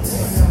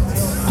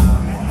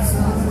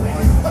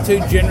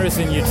generous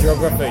in your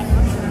geography.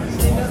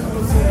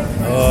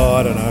 Oh,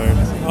 I don't know.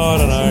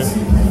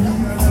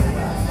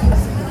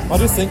 I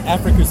just think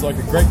Africa's like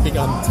a great big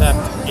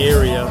untapped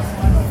area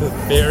for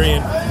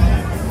variant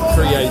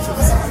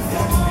creators.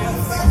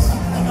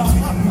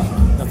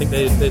 I think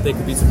there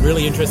could be some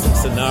really interesting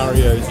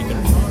scenarios you can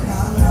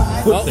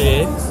put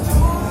there.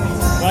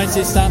 Why don't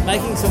you start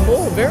making some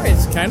more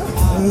variants, Kana?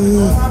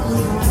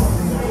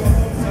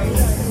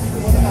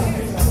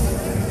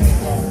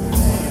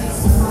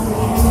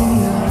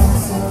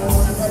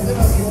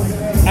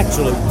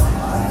 Actually,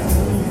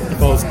 if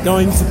I was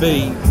going to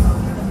be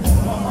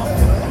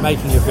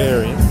making a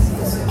variant,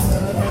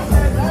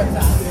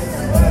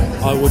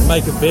 I would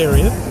make a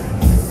variant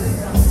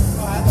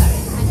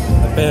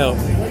about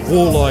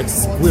warlike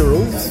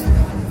squirrels.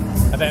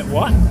 About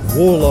what?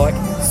 Warlike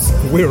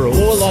squirrels.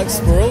 Warlike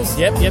squirrels,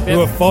 yep.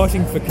 Who are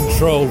fighting for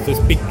control of this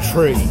big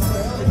tree.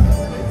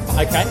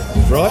 Okay.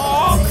 Right?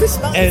 Oh, Chris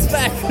Martin's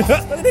back. Look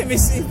at him,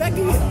 he's back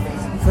again.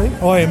 See?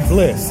 I am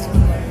blessed.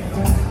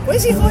 What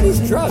Where's he hide his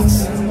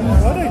drugs?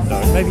 I don't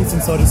know. Maybe it's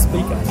inside his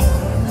speaker.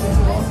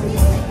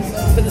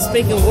 But the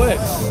speaker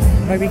works.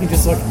 Maybe you can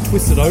just like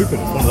twist it open.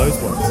 It's one of those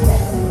ones.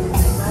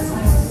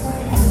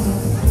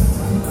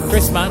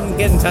 Chris Martin,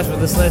 get in touch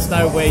with us. Let us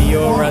know where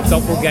your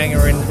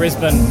doppelganger in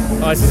Brisbane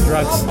hides his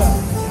drugs.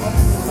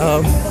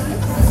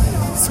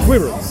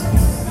 Squirrels.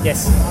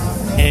 Yes.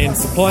 And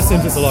supply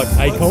centres are like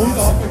acorns.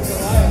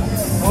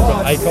 We've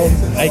got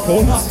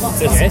acorns. It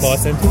says Yes. supply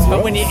centres. But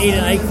Right? when you eat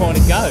an acorn,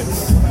 it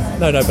goes.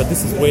 No, but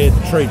this is where the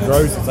tree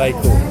grows its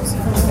acorns.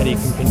 And you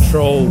can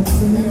control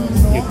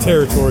your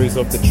territories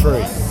of the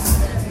tree.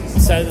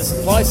 So the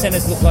supply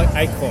centres look like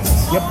acorns.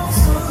 Yep.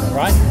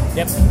 Right?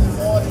 Yep.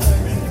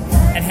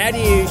 And how do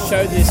you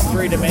show this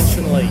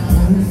three-dimensionally?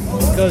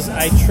 Because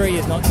a tree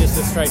is not just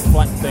a straight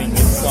flat thing,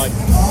 it's like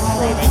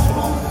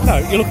three-dimensional. No,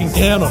 you're looking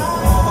down on it.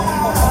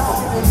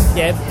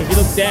 Yeah, if you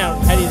look down,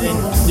 how do you then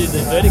do the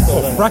vertical?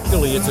 Well, then?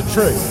 fractally, it's a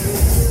tree.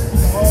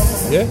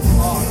 Yeah?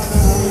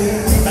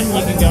 But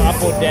you can go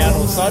up or down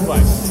or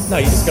sideways. No,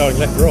 you're just going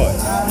left, right.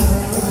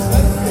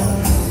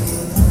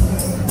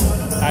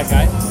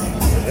 Okay.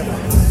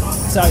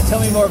 So tell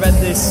me more about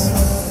this.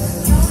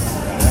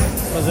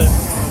 Was it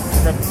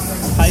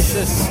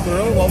rapacious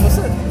squirrel? What was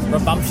it?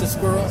 Rambunctious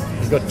squirrel?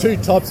 You've got two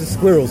types of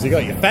squirrels. You've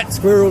got your fat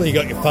squirrel and you've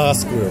got your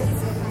fast squirrel.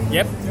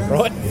 Yep.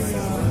 Right?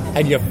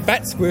 And your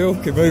fat squirrel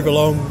can move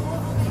along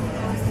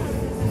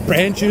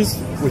branches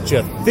which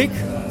are thick,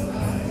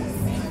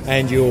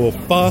 and your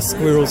fast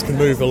squirrels can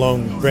move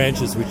along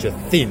branches which are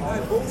thin.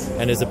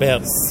 And there's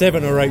about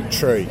 7 or 8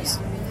 trees,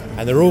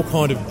 and they're all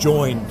kind of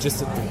joined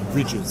just at the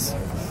ridges.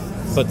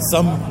 But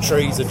some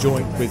trees are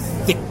joined with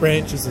thick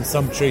branches and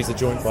some trees are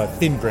joined by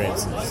thin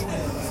branches.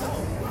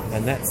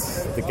 And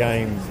that's the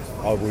game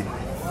I would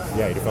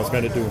create if I was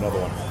going to do another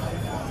one.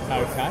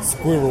 Okay.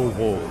 Squirrel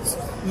Wars.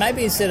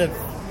 Maybe instead of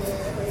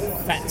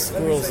fat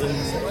squirrels and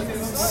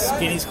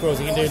skinny squirrels,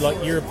 you can do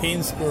like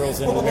European squirrels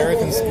and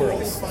American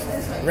squirrels.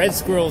 Red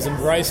squirrels and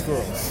grey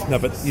squirrels. No,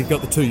 but you've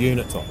got the 2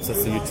 unit types.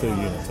 That's your 2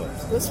 unit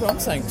types. That's what I'm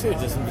saying too, I'm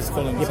just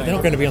calling them the Yeah, but same. they're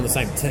not going to be on the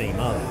same team,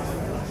 are they?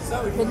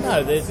 Well,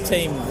 no, they're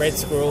team red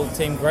squirrel,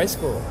 team grey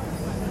squirrel.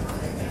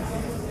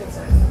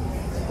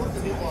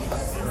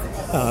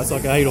 No, it's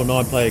like an 8 or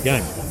 9 player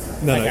game.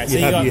 No, Okay, no, so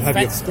you got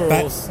fat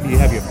squirrels. You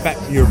have your fat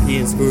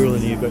European squirrel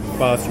and you've got your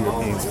fast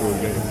European squirrel.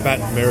 You've got your fat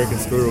American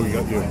squirrel, you've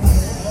got your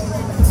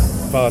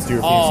fast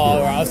European Oh,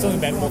 squirrel. right, I was talking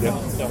about more.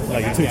 No,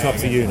 your 2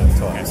 types of unit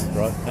types,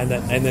 right? And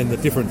then the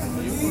different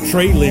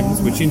tree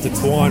limbs which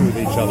intertwine with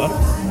each other.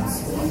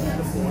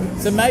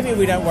 So maybe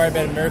we don't worry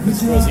about American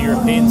squirrels or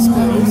European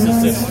squirrels,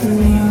 it's just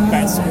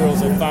fat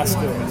squirrels or fast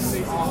squirrels.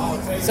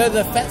 So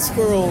the fat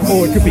squirrels...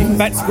 Or it could be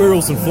fat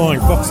squirrels and flying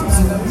foxes.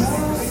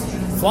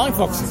 Flying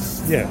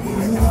foxes. Yeah.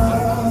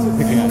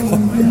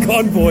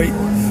 Convoy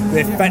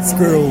their fat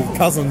squirrel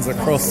cousins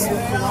across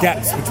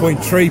gaps between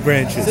tree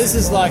branches. This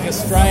is like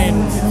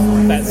Australian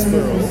fat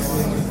squirrels.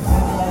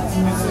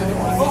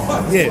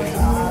 Yeah.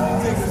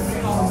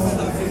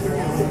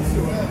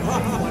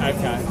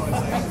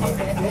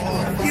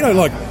 Okay. You know,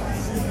 like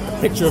a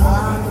picture of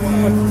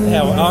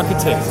how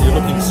architects, you're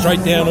looking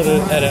straight down at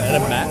a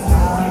map,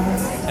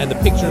 and the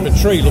picture of a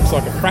tree looks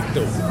like a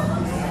fractal.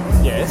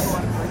 Yes.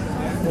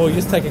 Well, you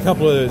just take a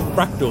couple of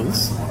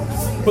fractals,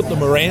 put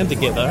them around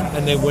together,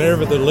 and then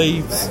wherever the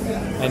leaves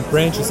and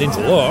branches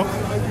interlock,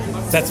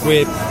 that's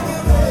where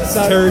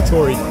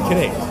territory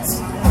connects.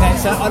 Okay,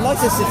 so I'd like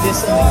to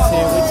suggest something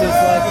too, which is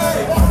like,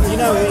 you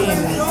know,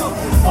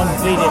 on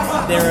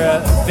VDIP there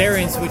are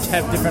variants which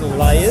have different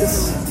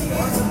layers.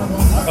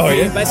 Oh,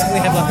 You yeah? basically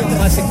have like a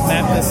classic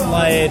map that's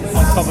layered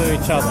on top of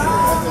each other.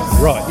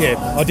 Right, yeah,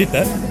 I did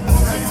that.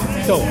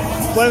 Cool.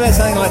 What about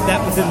something like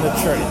that within the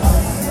tree?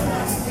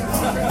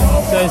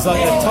 So it's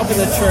like the top of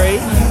the tree,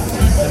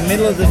 the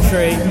middle of the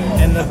tree,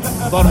 and the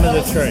bottom of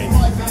the tree.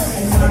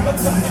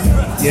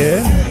 Yeah?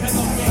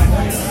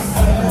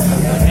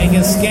 And you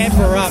can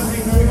scamper up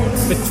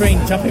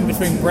jumping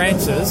between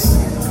branches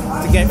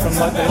to get from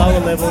like the lower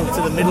level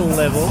to the middle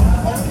level,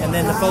 and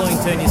then the following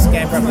turn you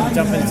scamper up and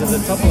jump into the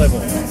top level.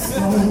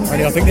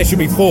 Only I think there should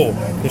be 4.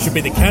 There should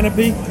be the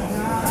canopy,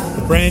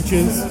 the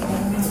branches,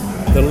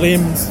 the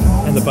limbs,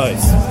 and the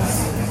base.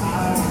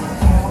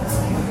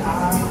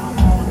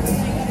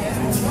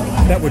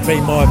 That would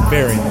be my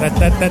variant.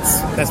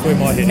 That's where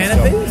my head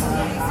Canopy, is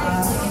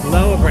going.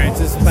 lower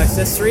branches, base.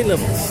 That's 3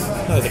 levels.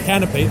 No, the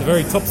canopy, the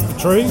very tops of the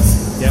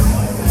trees. Yep.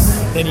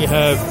 Then you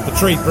have the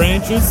tree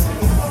branches.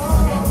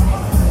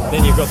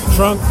 Then you've got the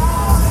trunk,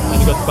 and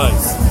you've got the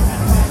base.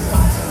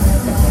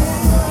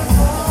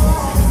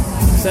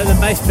 So the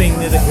base being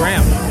near the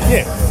ground.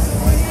 Yeah.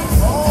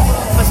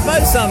 I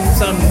suppose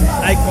some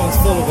acorns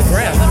fall to the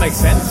ground. That makes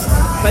sense.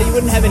 But you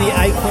wouldn't have any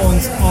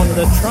acorns on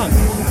the trunk.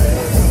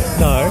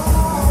 No,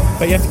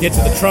 but you have to get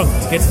to the trunk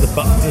to get to the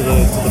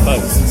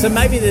base. So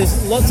maybe there's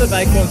lots of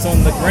acorns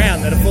on the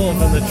ground that have fallen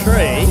from the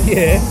tree.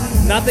 Yeah.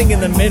 Nothing in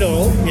the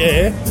middle.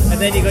 Yeah. And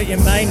then you got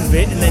your main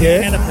bit and then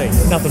your canopy.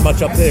 Nothing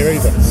much up there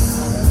either.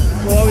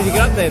 Well, why would you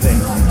get up there then?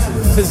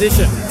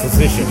 Position.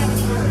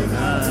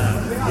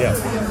 Yeah.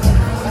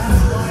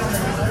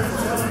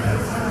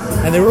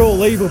 and they're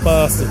all evil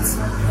bastards.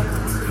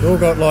 They all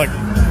got like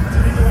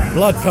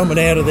blood coming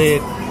out of their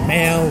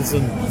mouths,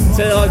 and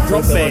So they're like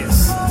drop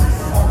bears.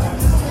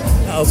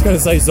 I was going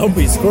to say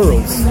zombie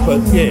squirrels, but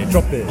yeah,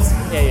 drop bears.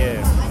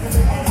 Yeah.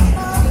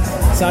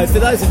 So for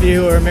those of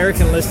you who are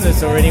American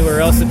listeners or anywhere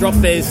else, the drop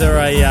bears are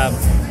a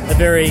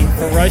very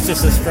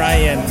ferocious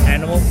Australian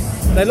animal.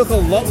 They look a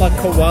lot like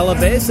koala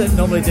bears that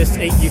normally just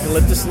eat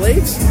eucalyptus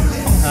leaves.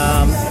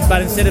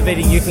 But instead of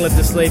eating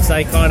eucalyptus leaves,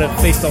 they kind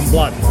of feast on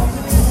blood.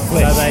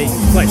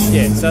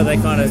 So they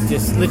kind of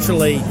just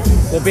literally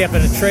will be up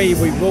in a tree,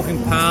 we'll be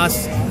walking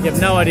past, you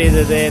have no idea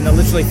they're there, and they'll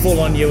literally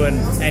fall on you,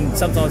 and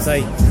sometimes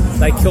they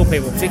kill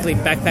people, particularly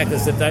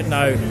backpackers that don't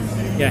know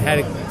how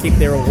to keep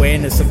their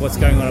awareness of what's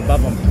going on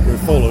above them. Who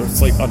fall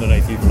asleep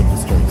underneath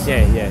eucalyptus trees.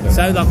 Yeah.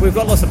 So like we've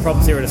got lots of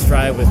problems here in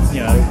Australia with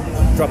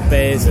drop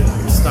bears and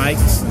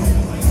snakes,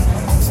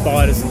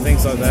 spiders and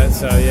things like that.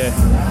 So yeah,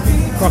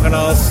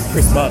 crocodiles,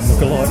 Chris Martin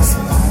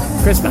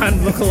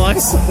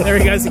lookalikes. There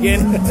he goes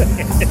again.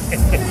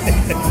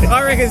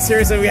 I reckon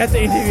seriously we have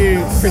to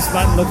interview Chris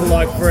Martin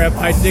lookalike for our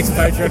next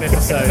Patreon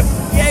episode.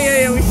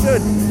 Yeah, we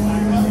should.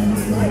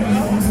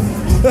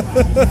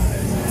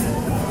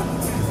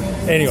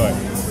 Anyway,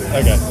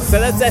 okay. So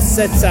that's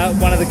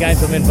one of the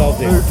games I'm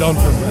involved in. Moved on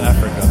from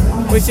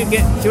Africa. We should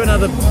do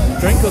another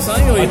drink or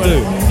something? Or I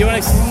do. Do you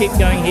want to keep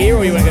going here,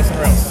 or you want to go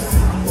somewhere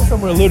else?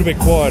 Somewhere a little bit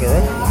quieter,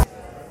 right?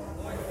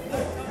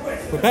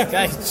 We're back.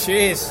 Okay,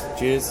 cheers.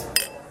 Cheers.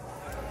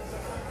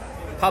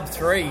 Pub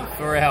 3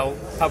 for our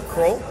pub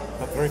crawl.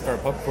 Pub 3 for our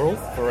pub crawl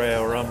for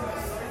our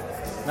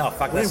No,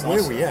 fuck, Where that's were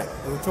nice. we at?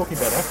 We were talking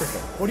about Africa.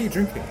 What are you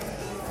drinking?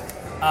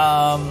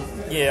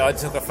 Yeah, I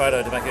took a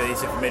photo to make it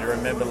easier for me to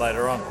remember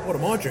later on. What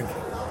am I drinking?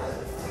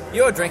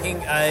 You're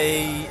drinking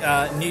a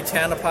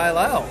Newtowner Pale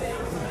Ale.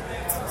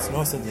 It's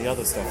nicer than the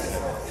other stuff.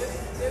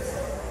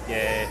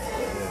 Yeah.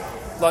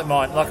 Like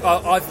mine. Like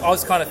I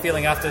was kind of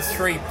feeling after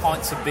 3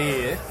 pints of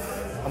beer,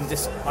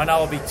 I know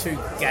I'll be too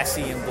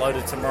gassy and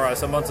bloated tomorrow,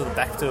 so I'm onto the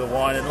back to the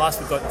wine. And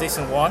last we've got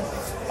decent wine.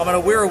 I'm on a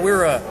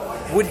Wirra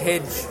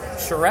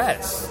Woodhedge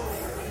Shiraz.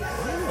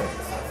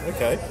 Oh,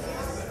 okay.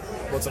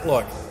 What's it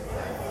like?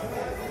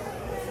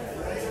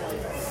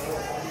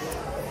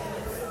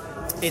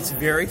 It's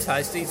very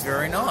tasty. It's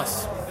very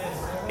nice.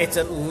 It's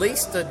at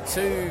least a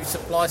 2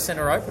 supply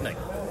centre opening.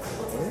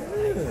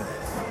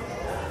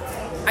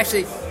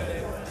 Actually,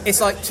 it's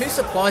like 2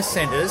 supply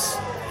centres,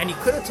 and you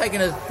could have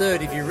taken a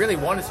third if you really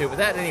wanted to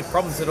without any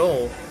problems at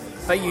all,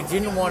 but you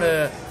didn't want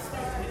to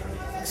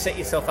set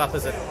yourself up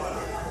as an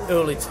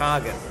early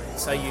target,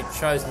 so you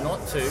chose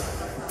not to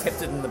and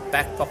kept it in the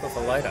back pocket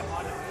for later.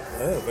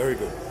 Oh, very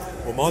good.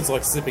 Well, mine's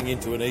like slipping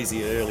into an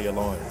easier, early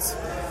alliance.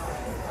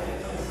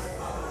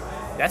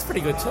 That's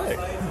pretty good too.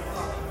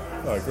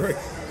 I agree.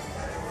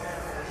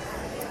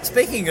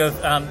 Speaking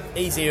of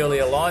easy early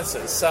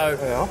alliances, so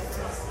Yeah.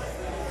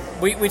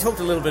 we talked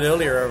a little bit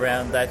earlier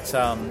around that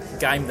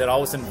game that I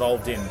was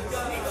involved in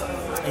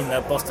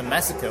the Boston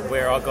Massacre,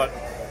 where I got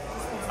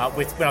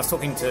when I was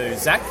talking to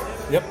Zach,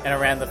 Yep. and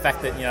around the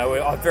fact that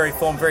I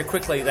formed very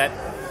quickly that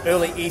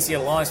early easy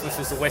alliance, which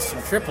was the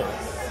Western Triple,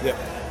 Yep.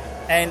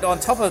 and on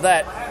top of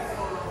that,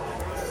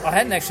 I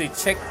hadn't actually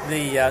checked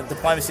the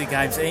Diplomacy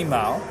Games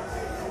email.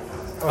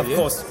 Oh, Of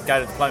course, go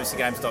to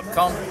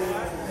diplomacygames.com,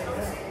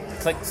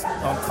 click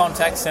on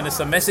contact, send us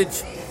a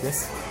message.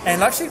 Yes.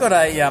 And I actually got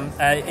a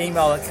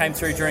email that came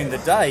through during the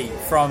day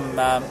from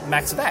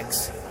Max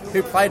Vax,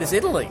 who played as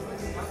Italy.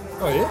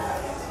 Oh, yeah?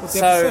 What's he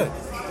have to say?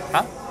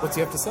 Huh? What's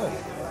he have to say?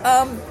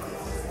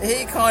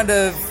 He kind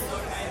of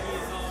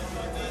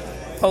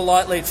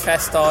politely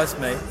chastised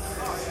me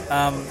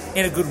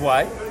in a good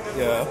way,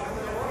 Yeah.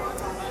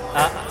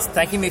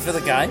 thanking me for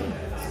the game,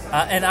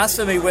 and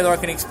asking me whether I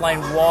can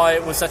explain why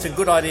it was such a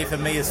good idea for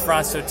me as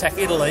France to attack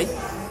Italy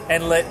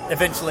and let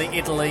eventually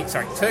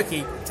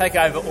Turkey take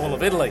over all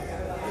of Italy.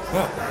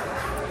 Oh.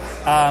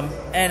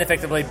 And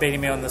effectively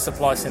beating me on the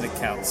supply centre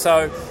count.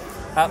 So,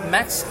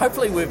 Max,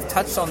 hopefully we've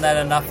touched on that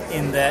enough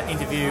in the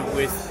interview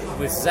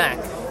with Zach.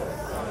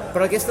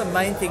 But I guess the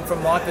main thing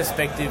from my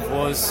perspective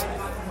was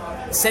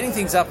setting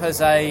things up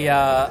as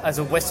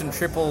a Western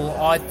Triple.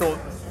 I thought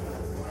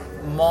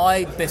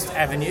my best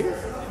avenue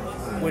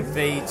would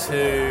be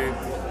to,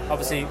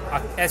 obviously,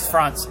 as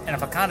France, and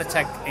if I can't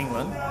attack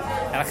England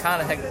and I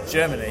can't attack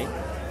Germany,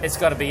 it's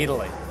got to be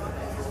Italy.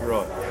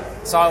 Right.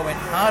 So I went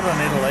hard on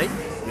Italy.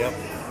 Yep.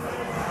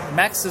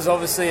 Max is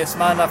obviously a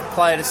smart enough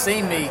player to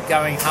see me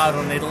going hard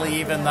on Italy,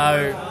 even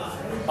though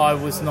I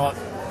was not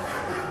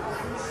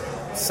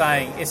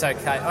saying it's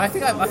okay. I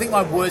think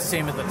my words to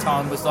him at the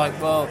time was like,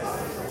 well,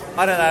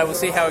 I don't know, we'll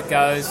see how it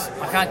goes.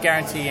 I can't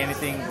guarantee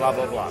anything, blah,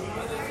 blah, blah.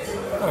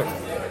 Okay.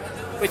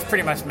 Which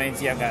pretty much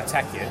means, yeah, I'm going to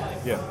attack you.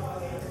 Yeah.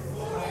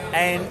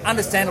 And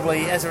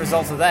understandably, as a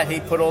result of that, he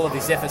put all of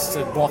his efforts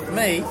to block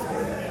me,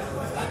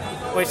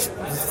 which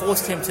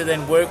forced him to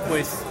then work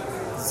with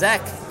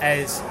Zach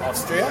as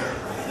Austria.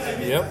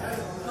 Yep.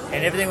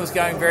 And everything was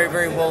going very,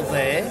 very well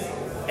there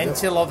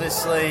until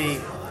obviously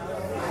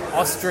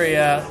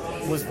Austria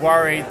was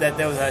worried that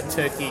there was a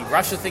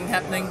Turkey-Russia thing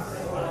happening.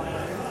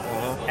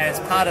 And as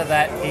part of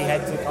that, he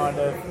had to kind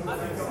of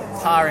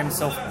par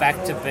himself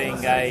back to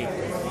being a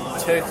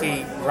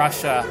Turkey,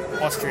 Russia,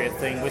 Austria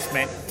thing, which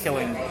meant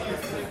killing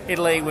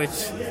Italy,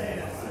 which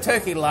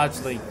Turkey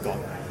largely got.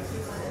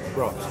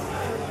 Right.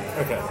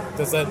 Okay.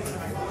 Does that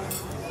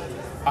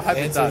I hope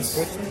it answer his does.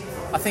 question?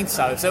 I think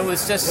so. So it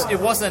was just it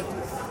wasn't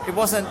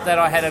that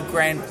I had a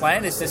grand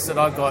plan. It's just that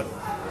I got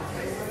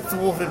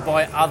thwarted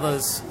by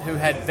others who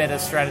had better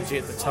strategy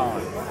at the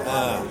time.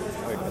 Okay.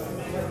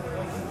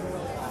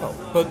 Oh,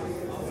 but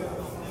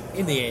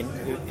in the end,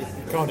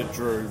 it kind of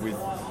drew with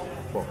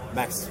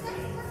Max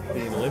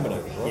being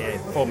eliminated, right? Yeah,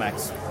 poor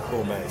Max.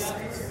 Poor Max.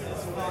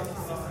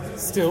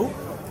 Still,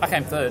 I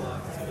came third.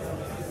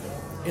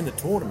 in the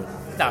tournament.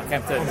 No, I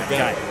came third in the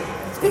game. game.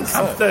 Didn't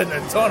come So- third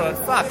in the tournament.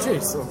 Fuck.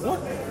 Jeez, so what?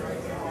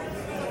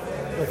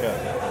 Okay.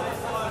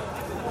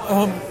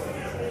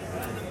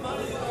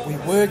 We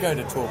were going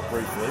to talk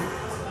briefly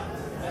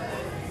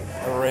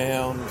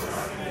around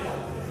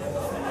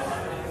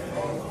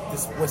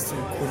this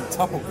Western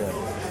Quintuple game.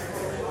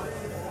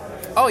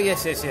 Oh,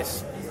 yes.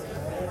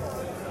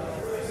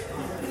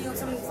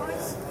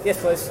 Yes,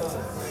 please.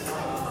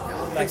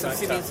 Thanks, mate.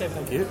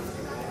 Thank you.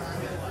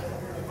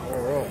 All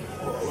right.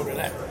 Look at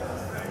that.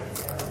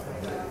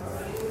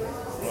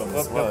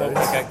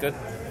 Okay, good.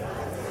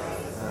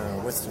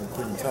 Western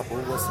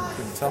Quintuple.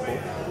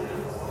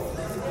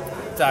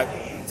 So,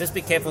 just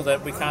be careful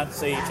that we can't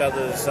see each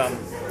other's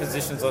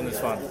positions on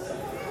this one.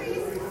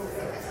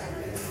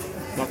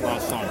 Not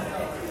last time.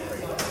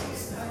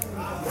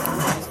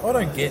 I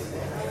don't get,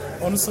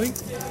 honestly,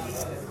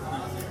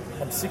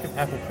 I'm sick of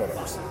Apple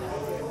products.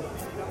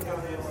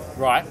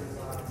 Right.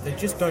 They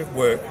just don't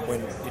work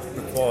when it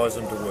requires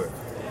them to work.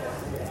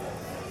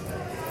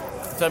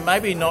 So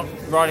maybe not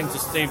writing to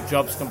Steve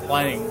Jobs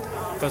complaining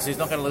because he's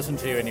not going to listen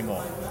to you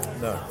anymore.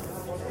 No.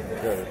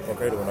 I'll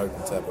go to an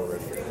open tab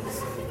already.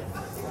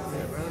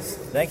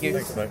 Thank you.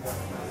 Thanks, mate.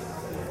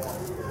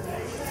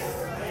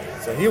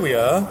 So here we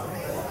are.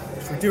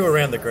 Should we do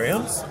around the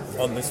grounds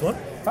on this one?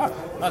 Fuck,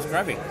 nice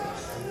grabby.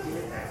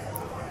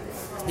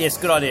 Yes,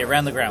 good idea,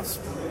 around the grounds.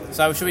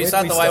 So should we Where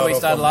start did the we way start we off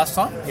started on- last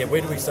time? Yeah,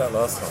 where did we start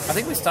last time? I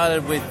think we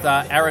started with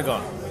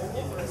Aragon,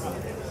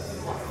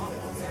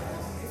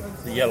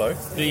 The yellow.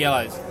 the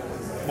yellows.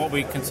 What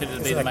we consider to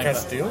be Isn't the that main...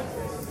 Castile?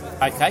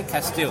 Okay,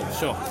 Castile,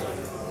 sure.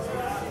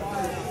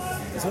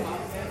 Is it?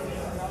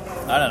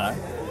 I don't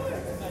know.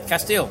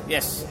 Castile,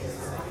 yes.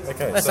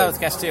 Okay, Let's so, start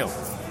with Castile.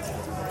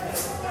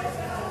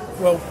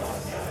 well,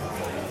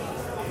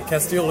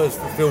 Castile has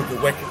fulfilled the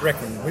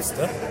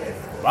Reconquista.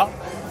 Well,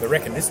 The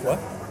Reconquista.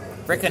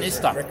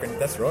 Reconquista.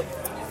 That's right.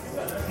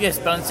 Yes,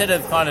 but instead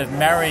of kind of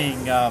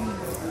marrying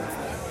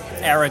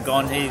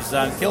Aragon, he's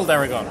killed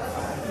Aragon.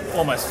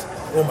 Almost.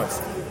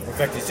 Almost. In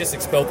fact, he's just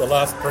expelled the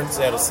last prince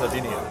out of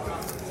Sardinia.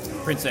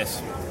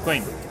 Princess.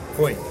 Queen.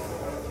 Queen.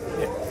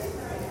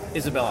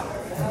 Isabella.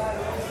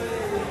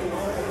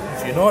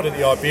 He's united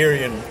the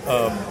Iberian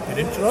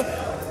Peninsula,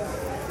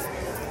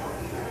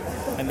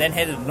 And then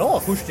headed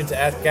north pushed into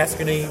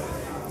Gascony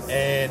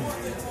and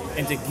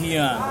into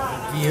Guyane.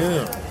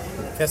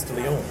 Guyane,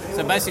 Castellon.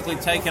 So basically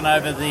taken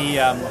over the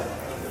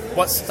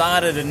what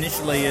started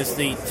initially as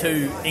the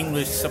two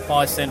English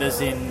supply centres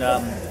in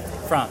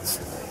France.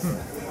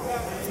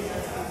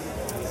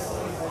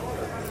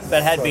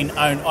 That had been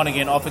owned on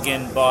again, off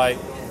again by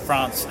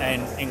France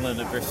and England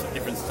at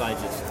different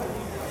stages.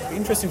 Be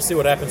interesting to see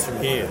what happens from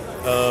here.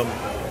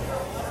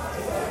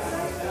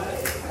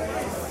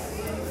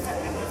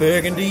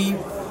 Burgundy,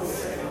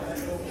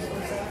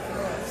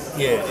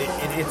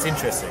 it's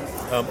interesting.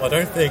 I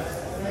don't think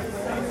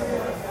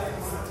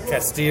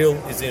Castile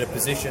is in a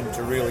position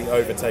to really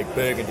overtake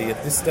Burgundy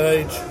at this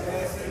stage.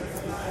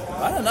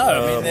 I don't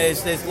know. I mean,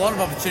 there's a lot of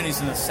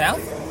opportunities in the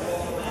south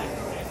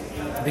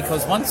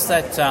because once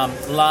that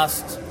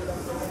last...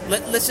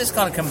 Let's just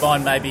kind of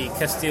combine maybe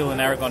Castile and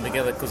Aragon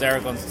together because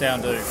Aragon's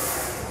down to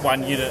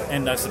one unit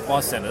and no supply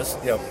centres.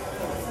 Yep.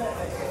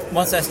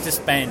 Once that's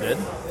disbanded,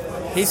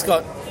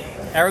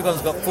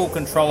 Aragon's got full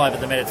control over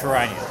the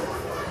Mediterranean.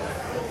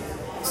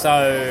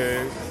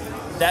 So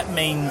that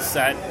means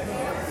that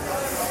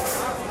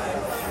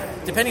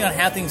depending on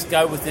how things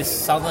go with this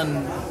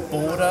southern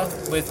border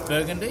with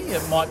Burgundy,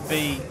 it might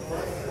be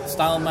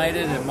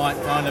stalemated, it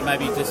might kind of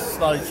maybe just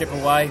slowly chip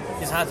away.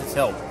 It's hard to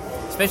tell.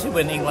 Especially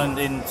when England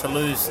in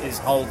Toulouse is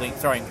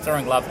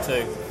throwing love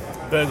to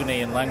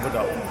Burgundy and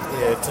Languedoc.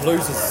 Yeah,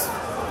 Toulouse is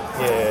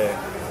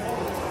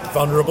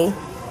vulnerable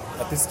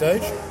at this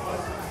stage.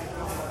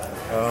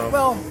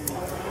 Well,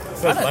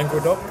 So I is don't-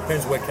 Languedoc.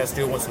 Depends where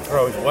Castile wants to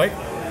throw his weight.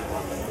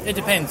 it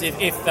depends.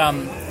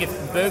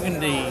 If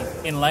Burgundy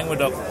in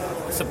Languedoc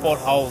support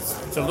holds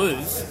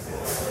Toulouse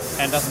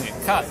and doesn't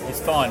get cut, it's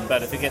fine.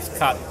 But if it gets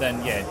cut,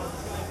 then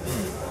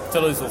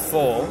Toulouse will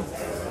fall.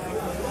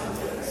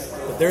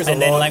 But there is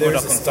And then there is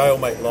Languedoc a can-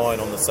 stalemate line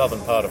on the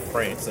southern part of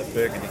France that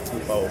Burgundy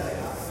could hold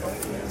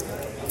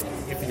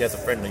if he has a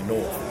friendly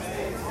north.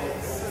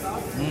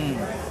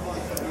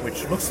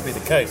 Which looks to be the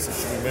case. So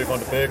should we move on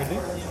to Burgundy?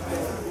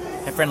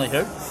 A friendly who?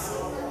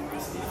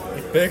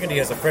 If Burgundy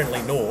has a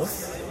friendly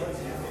north,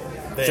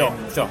 then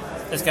Sure.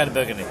 Let's go to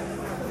Burgundy.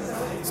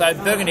 So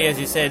Burgundy, as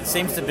you said,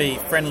 seems to be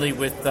friendly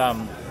with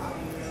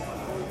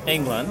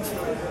England.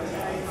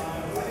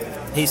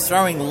 He's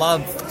throwing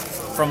love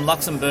from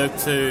Luxembourg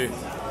to...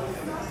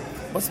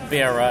 What's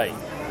BRA?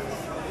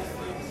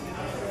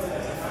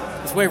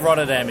 It's where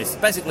Rotterdam is.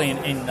 Basically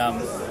in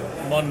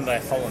modern-day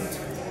Holland.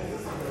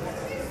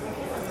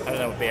 I don't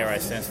know what BRA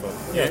stands for.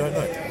 Yeah, I don't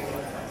know.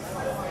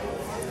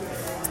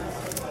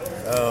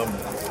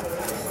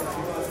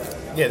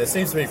 Yeah, there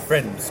seems to be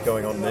friends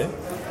going on there.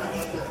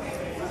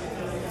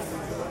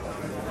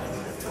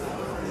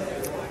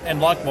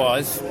 And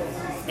likewise,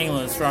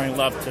 England is throwing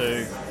love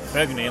to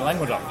Burgundy and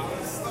Languedoc.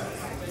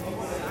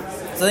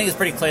 So I think it's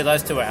pretty clear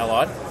those two are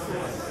allied.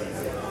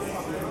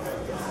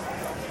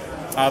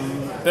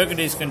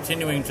 Burgundy is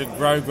continuing to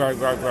grow.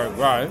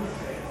 Well,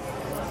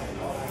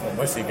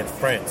 mostly against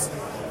France.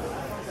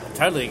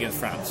 Totally against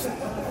France.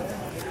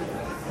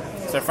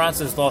 So France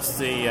has lost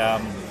the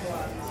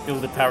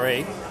Ile de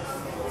Paris.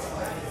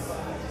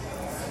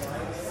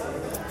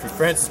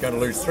 France is going to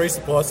lose 3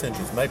 supply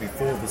centres, maybe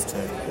 4 this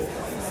term.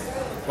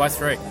 Why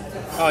 3?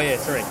 Oh, yeah,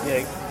 3.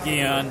 Yeah,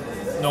 Guyane,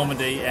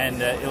 Normandy,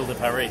 and Ile de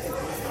Paris.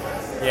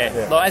 Yeah.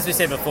 Well, as we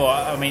said before,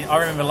 I mean, I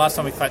remember last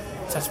time we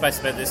touched base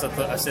about this,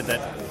 I said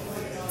that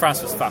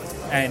France was fucked,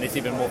 and it's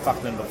even more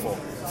fucked than before.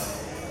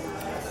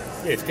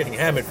 Yeah, it's getting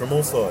hammered from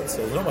all sides, so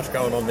there's not much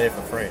going on there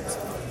for France.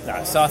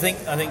 No, so I think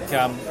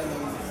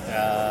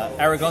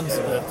Aragon's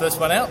the first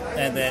one out,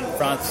 and then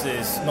France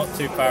is not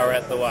too far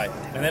out the way.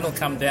 And then it'll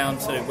come down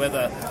to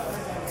whether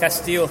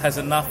Castile has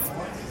enough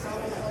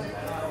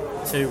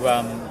to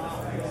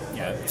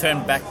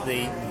turn back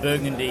the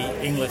Burgundy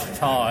English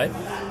tide,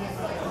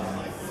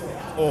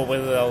 or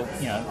whether they'll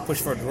push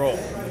for a draw.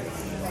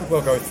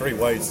 We'll go 3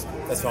 ways.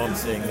 That's how I'm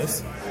seeing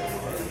this.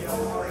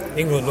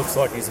 England looks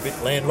like he's a bit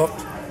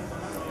landlocked.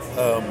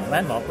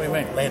 Landlocked? What do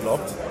you mean?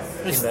 Landlocked.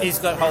 He's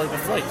got Holy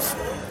fleets.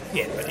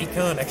 Yeah, but he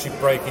can't actually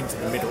break into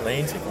the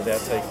Mid-Atlantic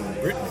without taking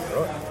Brittany,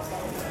 right?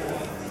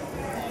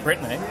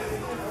 Brittany?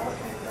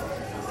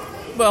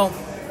 Well,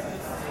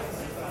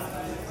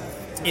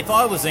 if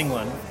I was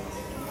England,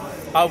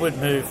 I would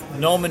move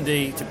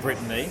Normandy to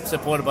Brittany,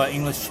 supported by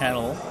English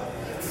Channel,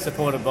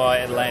 supported by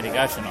Atlantic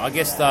Ocean. I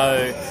guess,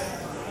 though,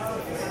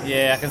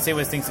 yeah, I can see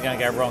where things are going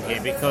to go wrong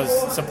here, because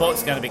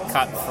support's going to be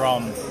cut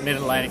from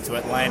Mid-Atlantic to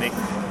Atlantic.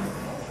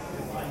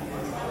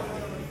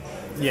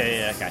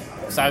 Yeah, okay.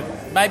 So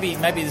maybe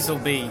this will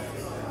be...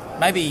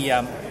 Maybe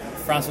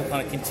France will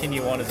kind of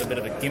continue on as a bit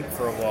of a gimp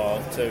for a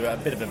while, to a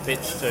bit of a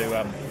bitch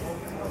to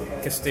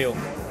Castile.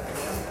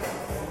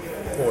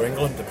 Or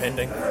England,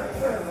 depending.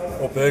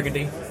 Or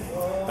Burgundy. I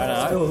don't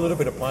know. Still a little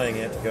bit of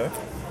playing out to go.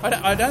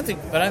 I don't think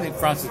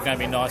France is going to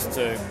be nice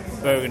to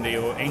Burgundy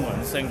or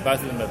England, seeing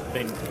both of them have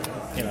been,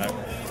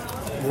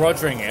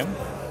 rogering him.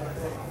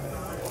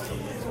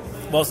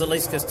 Whilst at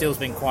least Castile's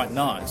been quite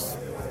nice.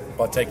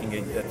 By taking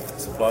a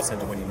supply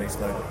centre when you need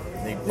to.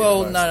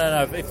 Well,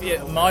 no.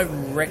 My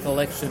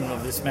recollection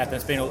of this map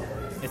has been...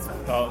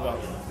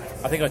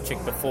 I think I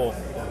checked before.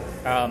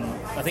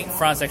 I think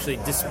France actually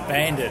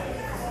disbanded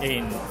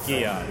in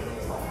Guyane.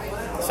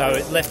 So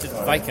it left it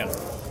vacant.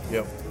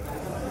 Yep.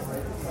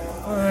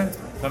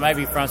 But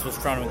maybe France was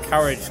trying to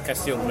encourage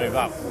Castile to move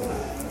up.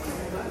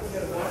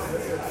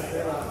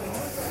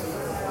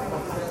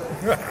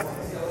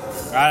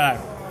 I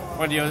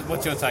don't know.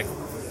 What's your take?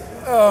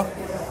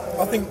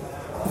 I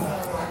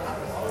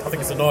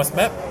think it's a nice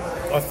map.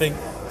 I think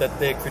that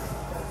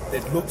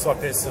it looks like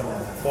there's some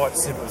quite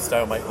simple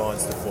stalemate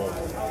lines to form.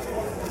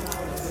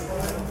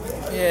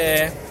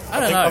 Yeah,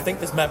 I don't know. I think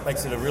this map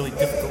makes it a really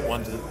difficult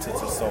one to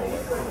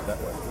solve, put it that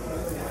way.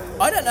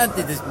 I don't know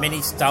that there's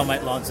many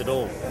stalemate lines at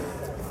all.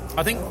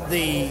 I think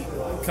the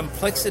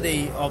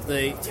complexity of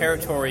the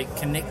territory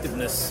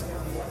connectiveness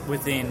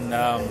within,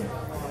 I'll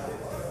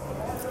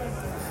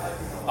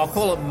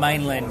call it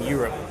mainland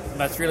Europe,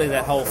 but it's really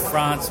that whole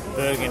France,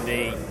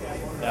 Burgundy,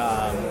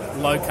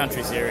 Low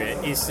Countries area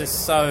is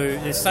just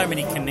there's so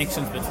many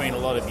connections between a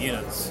lot of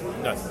units,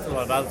 a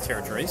lot of other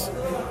territories.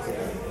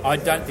 I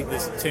don't think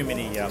there's too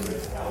many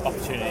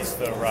opportunities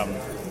for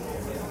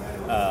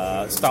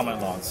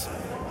stalemate lines.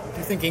 Do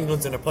you think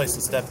England's in a place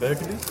to stab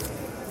Burgundy?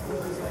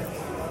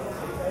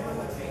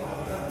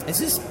 Is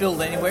this built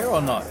anywhere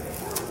or not?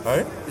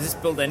 Oh? Is this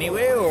built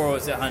anywhere, or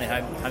is it only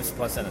home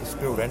supply centres? It's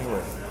built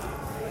anywhere.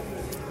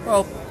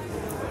 Well,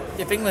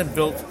 if England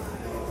built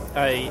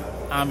a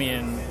army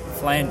in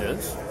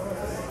Flanders,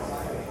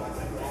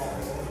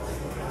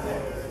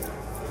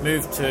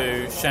 moved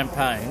to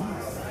Champagne,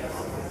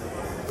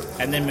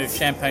 and then moved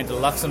Champagne to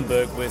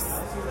Luxembourg with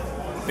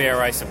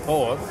BRA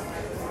support,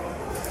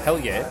 hell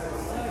yeah.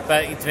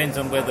 But it depends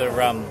on whether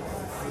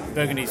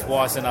Burgundy's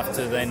wise enough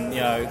to then,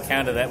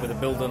 counter that with a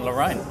build in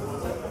Lorraine.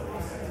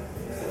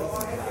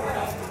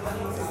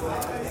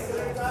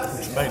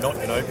 Which may not,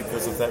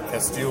 because of that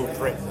Castile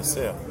threat in the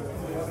south.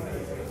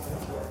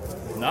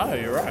 No,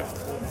 you're right.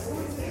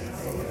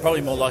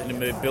 Probably more likely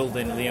to build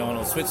in Lyon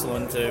or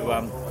Switzerland to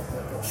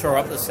shore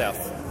up the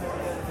south.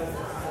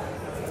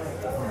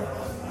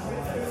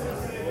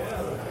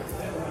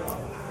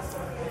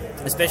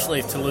 especially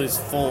if Toulouse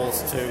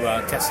falls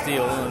to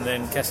Castile and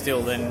then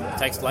Castile then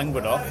takes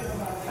Languedoc.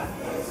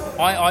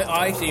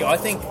 I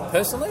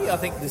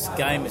think this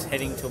game is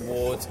heading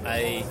towards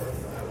a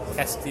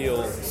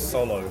Castile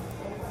solo.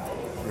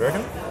 You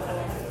reckon?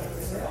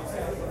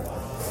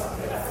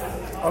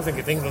 I think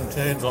if England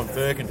turns on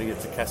Burgundy,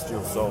 it's a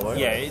Castile solo.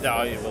 Yeah,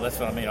 well, that's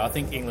what I mean. I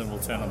think England will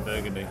turn on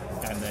Burgundy,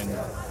 and then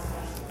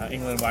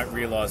England won't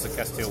realise that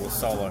Castile was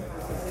solo.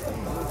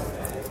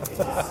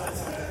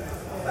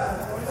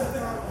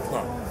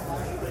 Right.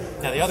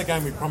 Now, the other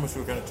game we promised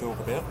we were going to talk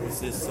about was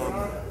this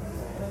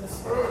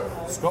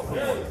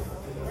Scotland one.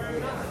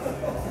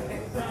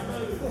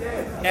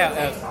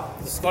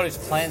 The Scottish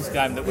Clans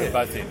game that we're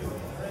both in.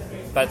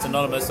 But it's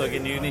anonymous, so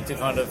again, you need to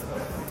kind of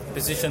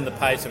position the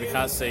page so we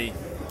can't see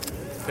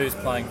who's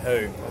playing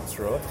who. That's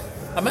right.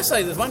 I must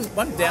say, there's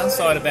one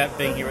downside about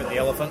being here at the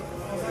Elephant.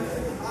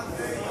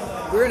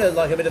 We're in a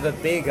bit of a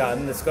beer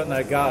garden that's got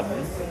no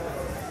garden.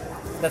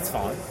 That's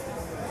fine.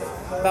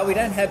 But we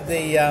don't have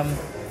the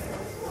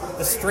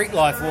street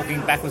life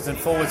walking backwards and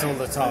forwards all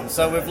the time.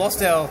 So we've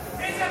lost our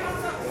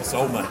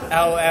soulmate.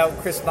 Our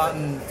Chris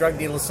Martin drug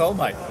dealer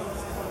soulmate.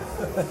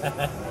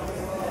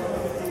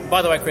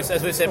 By the way, Chris,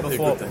 as we said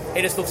before,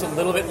 he just looks a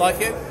little bit like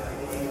you.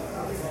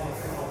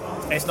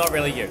 It's not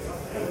really you.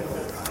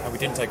 And we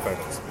didn't take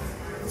photos.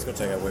 Let's go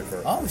take our word for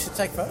it. Oh, we should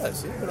take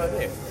photos. Yeah, good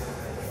idea.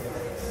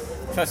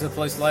 Show it to the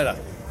police later.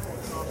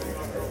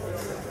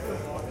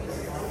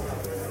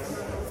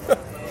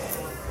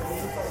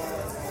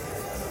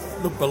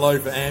 Look below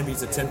for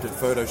Ambi's attempted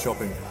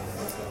photoshopping.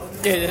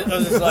 Yeah, it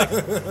was just like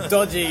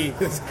dodgy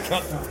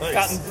Cut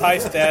cut and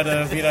paste out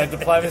of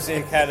Diplomacy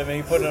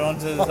Academy, put it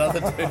onto this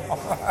other dude.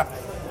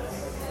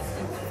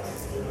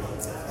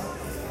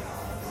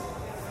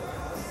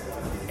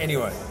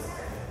 Anyway,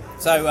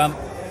 So,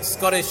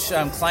 Scottish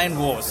Clan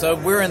Wars. So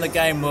we're in the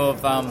game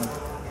of...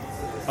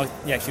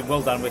 actually,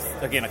 well done with...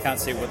 Again, I can't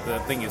see what the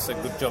thing is, so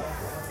good job.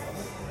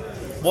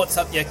 What's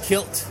up your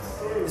kilt?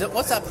 Is it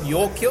what's up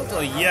your kilt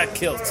or your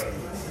kilt?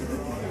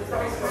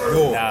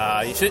 your.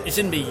 Nah, it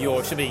shouldn't be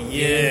your, it should be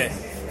yeah.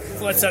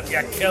 What's up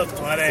your kilt,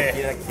 buddy?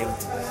 Yeah,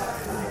 kilt.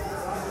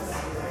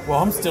 Well,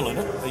 I'm still in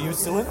it. Are you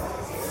still in it?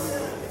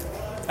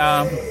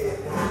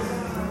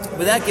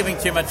 Without giving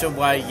too much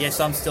away, yes,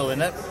 I'm still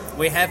in it.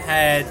 We have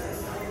had...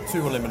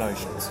 2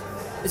 eliminations.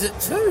 Is it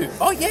 2?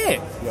 Oh, yeah.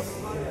 Yep.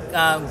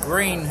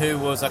 Green, who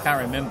was... I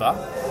can't remember.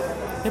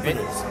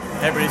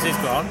 Hebrides is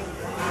gone.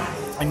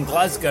 And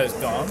Glasgow's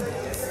gone.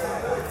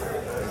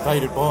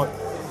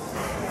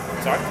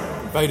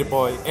 Invaded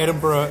by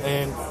Edinburgh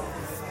and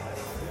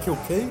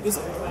Kilkee, is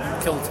it?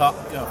 Kiltie.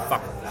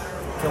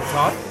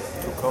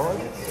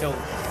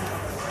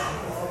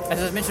 As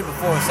I mentioned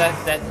before, it's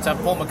that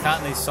Paul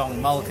McCartney song,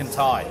 Mull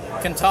Kintyre.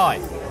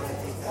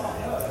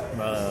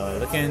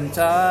 Mull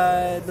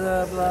Kintyre,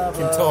 blah, blah, blah,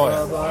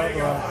 Kintyre. blah,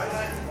 blah.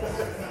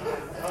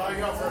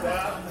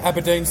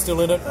 Aberdeen's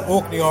still in it,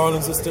 Orkney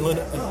Islands are still in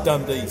it, and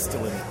Dundee's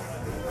still in it.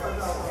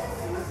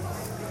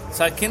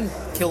 So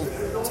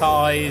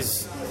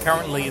Kiltyre's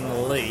currently in the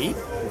lead.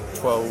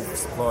 12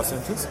 supply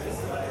centres.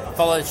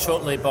 Followed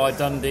shortly by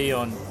Dundee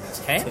on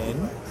 10.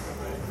 10.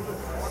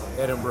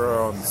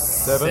 Edinburgh on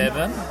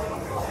 7.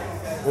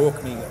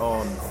 Orkney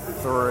on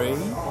 3.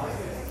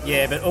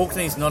 Yeah, but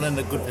Orkney's not in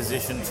a good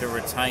position to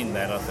retain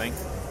that, I think.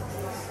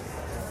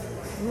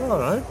 I don't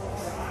know.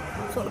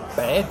 It's not a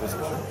bad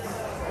position.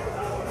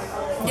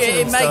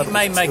 Yeah, it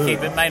may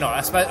keep it, may not.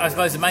 I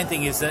suppose the main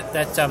thing is that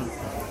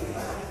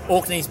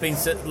Orkney's been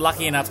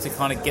lucky enough to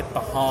kind of get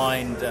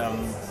behind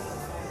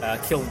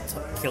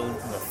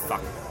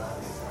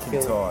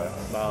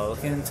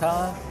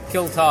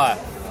Kiltyre.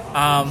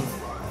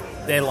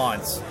 Their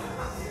lines.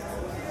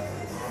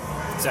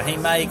 So he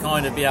may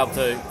kind of be able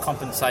to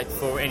compensate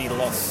for any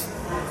loss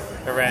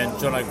around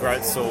John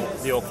O'Groats or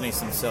the Orkneys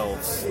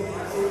themselves.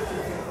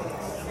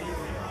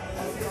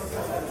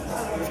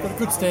 It's got a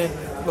good stand.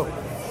 Look,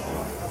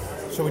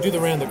 shall we do the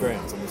round the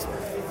grounds on this one?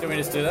 Can we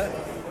just do that?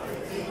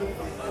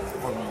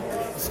 On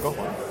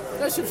Scotland?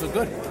 Those ships were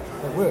good.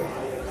 They were.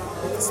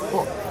 At the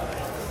spot.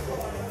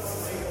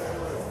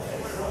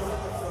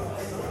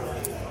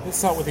 Let's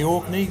start with the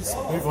Orkneys,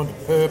 move on to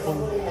purple,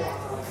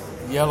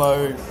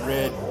 yellow,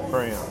 red,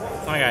 brown.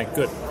 Okay,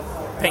 good.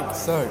 Pink.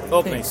 So,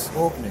 Orkneys. Pink,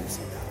 Orkneys.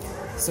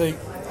 See,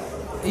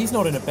 he's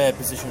not in a bad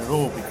position at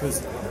all because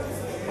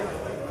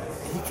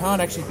he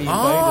can't actually be invaded.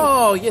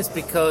 Oh, yes,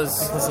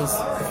 because Because there's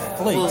a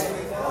fleet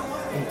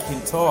in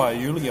Kintyre,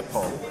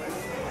 Uliapol,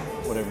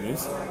 whatever it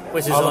is.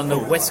 which is on the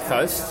west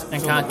coast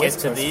and can't get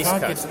to the east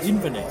can't coast. get to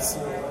Inverness,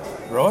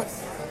 right?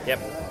 Yep.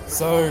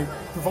 So,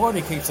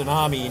 provided he keeps an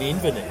army in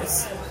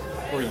Inverness,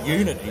 or a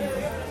unit even,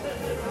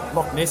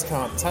 Loch Ness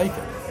can't take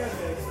it.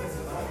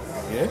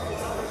 Yeah?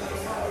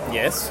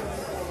 Yes.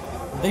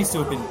 And these two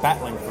have been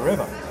battling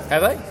forever.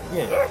 Have they?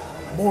 Yeah.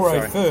 Moray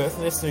Sorry. Firth,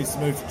 Ness needs to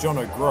move to John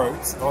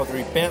O'Groats. Either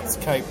he bounces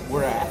Cape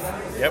Wrath,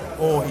 Yep.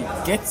 or he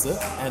gets it,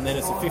 and then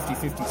it's a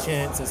 50-50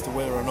 chance as to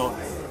whether or not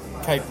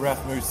Cape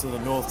Wrath moves to the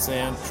North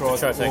Sound, tries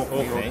try to take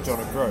Orkney or Orkney. John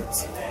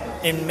O'Groats.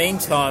 in the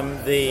meantime,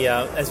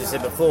 as we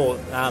said before,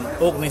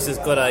 Orkneys has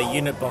got a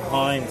unit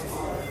behind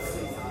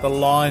the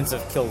lines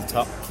of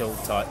Kiltyre.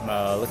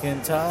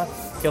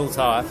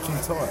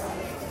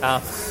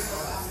 I'm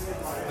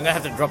going to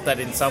have to drop that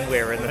in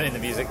somewhere in the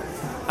music.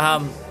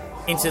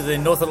 Into the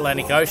North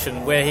Atlantic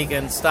Ocean, where he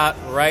can start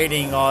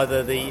raiding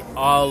either the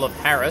Isle of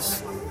Harris,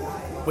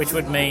 which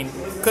would mean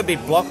could be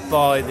blocked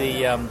by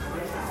the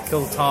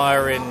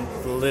Kiltyre in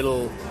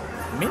Little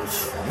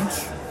Minch.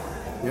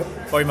 Yep.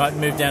 Or he might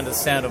move down to the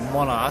Sound of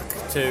Monarch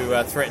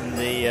to threaten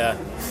the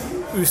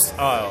Oose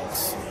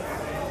Isles.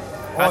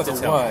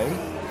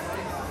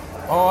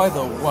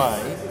 Either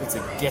way, it's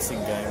a guessing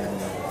game in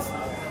the end.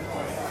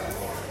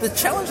 The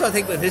challenge, I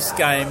think, with this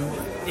game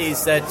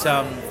is that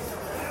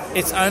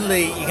you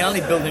can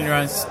only build in your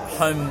own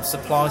home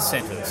supply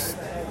centres.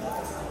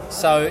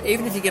 So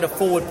even if you get a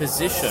forward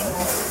position,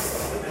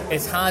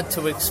 it's hard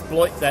to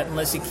exploit that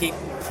unless you keep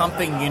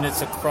pumping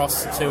units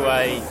across to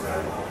a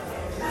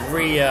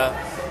rear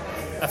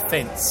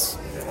offence.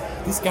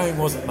 This game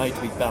wasn't made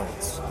to be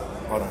balanced,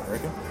 I don't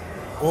reckon.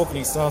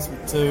 Orkney starts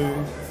with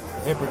 2,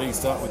 Hebrides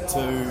start with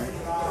 2,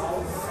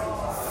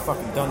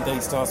 fucking Dundee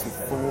starts with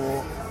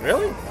 4.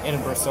 Really?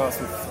 Edinburgh starts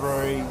with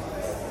 3.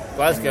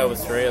 Glasgow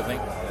was 3, I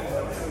think.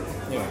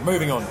 Anyway,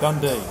 moving on,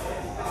 Dundee.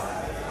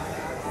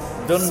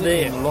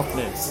 Sitting in Loch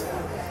Ness.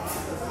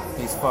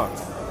 He's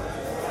fucked.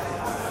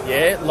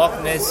 Yeah,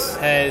 Loch Ness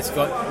has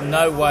got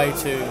no way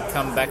to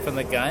come back from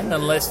the game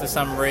unless for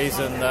some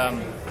reason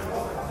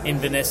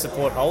Inverness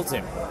support holds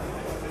him.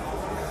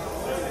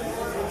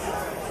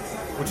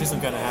 Which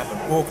isn't going to happen.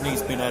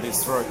 Orkney's been at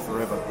his throat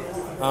forever.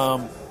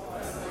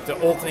 So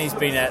Orkney's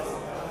been at...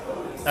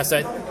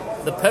 So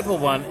the purple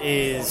one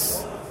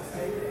is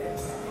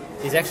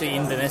actually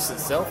Inverness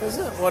itself, is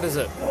it? What is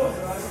it?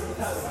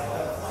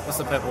 What's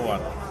the purple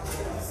one?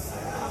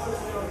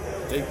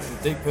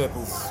 Deep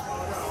purple's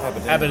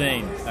Aberdeen.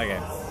 Aberdeen, okay.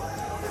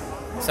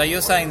 So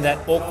you're saying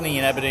that Orkney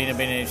and Aberdeen have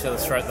been in each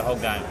other's throat the whole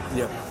game?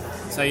 Yep.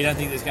 So you don't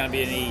think there's going to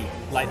be any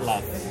late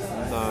love?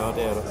 No, I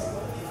doubt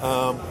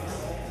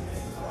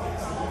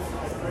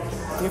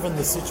it. Given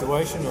the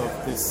situation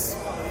of this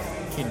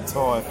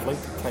Kintyre fleet,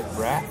 Cape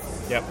Wrath,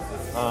 Yep.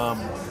 I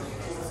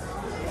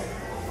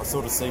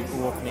sort of see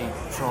Orkney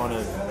trying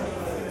to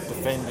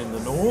defend in the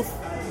north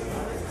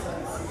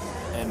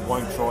and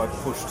won't try to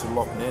push to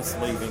Loch Ness,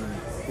 leaving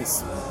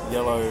this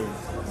yellow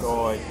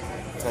guy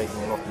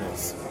taking Loch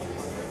Ness.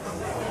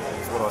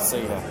 That's what I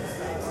see happen.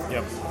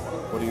 Yep.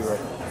 What do you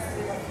reckon?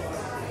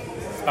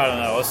 I don't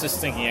know. I was just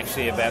thinking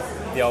actually about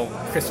the old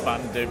Chris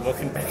Martin dude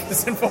walking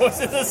backwards and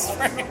forwards in the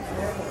street.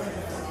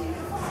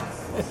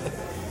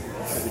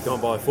 Have you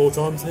gone by 4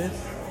 times now?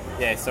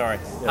 Yeah, sorry.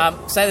 Yeah.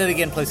 Say that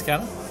again, please,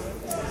 Connor.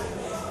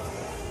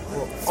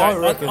 I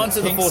reckon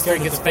onto the Pink's fourth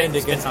going to drink, it's defend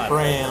been against hard.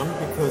 brown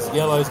because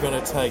yellow's going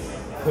to take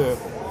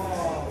purple.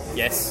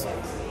 Yes.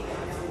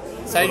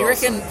 So you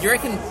reckon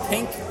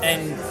Pink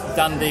and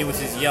Dundee, which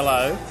is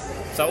yellow,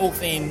 so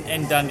Orkney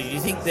and Dundee, do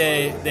you think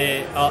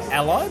they're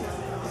allied?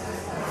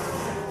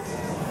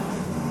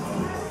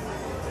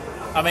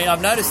 I mean,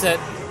 I've noticed that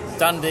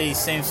Dundee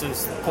seems to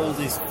have pulled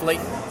his fleet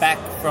back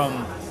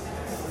from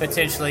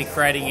potentially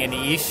creating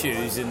any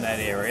issues in that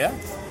area.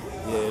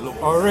 Yeah,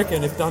 look, I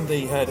reckon if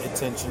Dundee had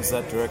intentions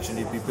that direction,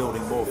 he'd be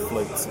building more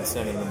fleets and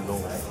sending them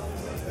north.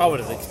 I would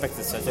have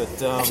expected such a...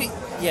 But, Actually,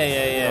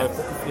 yeah. You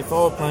know, if I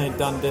were playing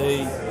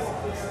Dundee,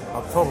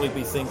 I'd probably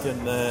be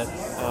thinking that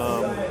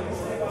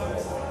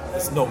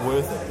it's not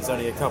worth it. There's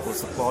only a couple of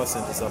supply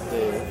centres up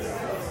there.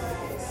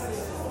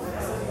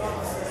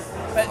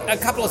 A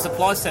couple of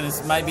supply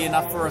centres may be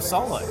enough for a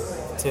solo.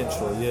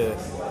 Potentially, yeah.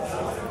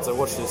 So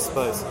watch this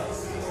space.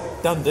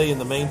 Dundee, in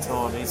the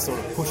meantime, he's sort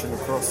of pushing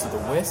across to the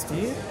west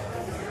here.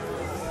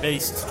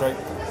 East. Straight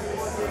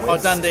Oh,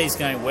 west. Dundee's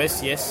going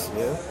west, yes.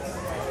 Yeah.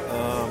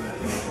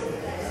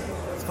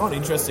 It's kind of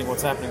interesting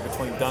what's happening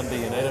between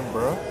Dundee and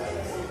Edinburgh.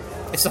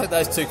 It's like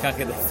those two can't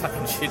get their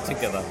fucking shit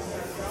together.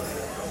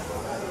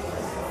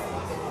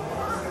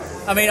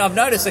 I mean, I've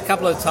noticed a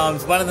couple of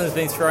times one of them's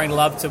been throwing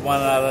love to one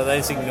another. They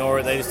just ignore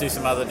it. They just do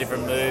some other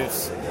different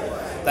moves.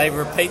 They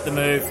repeat the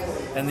move,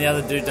 and the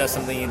other dude does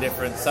something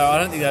different. So I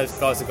don't think those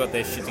guys have got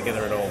their shit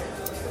together at all.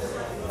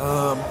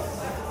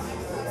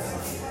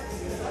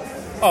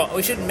 Oh,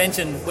 we should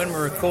mention when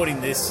we're recording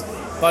this,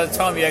 by the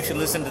time you actually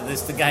listen to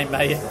this, the game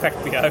may in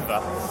fact be over.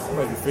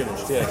 Maybe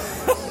finished, yeah.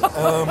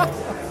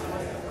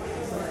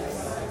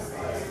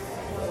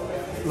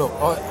 Look,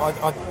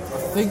 I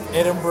think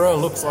Edinburgh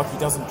looks like he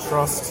doesn't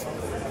trust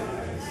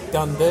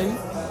Dundee.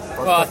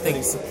 I think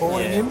he's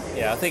supporting him.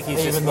 Yeah, I think he's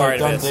even just though worried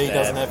about Dundee Stab.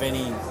 doesn't have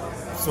any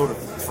sort of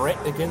threat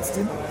against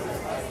him.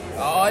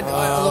 I don't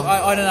know.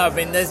 I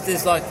mean,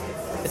 there's like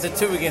it's a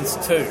 2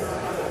 against 2.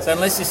 So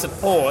unless you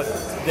support,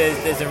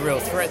 there's a real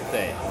threat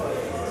there.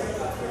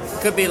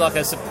 Could be like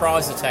a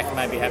surprise attack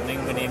maybe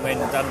happening when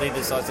Dundee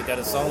decides to go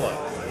to solo.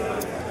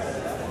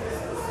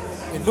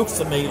 It looks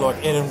to me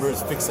like Edinburgh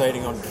is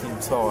fixating on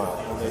Kintyre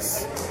on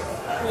this.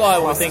 Well, I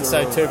would think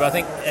so too, but I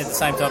think at the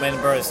same time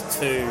Edinburgh is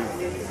too...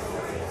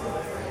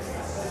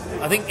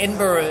 I think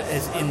Edinburgh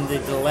is in the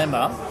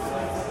dilemma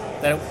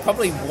that it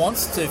probably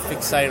wants to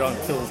fixate on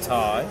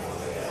Kiltai,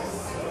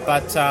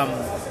 but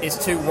is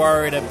too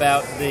worried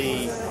about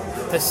the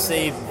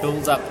perceived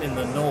build-up in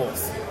the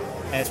north,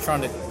 and is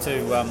trying to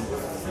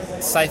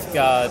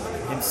safeguard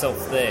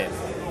himself there.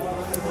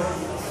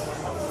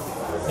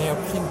 Now,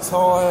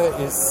 Kintyre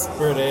is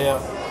spread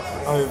out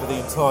over the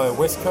entire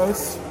west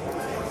coast.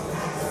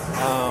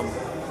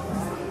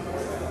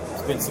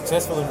 It's been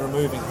successful in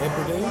removing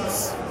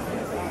Hebrides,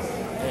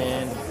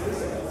 and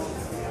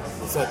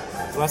is that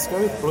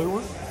Glasgow, the blue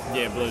one?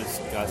 Yeah, Blues,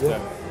 Glasgow.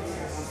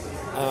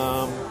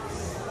 Yeah.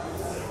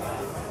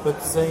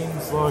 But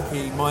seems like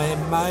he may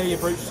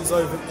have reached his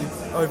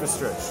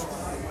overstretch.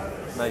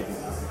 Maybe.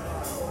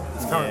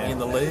 He's currently in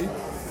the lead.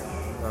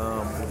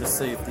 We'll just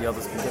see if the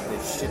others can get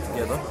their shit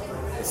together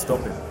to stop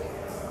him.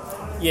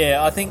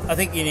 Yeah, I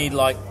think you need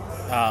like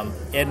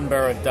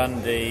Edinburgh,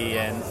 Dundee,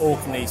 and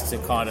Orkneys to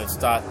kind of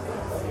start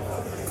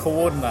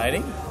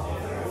coordinating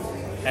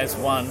as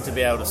one to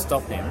be able to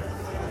stop him.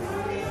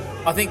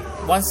 I think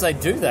once they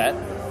do that,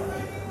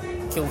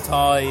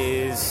 Kiltai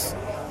is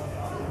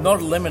not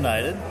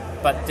eliminated,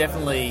 but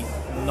definitely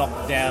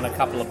knocked down a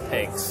couple of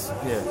pegs.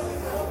 Yeah.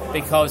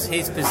 Because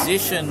his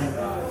position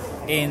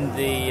in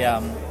the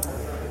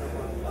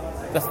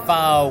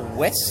far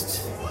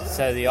west,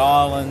 so the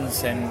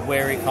islands and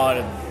where he kind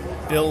of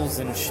builds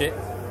and shit,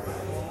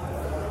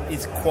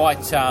 is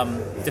quite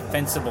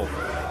defensible.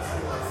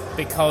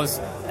 Because,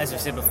 as I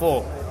said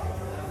before,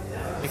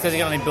 because he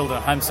can only build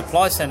at home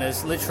supply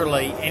centres,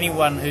 literally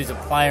anyone who's a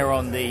player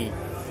on the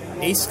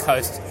east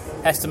coast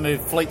has to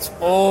move fleets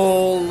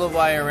all the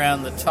way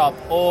around the top,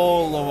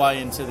 all the way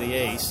into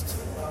the east.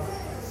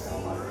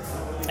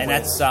 And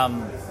that's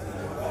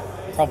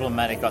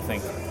problematic, I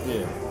think.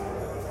 Yeah.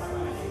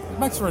 It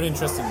makes for an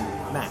interesting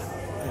map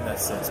in that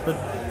sense. But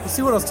you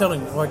see what I was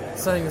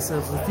saying this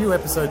a few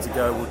episodes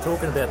ago, we were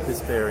talking about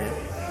this variant.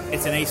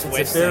 It's an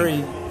east-west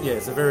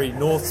It's a very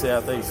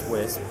north-south,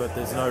 east-west, but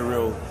there's no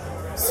real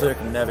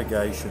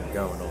circumnavigation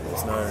going on.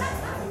 There's no...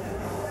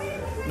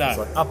 No. It's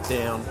like up,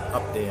 down,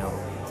 up, down.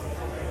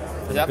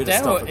 Is it up,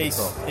 down, or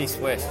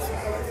east-west?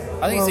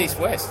 I think it's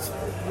east-west.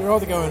 You're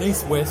either going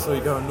east-west or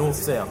you're going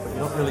north-south, but you're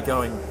not really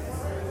going...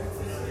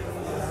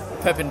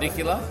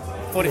 Perpendicular?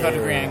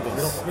 45-degree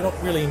angles. You're not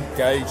really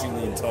engaging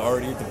the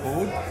entirety of the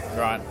board.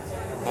 Right.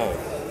 No.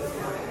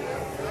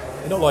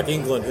 You're not like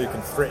England, who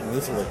can threaten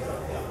Italy.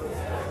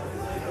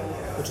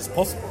 Which is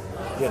possible,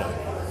 you know.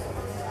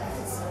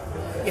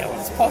 Yeah, well,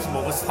 it's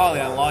possible, but it's highly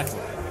unlikely.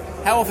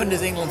 How often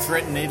does England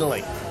threaten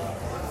Italy?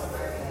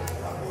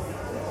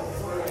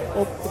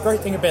 Well, the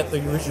great thing about the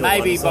original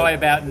Maybe one by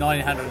about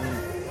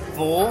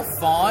 904,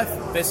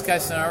 5, best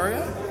case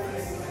scenario.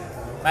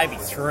 Maybe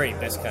 3,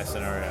 best case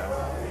scenario.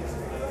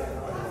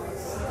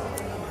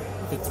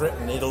 you could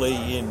threaten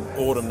Italy in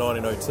autumn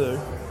 1902.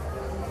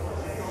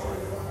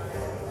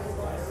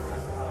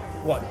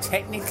 What,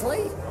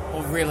 technically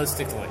or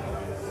realistically?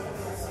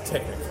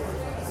 Technically.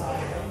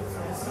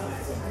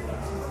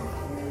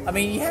 I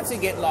mean, you have to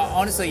get, like,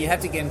 honestly, you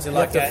have to get into You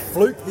like have to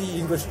fluke the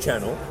English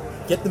Channel,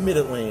 get the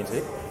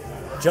Mid-Atlantic,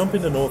 jump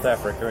into North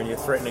Africa, and you're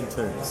threatening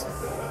Tunis.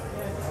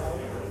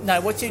 No,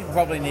 what you'd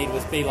probably need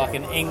would be like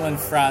an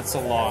England-France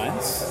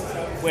alliance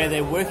where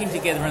they're working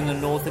together in the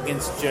north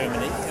against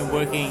Germany and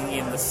working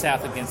in the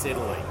south against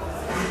Italy.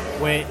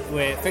 Where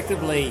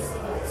effectively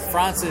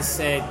France has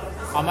said,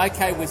 I'm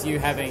okay with you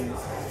having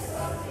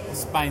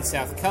Spain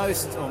south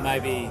coast, or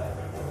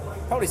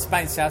probably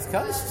Spain south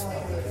coast.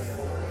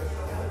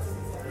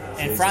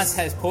 And Jesus. France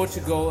has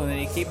Portugal, and then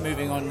you keep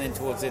moving on then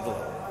towards Italy.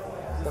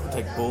 That would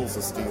take balls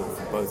of steel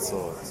from both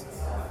sides.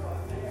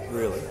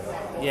 Really.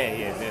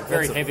 Yeah, they're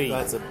very heavy.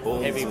 That's a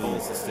ballsy, heavy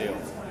balls of steel.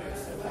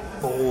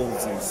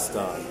 Ballsy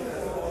stuff.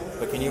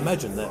 But can you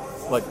imagine that?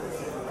 Like,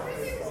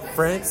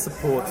 France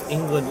supports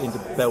England into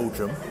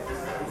Belgium,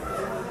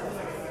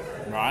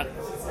 Right.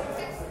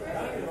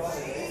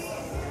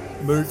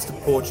 moves to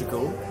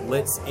Portugal,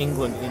 lets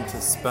England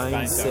into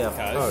Spain South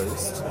south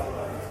coast,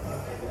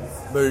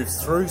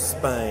 moves through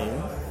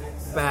Spain,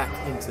 back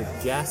into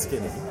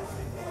Gascony.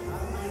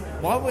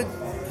 Why would...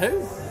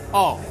 Who?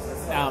 Oh,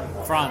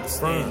 France.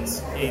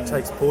 France. In It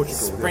takes Portugal.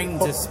 Spring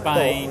Pop, to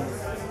Spain.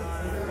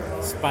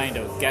 Spain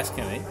to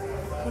Gascony.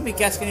 Wouldn't be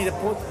Gascony to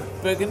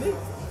Burgundy?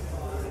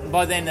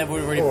 By then they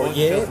would have already bought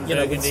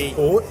Burgundy.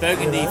 Support,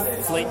 Burgundy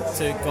fleet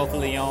to Gulf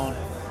of Lyon.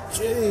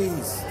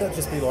 Jeez, that'd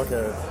just be like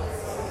a...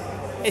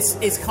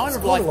 It's kind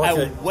of like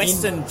a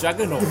Western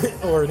juggernaut.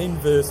 or an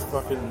inverse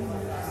fucking...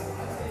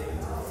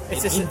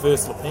 It's an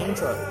inverse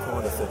Lepanto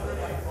kind of thing.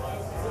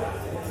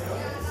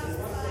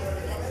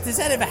 Does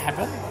that ever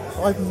happen?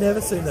 I've never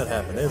seen that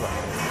happen, ever.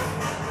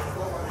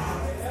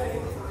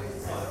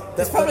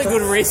 There's probably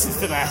good reasons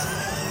for that.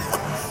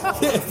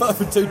 Yeah, apart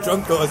from two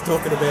drunk guys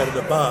talking about it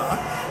at a bar.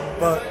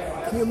 But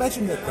can you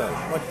imagine that, though?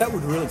 Like, that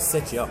would really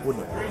set you up,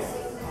 wouldn't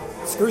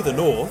it? Screw the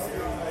North.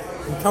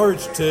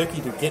 Encourage Turkey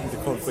to get into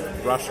conflict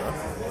with Russia.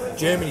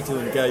 Germany to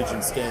engage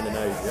in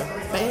Scandinavia.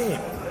 Bam!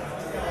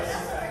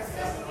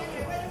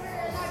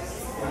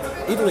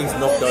 Italy's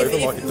knocked over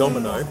like a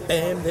domino.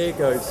 Bam, there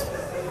goes.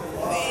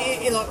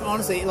 mean, like,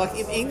 honestly, like,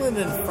 if England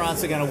and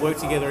France are going to work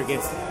together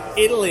against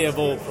Italy of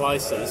all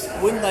places,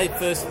 wouldn't they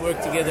first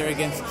work together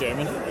against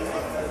Germany?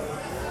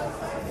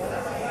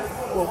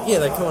 Well, yeah,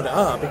 they kind of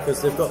are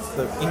because they've got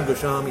the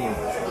English army in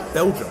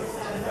Belgium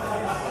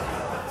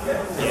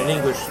and an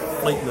English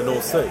fleet in the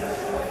North Sea.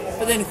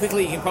 But then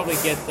quickly you can probably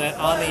get that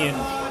army in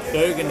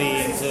Burgundy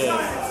into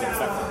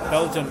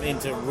Belgium,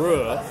 into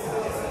Ruhr,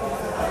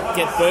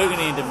 get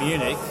Burgundy into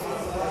Munich,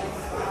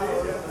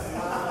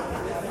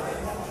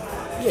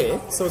 Yeah,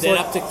 so it's then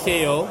like up to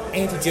Kiel.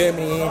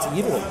 anti-Germany,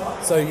 anti-Italy.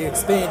 So you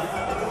expand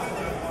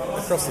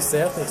across the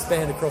south and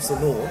expand across the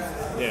north.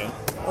 Yeah.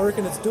 I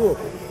reckon it's doable.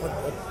 I'd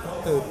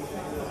have to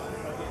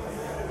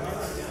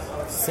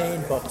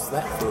sandbox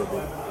that for a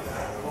bit.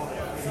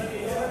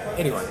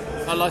 Anyway,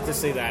 I'd like to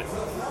see that.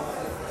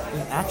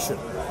 in action.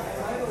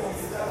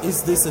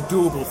 Is this a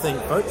doable thing,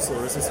 folks,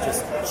 or is this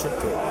just shit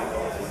talk?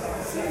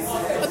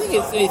 I think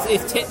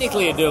it's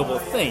technically a doable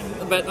thing,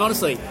 but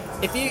honestly,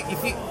 if you,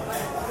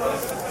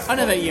 I don't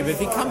know about you, but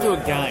if you come to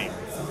a game,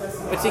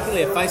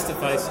 particularly a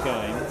face-to-face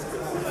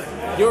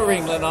game, you're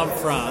England, I'm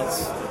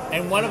France,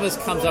 and one of us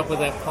comes up with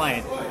that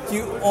plan, do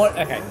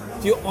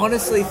you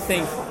honestly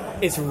think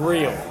it's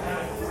real?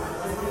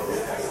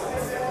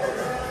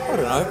 I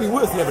don't know, it'd be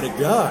worth having a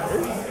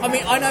go. I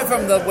mean, I know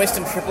from the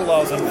Western Triple I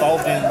was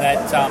involved in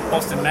that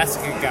Boston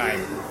Massacre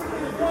game,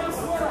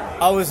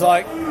 I was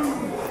like,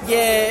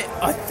 yeah,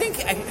 I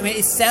mean,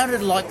 it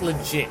sounded like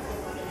legit.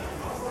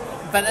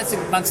 But that's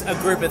amongst a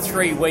group of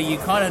three where you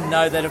kind of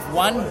know that if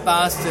one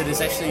bastard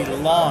is actually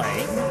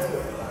lying,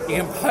 you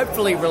can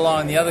hopefully rely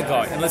on the other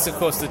guy, unless, of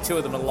course, the two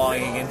of them are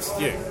lying against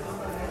you.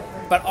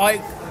 But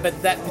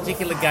that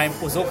particular game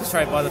was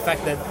orchestrated by the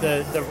fact that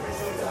the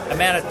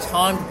amount of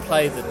time to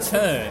play the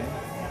turn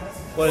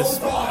was,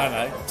 I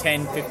don't know,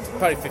 10, 15,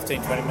 probably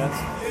 15, 20 minutes.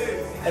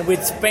 And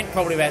we'd spent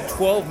probably about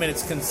 12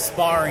 minutes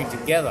conspiring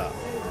together.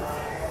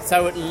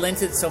 So it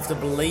lent itself to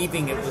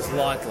believing it was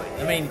likely.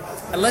 I mean,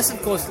 unless,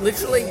 of course,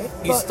 literally,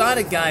 you start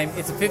a game,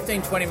 it's a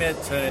 15,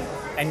 20-minute turn,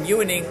 and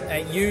you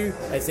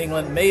as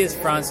England, me as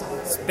France,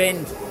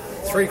 spend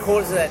 3/4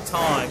 of that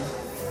time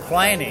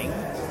planning.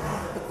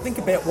 Think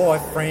about why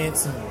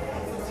France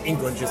and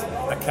England just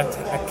are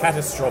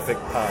catastrophic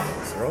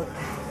partners, right?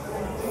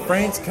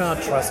 France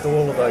can't trust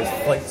all of those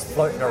fleets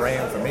floating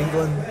around from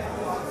England.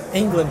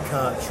 England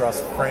can't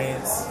trust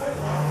France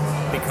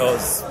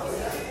because,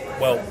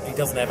 well, he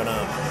doesn't have an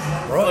army,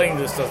 right? Well,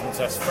 England doesn't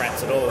trust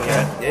France at all,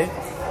 Yeah.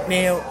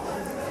 Now,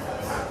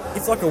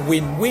 it's like a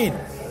win-win.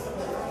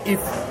 If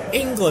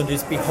England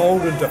is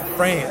beholden to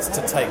France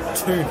to take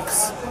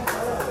Tunis,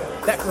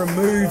 that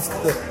removes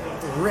the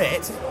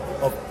threat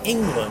of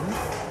England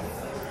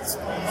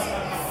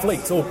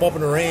fleets all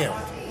bobbing around,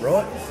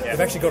 right? Yeah. They've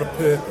actually got a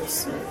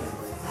purpose.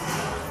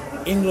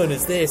 England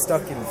is there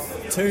stuck in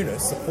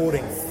Tunis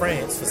supporting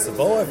France for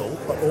survival,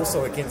 but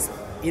also against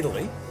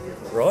Italy,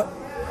 right?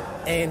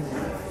 And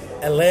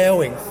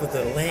allowing for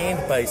the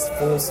land-based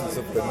forces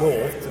of the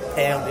north to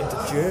pound into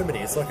Germany.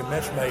 It's like a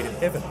match made in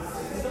heaven.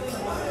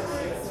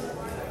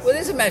 Well,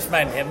 there's a match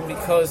made in heaven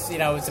because,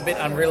 it's a bit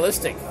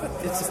unrealistic.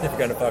 It's just never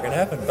going to fucking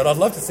happen, but I'd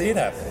love to see it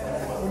happen.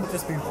 It would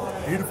just be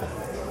beautiful.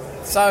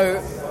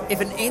 So, if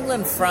an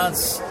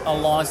England-France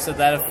alliance to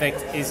that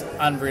effect is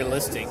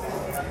unrealistic,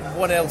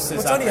 what else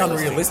is It's only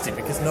unrealistic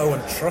because no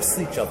one trusts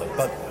each other,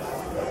 but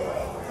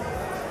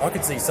I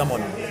could see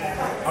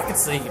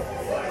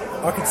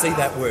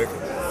that working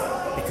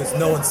because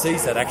no one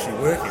sees that actually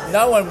working.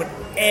 No one would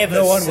ever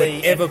believe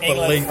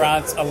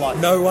England-France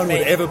alliance. No one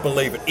would ever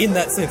believe it. In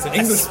that sense, an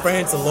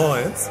English-France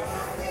alliance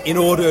in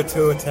order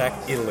to attack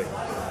Italy.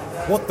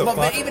 What the fuck?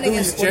 But even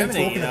against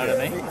Germany, you know what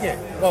I mean? Yeah,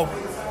 well,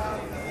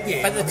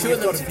 yeah. But the two of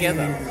them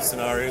together. You've got a few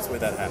scenarios where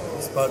that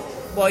happens, but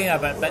Well,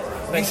 but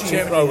usually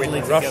Germany throw and in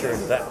Italy Russia together.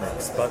 into that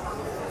mix, but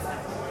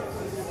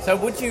So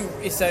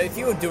if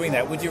you were doing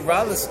that, would you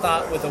rather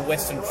start with a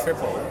Western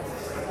Triple,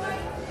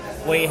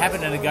 where you happen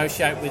to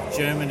negotiate with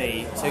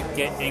Germany to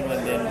get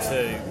England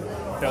into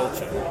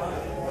Belgium?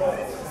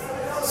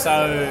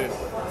 So,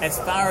 as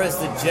far as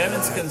the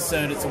Germans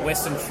concerned, it's a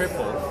Western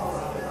Triple,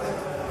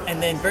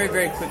 and then very,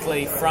 very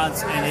quickly,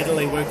 France and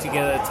Italy work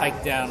together to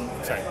take down.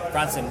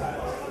 France and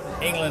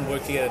England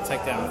work together to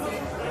take down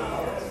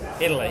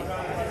Italy,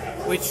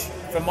 which,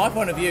 from my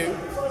point of view,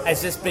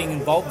 as just being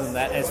involved in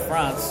that as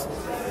France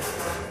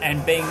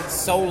and being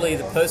solely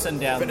the person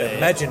down but there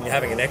imagine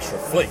having an extra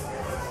fleet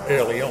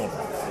early on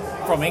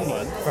from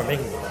England,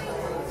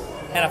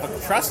 and if I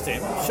could trust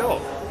him, sure.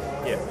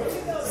 Yeah.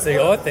 See,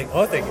 I think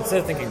instead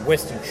of thinking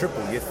Western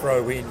Triple, you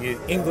throw in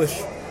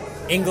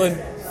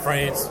England,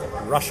 France,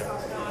 Russia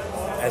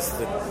as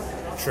the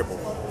triple.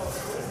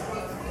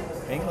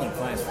 England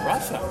plays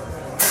Russia.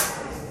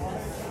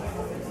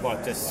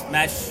 What, just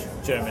smash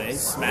Germany,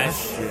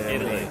 smash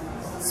Italy.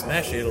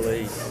 Smash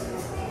Italy.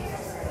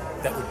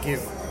 That would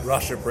give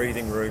Russia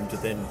breathing room to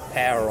then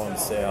power on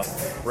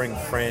south, bring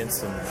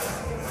France and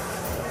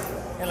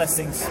Unless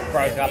things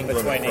broke up England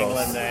between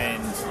across. England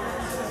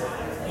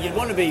and... You'd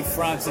want to be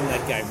France in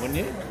that game, wouldn't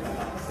you?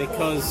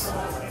 Because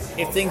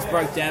if things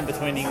broke down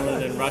between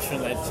England and Russia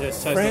and they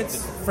just chose not to...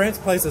 France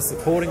plays a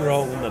supporting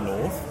role in the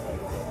north,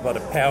 but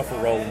a powerful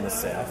role in the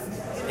south.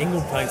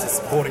 England plays a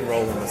supporting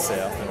role in the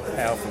south and a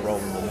powerful role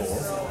in the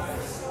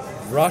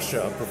north.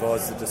 Russia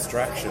provides the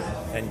distraction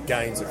and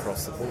gains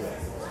across the board.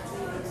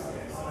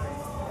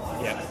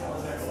 Yeah.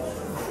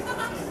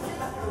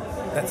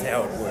 That's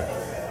how it works.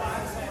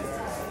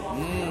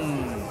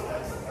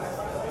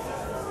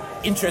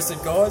 Interested,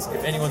 guys?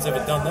 If anyone's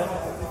ever done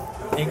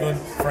that, England,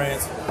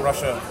 France,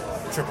 Russia,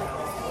 triple.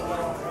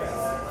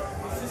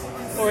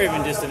 Or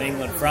even just an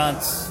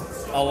England-France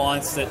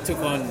alliance that took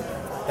on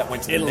That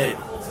went to Italy. the net.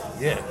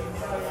 Yeah.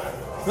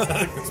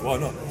 Because why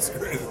not?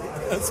 Screw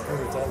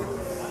Italy.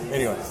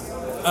 Anyway,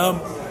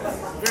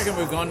 You reckon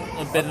we've gone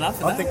a bit enough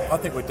for I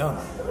that? think we're done.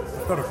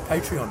 We've got a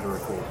Patreon to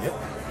record. Yep.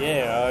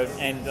 Yeah,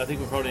 and I think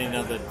we probably need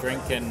another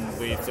drink and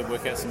we have to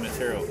work out some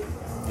material.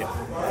 Yeah.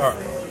 All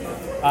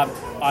right.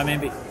 I'm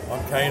Emby.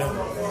 I'm Kana.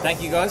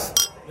 Thank you, guys.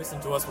 Listen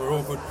to us. We're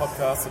all good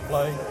podcasts to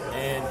play.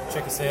 And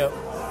check us out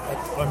at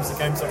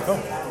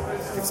diplomacygames.com.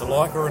 Give us a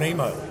like or an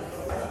email.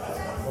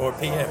 Or a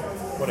PM.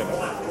 Whatever.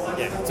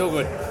 Yeah, it's all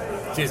good.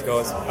 Cheers,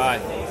 guys.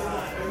 Bye.